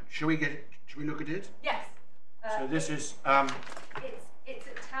Shall we look at it? yes. So this is It's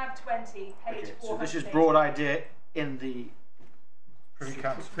at tab 20, page okay, 4. so this is broad idea in the Privy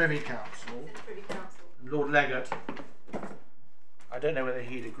Council. Privy Council. It's in Privy Council. Lord Legate, I don't know whether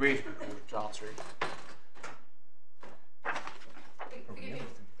he'd agree to be called chancery. Forgive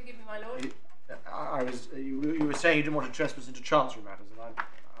me, my lord. You were saying you didn't want to trespass into chancery matters, and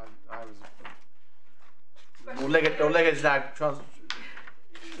I was. Lord Legate is now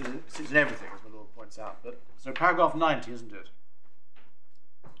sits in everything, as my lord points out. But so paragraph 90, isn't it?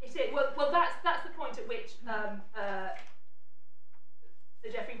 It is. Well, that's the point at which Sir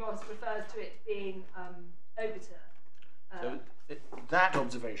Geoffrey Voss refers to it being obiter. So that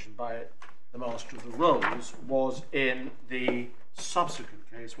observation by the Master of the Rolls was in the subsequent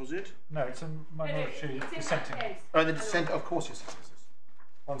case, was it? No, it's in minority it's in that dissenting. case. Oh, the dissent, of course, yes.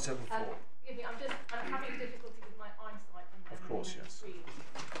 174. Forgive me, I'm having difficulty with my eyesight. Of course, yes.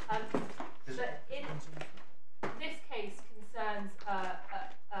 But this case concerns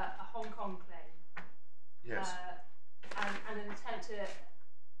a Hong Kong claim. Yes. And an attempt to.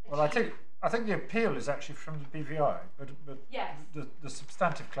 Well, I think the appeal is actually from the BVI, but yes. the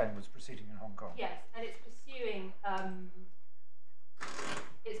substantive claim was proceeding in Hong Kong. Yes, and it's pursuing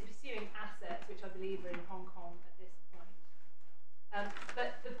assets which I believe are in Hong Kong at this point.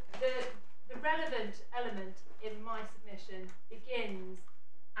 But the relevant element in my submission begins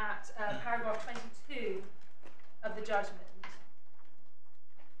at paragraph 22 of the judgment,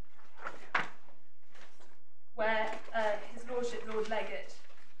 where His Lordship Lord Legate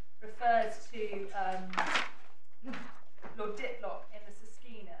refers to Lord Diplock in the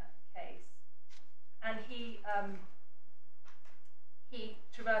Susquehanna case, and he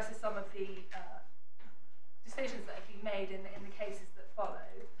traverses some of the decisions that have been made in the cases that follow.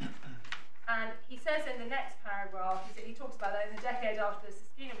 And he says in the next paragraph, he talks about that in the decade after the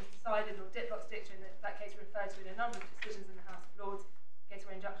Susquehanna was decided, Lord Diplock's dicta in that case referred to in a number of decisions in the House of Lords, a case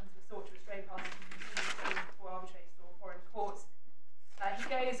where injunctions were sought to restrain parties from continuing before arbitrators or foreign courts. He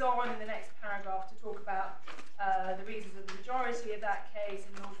goes on in the next paragraph to talk about the reasons of the majority of that case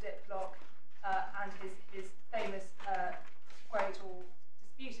in Lord Diplock and his famous quote or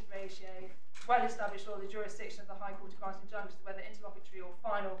disputed ratio, well-established law, the jurisdiction of the High Court to grant injunctions, whether interlocutory or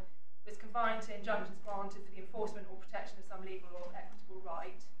final, was confined to injunctions granted for the enforcement or protection of some legal or equitable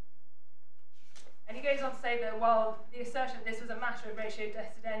right. And he goes on to say that while the assertion that this was a matter of ratio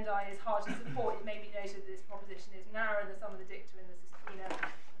decidendi is hard to support, it may be noted that this proposition is narrower than some of the dicta in the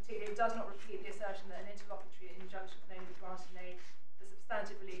Susquehanna. Particularly, it does not repeat the assertion that an interlocutory injunction can only be granted in the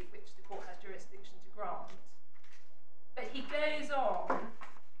substantive relief which the court has jurisdiction to grant. But he goes on,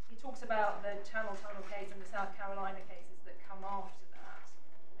 he talks about the Channel Tunnel case and the South Carolina cases that come after that.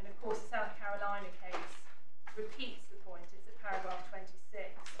 And of course, the South Carolina case repeats the point. It's at paragraph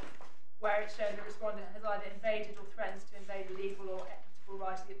 26, where it's shown the respondent has either invaded or threatens to invade a legal or equitable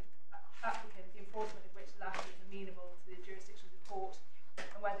right of the applicant, the enforcement of which the latter is amenable to the jurisdiction of the court,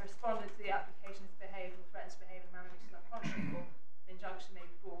 and where the respondent to the application has behaved or threatens to behave in a manner which is unconscionable, an injunction may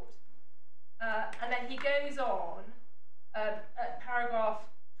be brought. And then he goes on at paragraph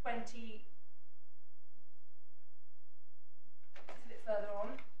 20, a bit further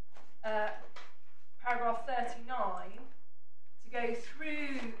on, paragraph 39, to go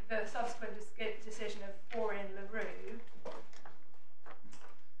through the subsequent decision of Foreign LaRue,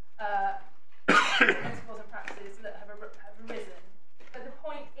 principles and practices that have arisen. But the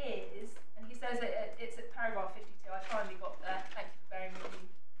point is, and he says that it's at paragraph 52, I finally got there, thank you for bearing with me,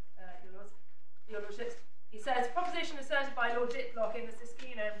 your Lordships. He says, proposition asserted by Lord Diplock in the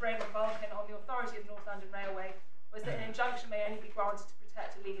Siskina and Braemont Vulcan on the authority of North London Railway was that an injunction may only be granted to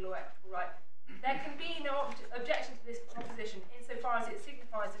protect a legal or equitable right. There can be no objection to this proposition insofar as it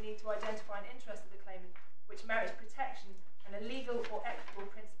signifies the need to identify an interest of the claimant which merits protection and a legal or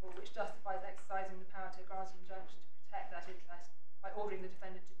equitable principle which justifies exercising the power to grant an injunction to protect that interest by ordering the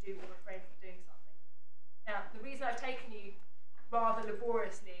defendant to do or refrain from doing something. Now, the reason I've taken you rather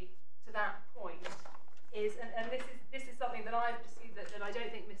laboriously to that point is, and this is something that I've pursued that I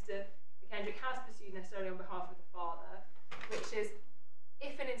don't think Mr. McKendrick has pursued necessarily on behalf of the father, which is,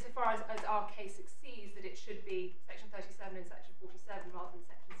 if and insofar as our case succeeds, that it should be section 37 and section 47 rather than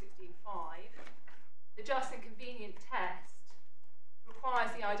section 16.5, the just and convenient test requires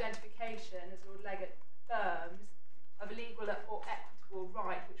the identification, as Lord Legate affirms, of a legal or equitable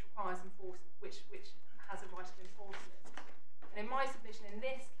right which requires enforcement, which has a right of enforcement. And in my submission in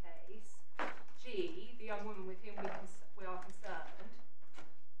this case, G, the young woman with whom we are concerned,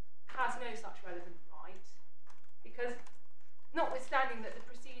 has no such relevant right, because notwithstanding that the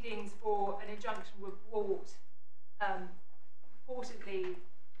proceedings for an injunction were brought purportedly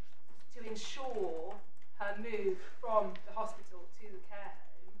to ensure her move from the hospital to the care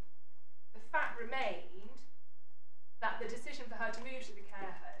home, the fact remained that the decision for her to move to the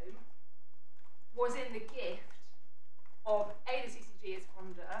care home was in the gift of A, the CCG as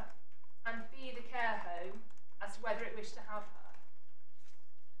ponder, and B, the care home as to whether it wished to have her.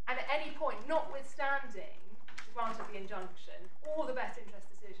 And at any point, notwithstanding the grant of the injunction or the best interest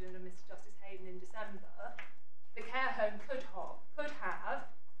decision of Mr. Justice Hayden in December, the care home could have,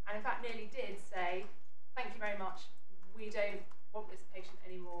 and in fact nearly did, say, thank you very much, we don't want this patient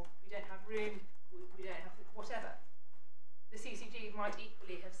anymore, we don't have room, we don't have whatever. The CCG might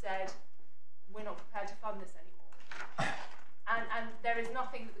equally have said, we're not prepared to fund this anymore. And there is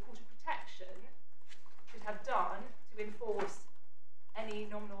nothing that the Court of Protection could have done to enforce any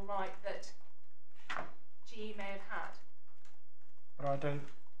nominal right that G may have had. But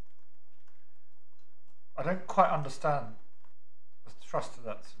I don't quite understand the thrust of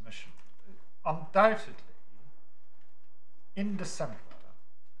that submission. Undoubtedly, in December,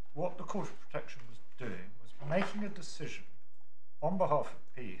 what the Court of Protection was doing was making a decision on behalf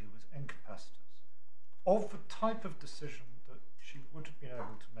of P, who was incapacitous, of the type of decision that she would have been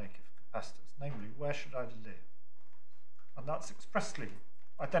able to make if capacitous, namely, where should I live? And that's expressly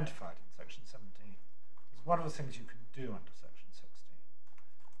identified in section 17 as one of the things you can do under section 16.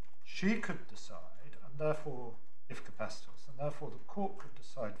 She could decide, and therefore, if capacitous, and therefore the court could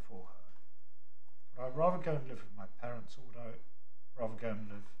decide for her, would I rather go and live with my parents, or would I rather go and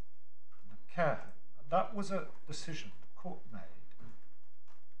live in a care home? And that was a decision the court made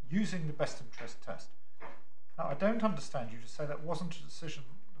using the best interest test. Now, I don't understand you to say that wasn't a decision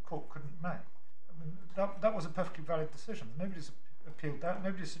the court couldn't make. I mean, that was a perfectly valid decision. Nobody's appealed that.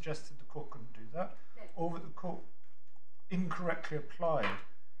 Nobody suggested the court couldn't do that, or that the court incorrectly applied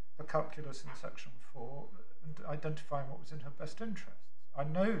the calculus in section 4 and identifying what was in her best interests. I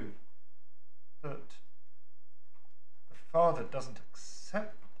know that the father doesn't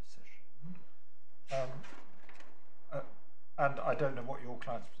accept the decision, and I don't know what your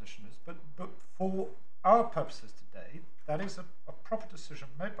client's position is, but for our purposes today, that is a proper decision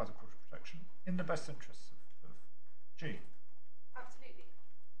made by the Court of Protection in the best interests of G. Absolutely.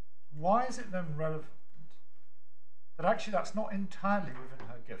 Why is it then relevant that actually that's not entirely within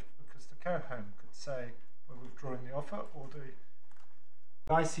her gift, because the care home could say we're withdrawing the offer, or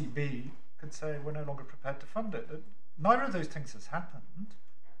the ICB could say we're no longer prepared to fund it? Neither of those things has happened,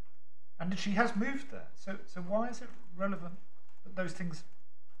 and she has moved there. So why is it relevant that those things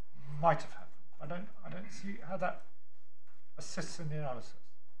might have happened? I don't see how that assists in the analysis.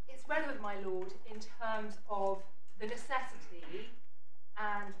 It's relevant, my lord, in terms of the necessity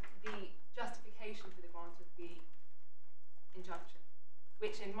and the justification for the grant of the injunction,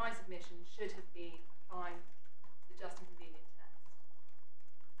 which in my submission should have been applying the just and convenient test.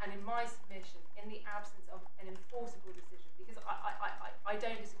 And in my submission, in the absence of an enforceable decision, because I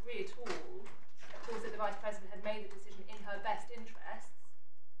don't disagree at all, of course, that the Vice President had made the decision in her best interests,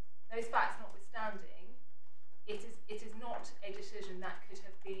 those facts notwithstanding, it is not a decision that could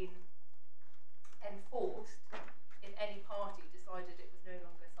have been enforced if any party decided it was no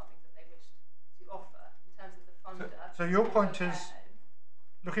longer something that they wished to offer in terms of the funder. So your point is,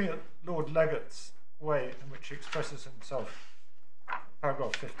 looking at Lord Legate's way in which he expresses himself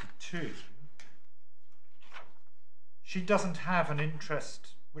paragraph 52, she doesn't have an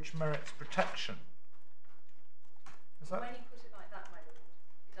interest which merits protection. Is that? When you put it like that, my lord,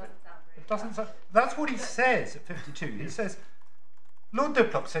 it doesn't sound very. It doesn't sound. That's what he says at 52. He says, Lord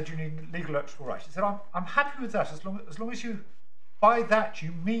Diplock said you need legal electoral right. He said, I'm happy with that as long as you, by that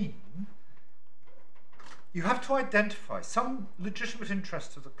you mean, you have to identify some legitimate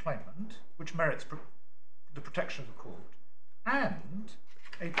interest of the claimant which merits the protection of the court, and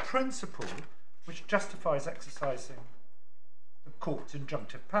a principle which justifies exercising the court's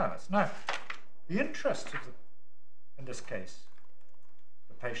injunctive powers. Now, the interest of in this case,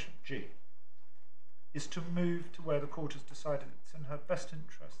 the patient G, is to move to where the court has decided it's in her best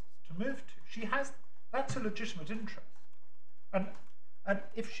interests to move to. That's a legitimate interest. And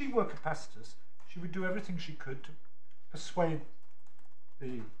if she were capacitous, she would do everything she could to persuade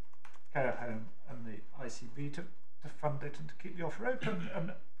the care home and the ICB to fund it and to keep the offer open.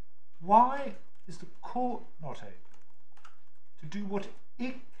 And why is the court not able to do what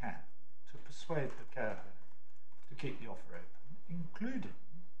it can to persuade the care home to keep the offer open, including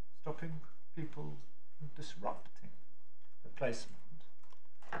stopping people from disrupting the placement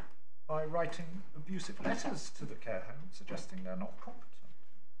by writing abusive letters to the care home suggesting they're not competent?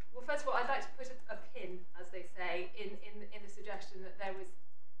 Well, first of all, I'd like to put a pin, as they say, in the suggestion that there was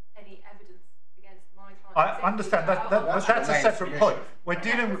any evidence against my client. I understand that, that's a separate point. We're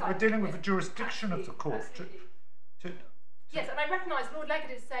dealing with the jurisdiction of the court. Yes, and I recognise Lord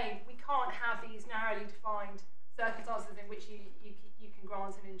Leggett is saying we can't have these narrowly defined circumstances in which you can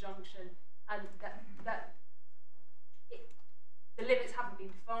grant an injunction, and the limits haven't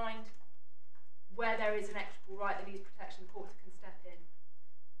been defined. Where there is an equitable right that needs protection, the court can step in.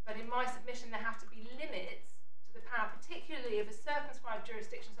 But in my submission, there have to be limits to the power, particularly of a circumscribed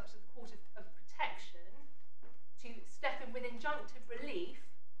jurisdiction such as the Court of Protection, to step in with injunctive relief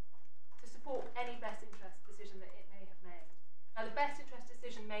to support any best interest decision that it may have made. Now, the best interest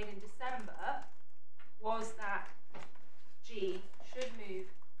decision made in December was that G should move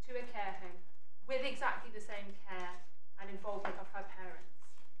to a care home with exactly the same care and involvement of her parents.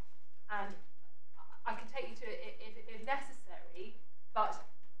 And I can take you to it if necessary, but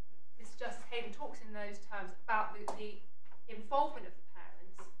Mr. Justice Hayden talks in those terms about the involvement of the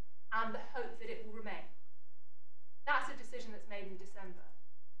parents and the hope that it will remain. That's a decision that's made in December.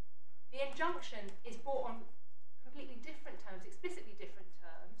 The injunction is brought on completely different terms, explicitly different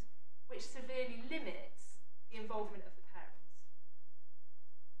terms, which severely limits the involvement of the parents.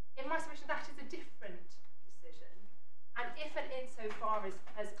 In my submission, that is a different decision, and if and insofar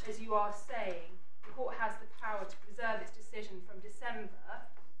as you are saying, the court has the power to preserve its decision from December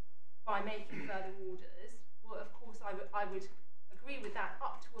by making further orders, well, of course, I would agree with that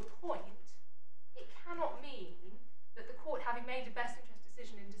up to a point. It cannot mean that the court, having made a best interest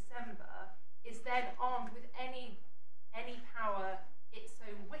decision in December, is then armed with any power it so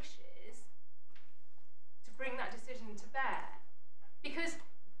wishes to bring that decision to bear. Because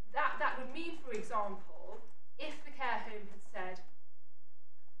that would mean, for example, if the care home had said,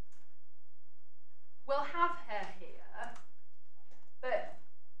 we'll have her here, but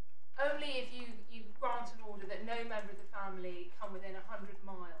only if you grant an order that no member of the family come within 100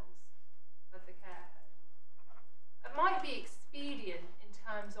 miles of the care home. It might be expedient in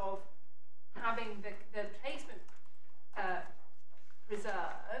terms of having the placement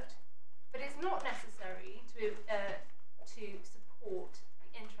preserved, but it's not necessary to support the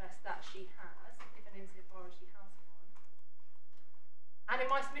interest that she has, if and insofar as she has one. And in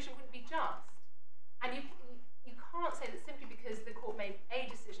my submission wouldn't be just. And you can't say that simply because the court made a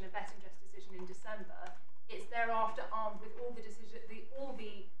decision, a best interest decision in December, it's thereafter armed with all the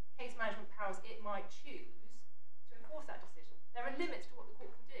case management powers it might choose to enforce that decision. There are limits to what the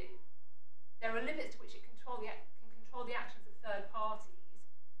court can do. There are limits to which it can control the actions of third parties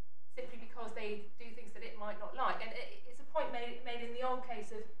simply because they do things that it might not like. And it's a point made in the old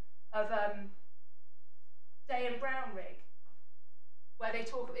case of Day and Brownrigg, where they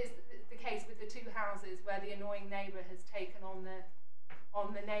talk about the case with the two houses where the annoying neighbour has taken on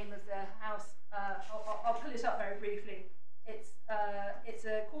the name of the house. I'll pull it up very briefly. It's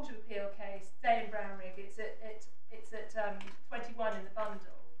a Court of Appeal case, Day and Brownrigg. It's at 21 in the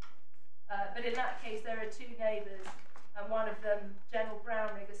bundle. But in that case, there are two neighbours, and one of them, General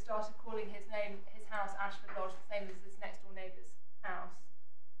Brownrigg, has started calling his house Ashford Lodge, the same as his next door neighbour's house.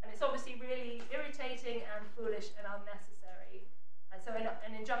 And it's obviously really irritating and foolish and unnecessary. And so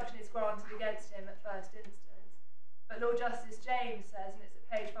an injunction is granted against him at first instance. But Lord Justice James says, and it's at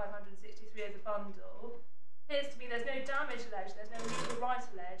page 563 of the bundle, appears to me there's no damage alleged, there's no legal right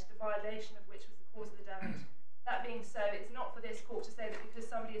alleged, the violation of which was the cause of the damage That being so, it's not for this court to say that because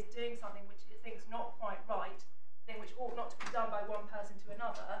somebody is doing something which it thinks not quite right, a thing which ought not to be done by one person to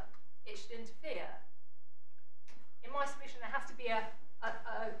another, it should interfere. In my submission, there has to be a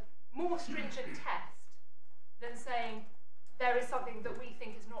more stringent test than saying there is something that we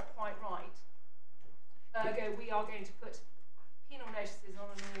think is not quite right. Ergo, we are going to put penal notices on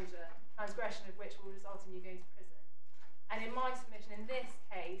an order, transgression of which will result in you going to prison. And in my submission, in this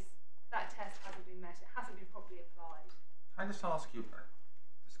case, that test hasn't been met. It hasn't been properly applied. Can I just ask you,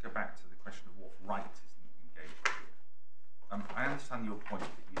 just go back to the question of what right is engaged here. I understand your point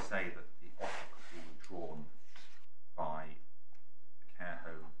that you say that the offer could be withdrawn by the care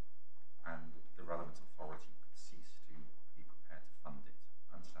home and the relevant authority could cease to be prepared to fund it.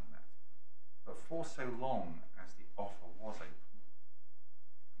 I understand that. But for so long as the offer was open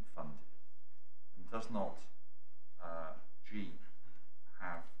and funded, and does not G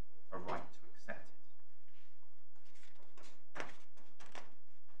have a right to accept it?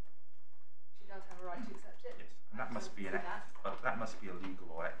 She does have a right to accept it. Yes, and that must be a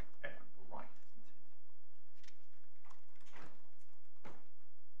legal or equitable right, isn't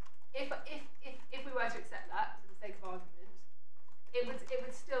it? If we were to accept that, for the sake of argument, it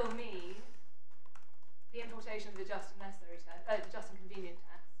would still mean the importation of the just and necessary test, the just and convenient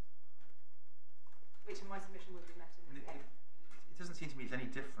test, which in my submission would be met in this case. It doesn't seem to me it's any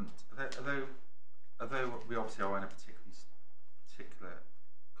different, although we obviously are in a particular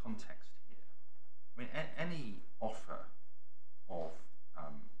context here. I mean, any offer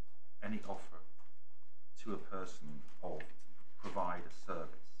to a person to provide a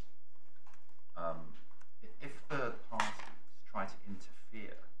service, if third parties try to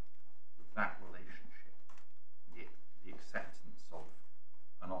interfere with that relationship, the acceptance of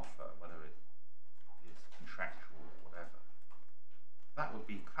an offer, whether it is contractual or whatever, that would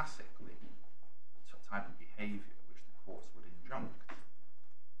be classically the type of behaviour which the courts would injunct,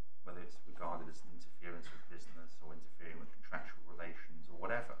 whether it's regarded as an interference with business or interfering with contractual relations or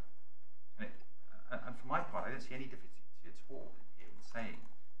whatever. And for my part, I don't see any difficulty at all in saying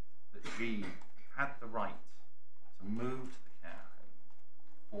that G had the right to move to the care home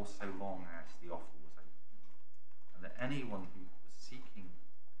for so long as the offer was open, and that anyone who was seeking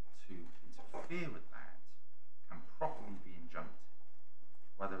to interfere with that can properly be injuncted,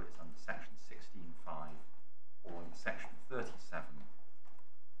 whether it's under section 16(5) or in section 37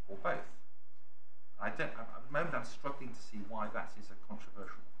 or both. At the moment I'm struggling to see why that is a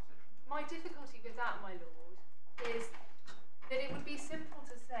controversial position. My difficulty with that, my lord, is that it would be simple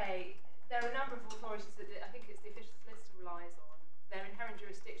to say there are a number of authorities that I think it's the official solicitor relies on. They're inherent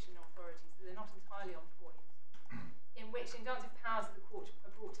jurisdiction authorities, so they're not entirely on point, in which injunctive powers of the court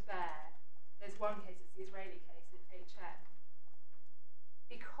are brought to bear. There's one case, it's the Israeli case at HM,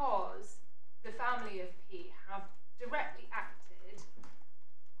 because the family of P have directly acted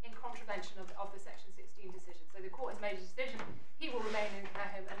in contravention of the section 16 decision. So the court has made a decision, P will remain in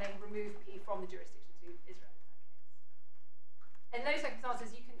care home, and then remove P from the jurisdiction to Israel in that case. In those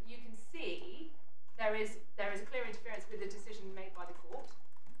circumstances, you can see there is a clear interference with the decision made by the court.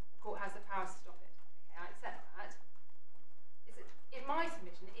 The court has the power to stop it. Okay, I accept that. In my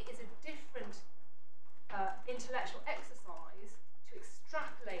submission, it is a different intellectual exercise to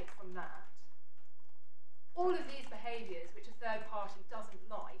extrapolate from that all of these behaviours which a third party doesn't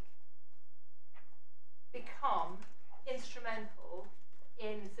like become instrumental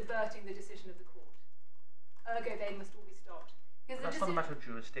in subverting the decision of the court. Ergo, they must all be stopped. That's not a matter of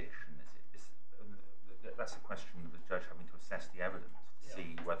jurisdiction, is it? That's a question of the judge having to assess the evidence to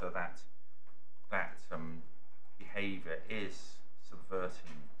see whether that behaviour is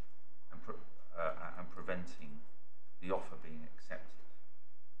subverting and preventing the offer being accepted.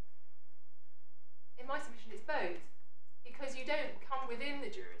 In my submission, it's both, because you don't come within the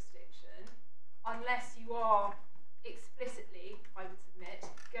jurisdiction unless you are explicitly, I would submit,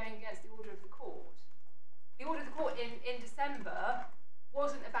 going against the order of the court. The order of the court in December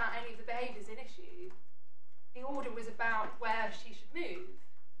wasn't about any of the behaviours in issue. The order was about where she should move.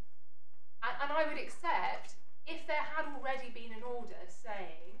 And I would accept if there had already been an order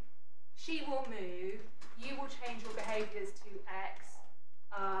saying she will move, you will change your behaviours to X,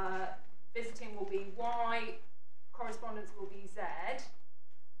 visiting will be Y, correspondence will be Z,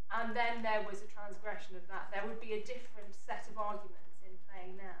 and then there was a transgression of that, there would be a different set of arguments in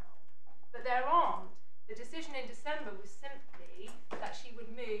play now. But there aren't. The decision in December was simply that she would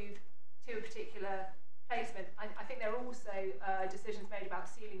move to a particular placement. I think there are also decisions made about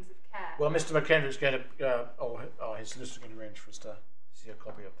ceilings of care. Well, Mr. McKendrick's going to, or his solicitor's going to arrange for us to see a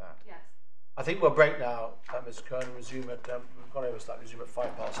copy of that. Yes. I think we'll break now, Ms. Kern, and resume at, we've gone over slightly, resume at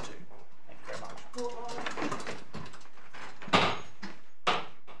 2:05. Thank you. very much.